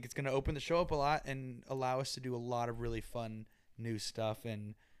I think it's going to open the show up a lot and allow us to do a lot of really fun new stuff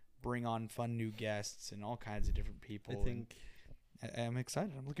and bring on fun new guests and all kinds of different people. I think And I'm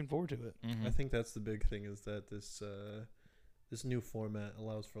excited. I'm looking forward to it. Mm-hmm. I think that's the big thing is that this this new format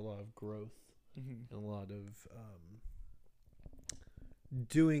allows for a lot of growth and a lot of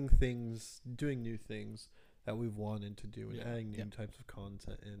doing new things that we've wanted to do and Yeah. adding new Yeah. types of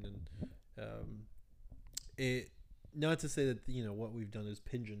content in, and it not to say that what we've done is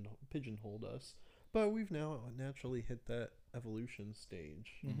pigeonholed us, but we've now naturally hit that evolution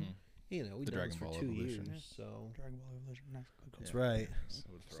stage. Mhm. We've The done Dragon this for Ball 2 evolution. years, so Dragon Ball Evolution. Nice. Good call. that's right. So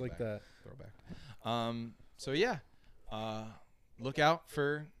It's like that. Throwback. So yeah, look out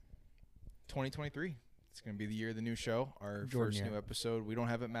for 2023. It's going to be the year of the new show, our Jordan, first yeah. new episode. We don't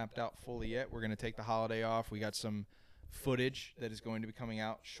have it mapped out fully yet. We're going to take the holiday off. We got some footage that is going to be coming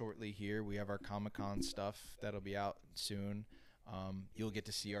out shortly here. We have our Comic-Con stuff that'll be out soon. You'll get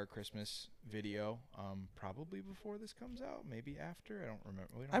to see our Christmas video probably before this comes out, maybe after. I don't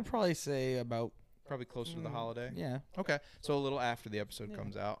remember. I'd probably say about probably closer to the holiday. yeah. Okay, so a little after the episode Yeah.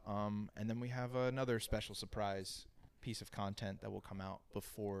 comes out, and then we have another special surprise piece of content that will come out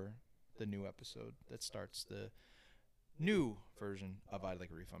before the new episode that starts the new version of I'd Like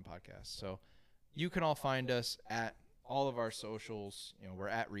a Refund podcast. So you can all find us at all of our socials. We're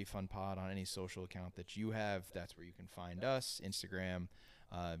at Refund Pod on any social account that you have. That's where you can find us. Instagram.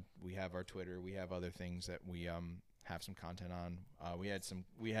 We have our Twitter. We have other things that we have some content on. We had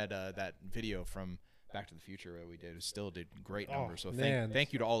that video from Back to the Future that we did. It still did great Oh, numbers. So man.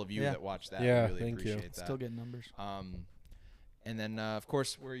 thank you to all of you Yeah. that watched that. Yeah, we really thank you. appreciate that. Still getting numbers. And then, of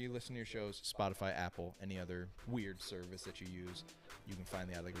course, where you listen to your shows, Spotify, Apple, any other weird service that you use, you can find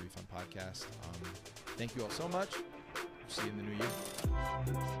the I'd Like a Refund podcast. Thank you all so much. See you in the new year.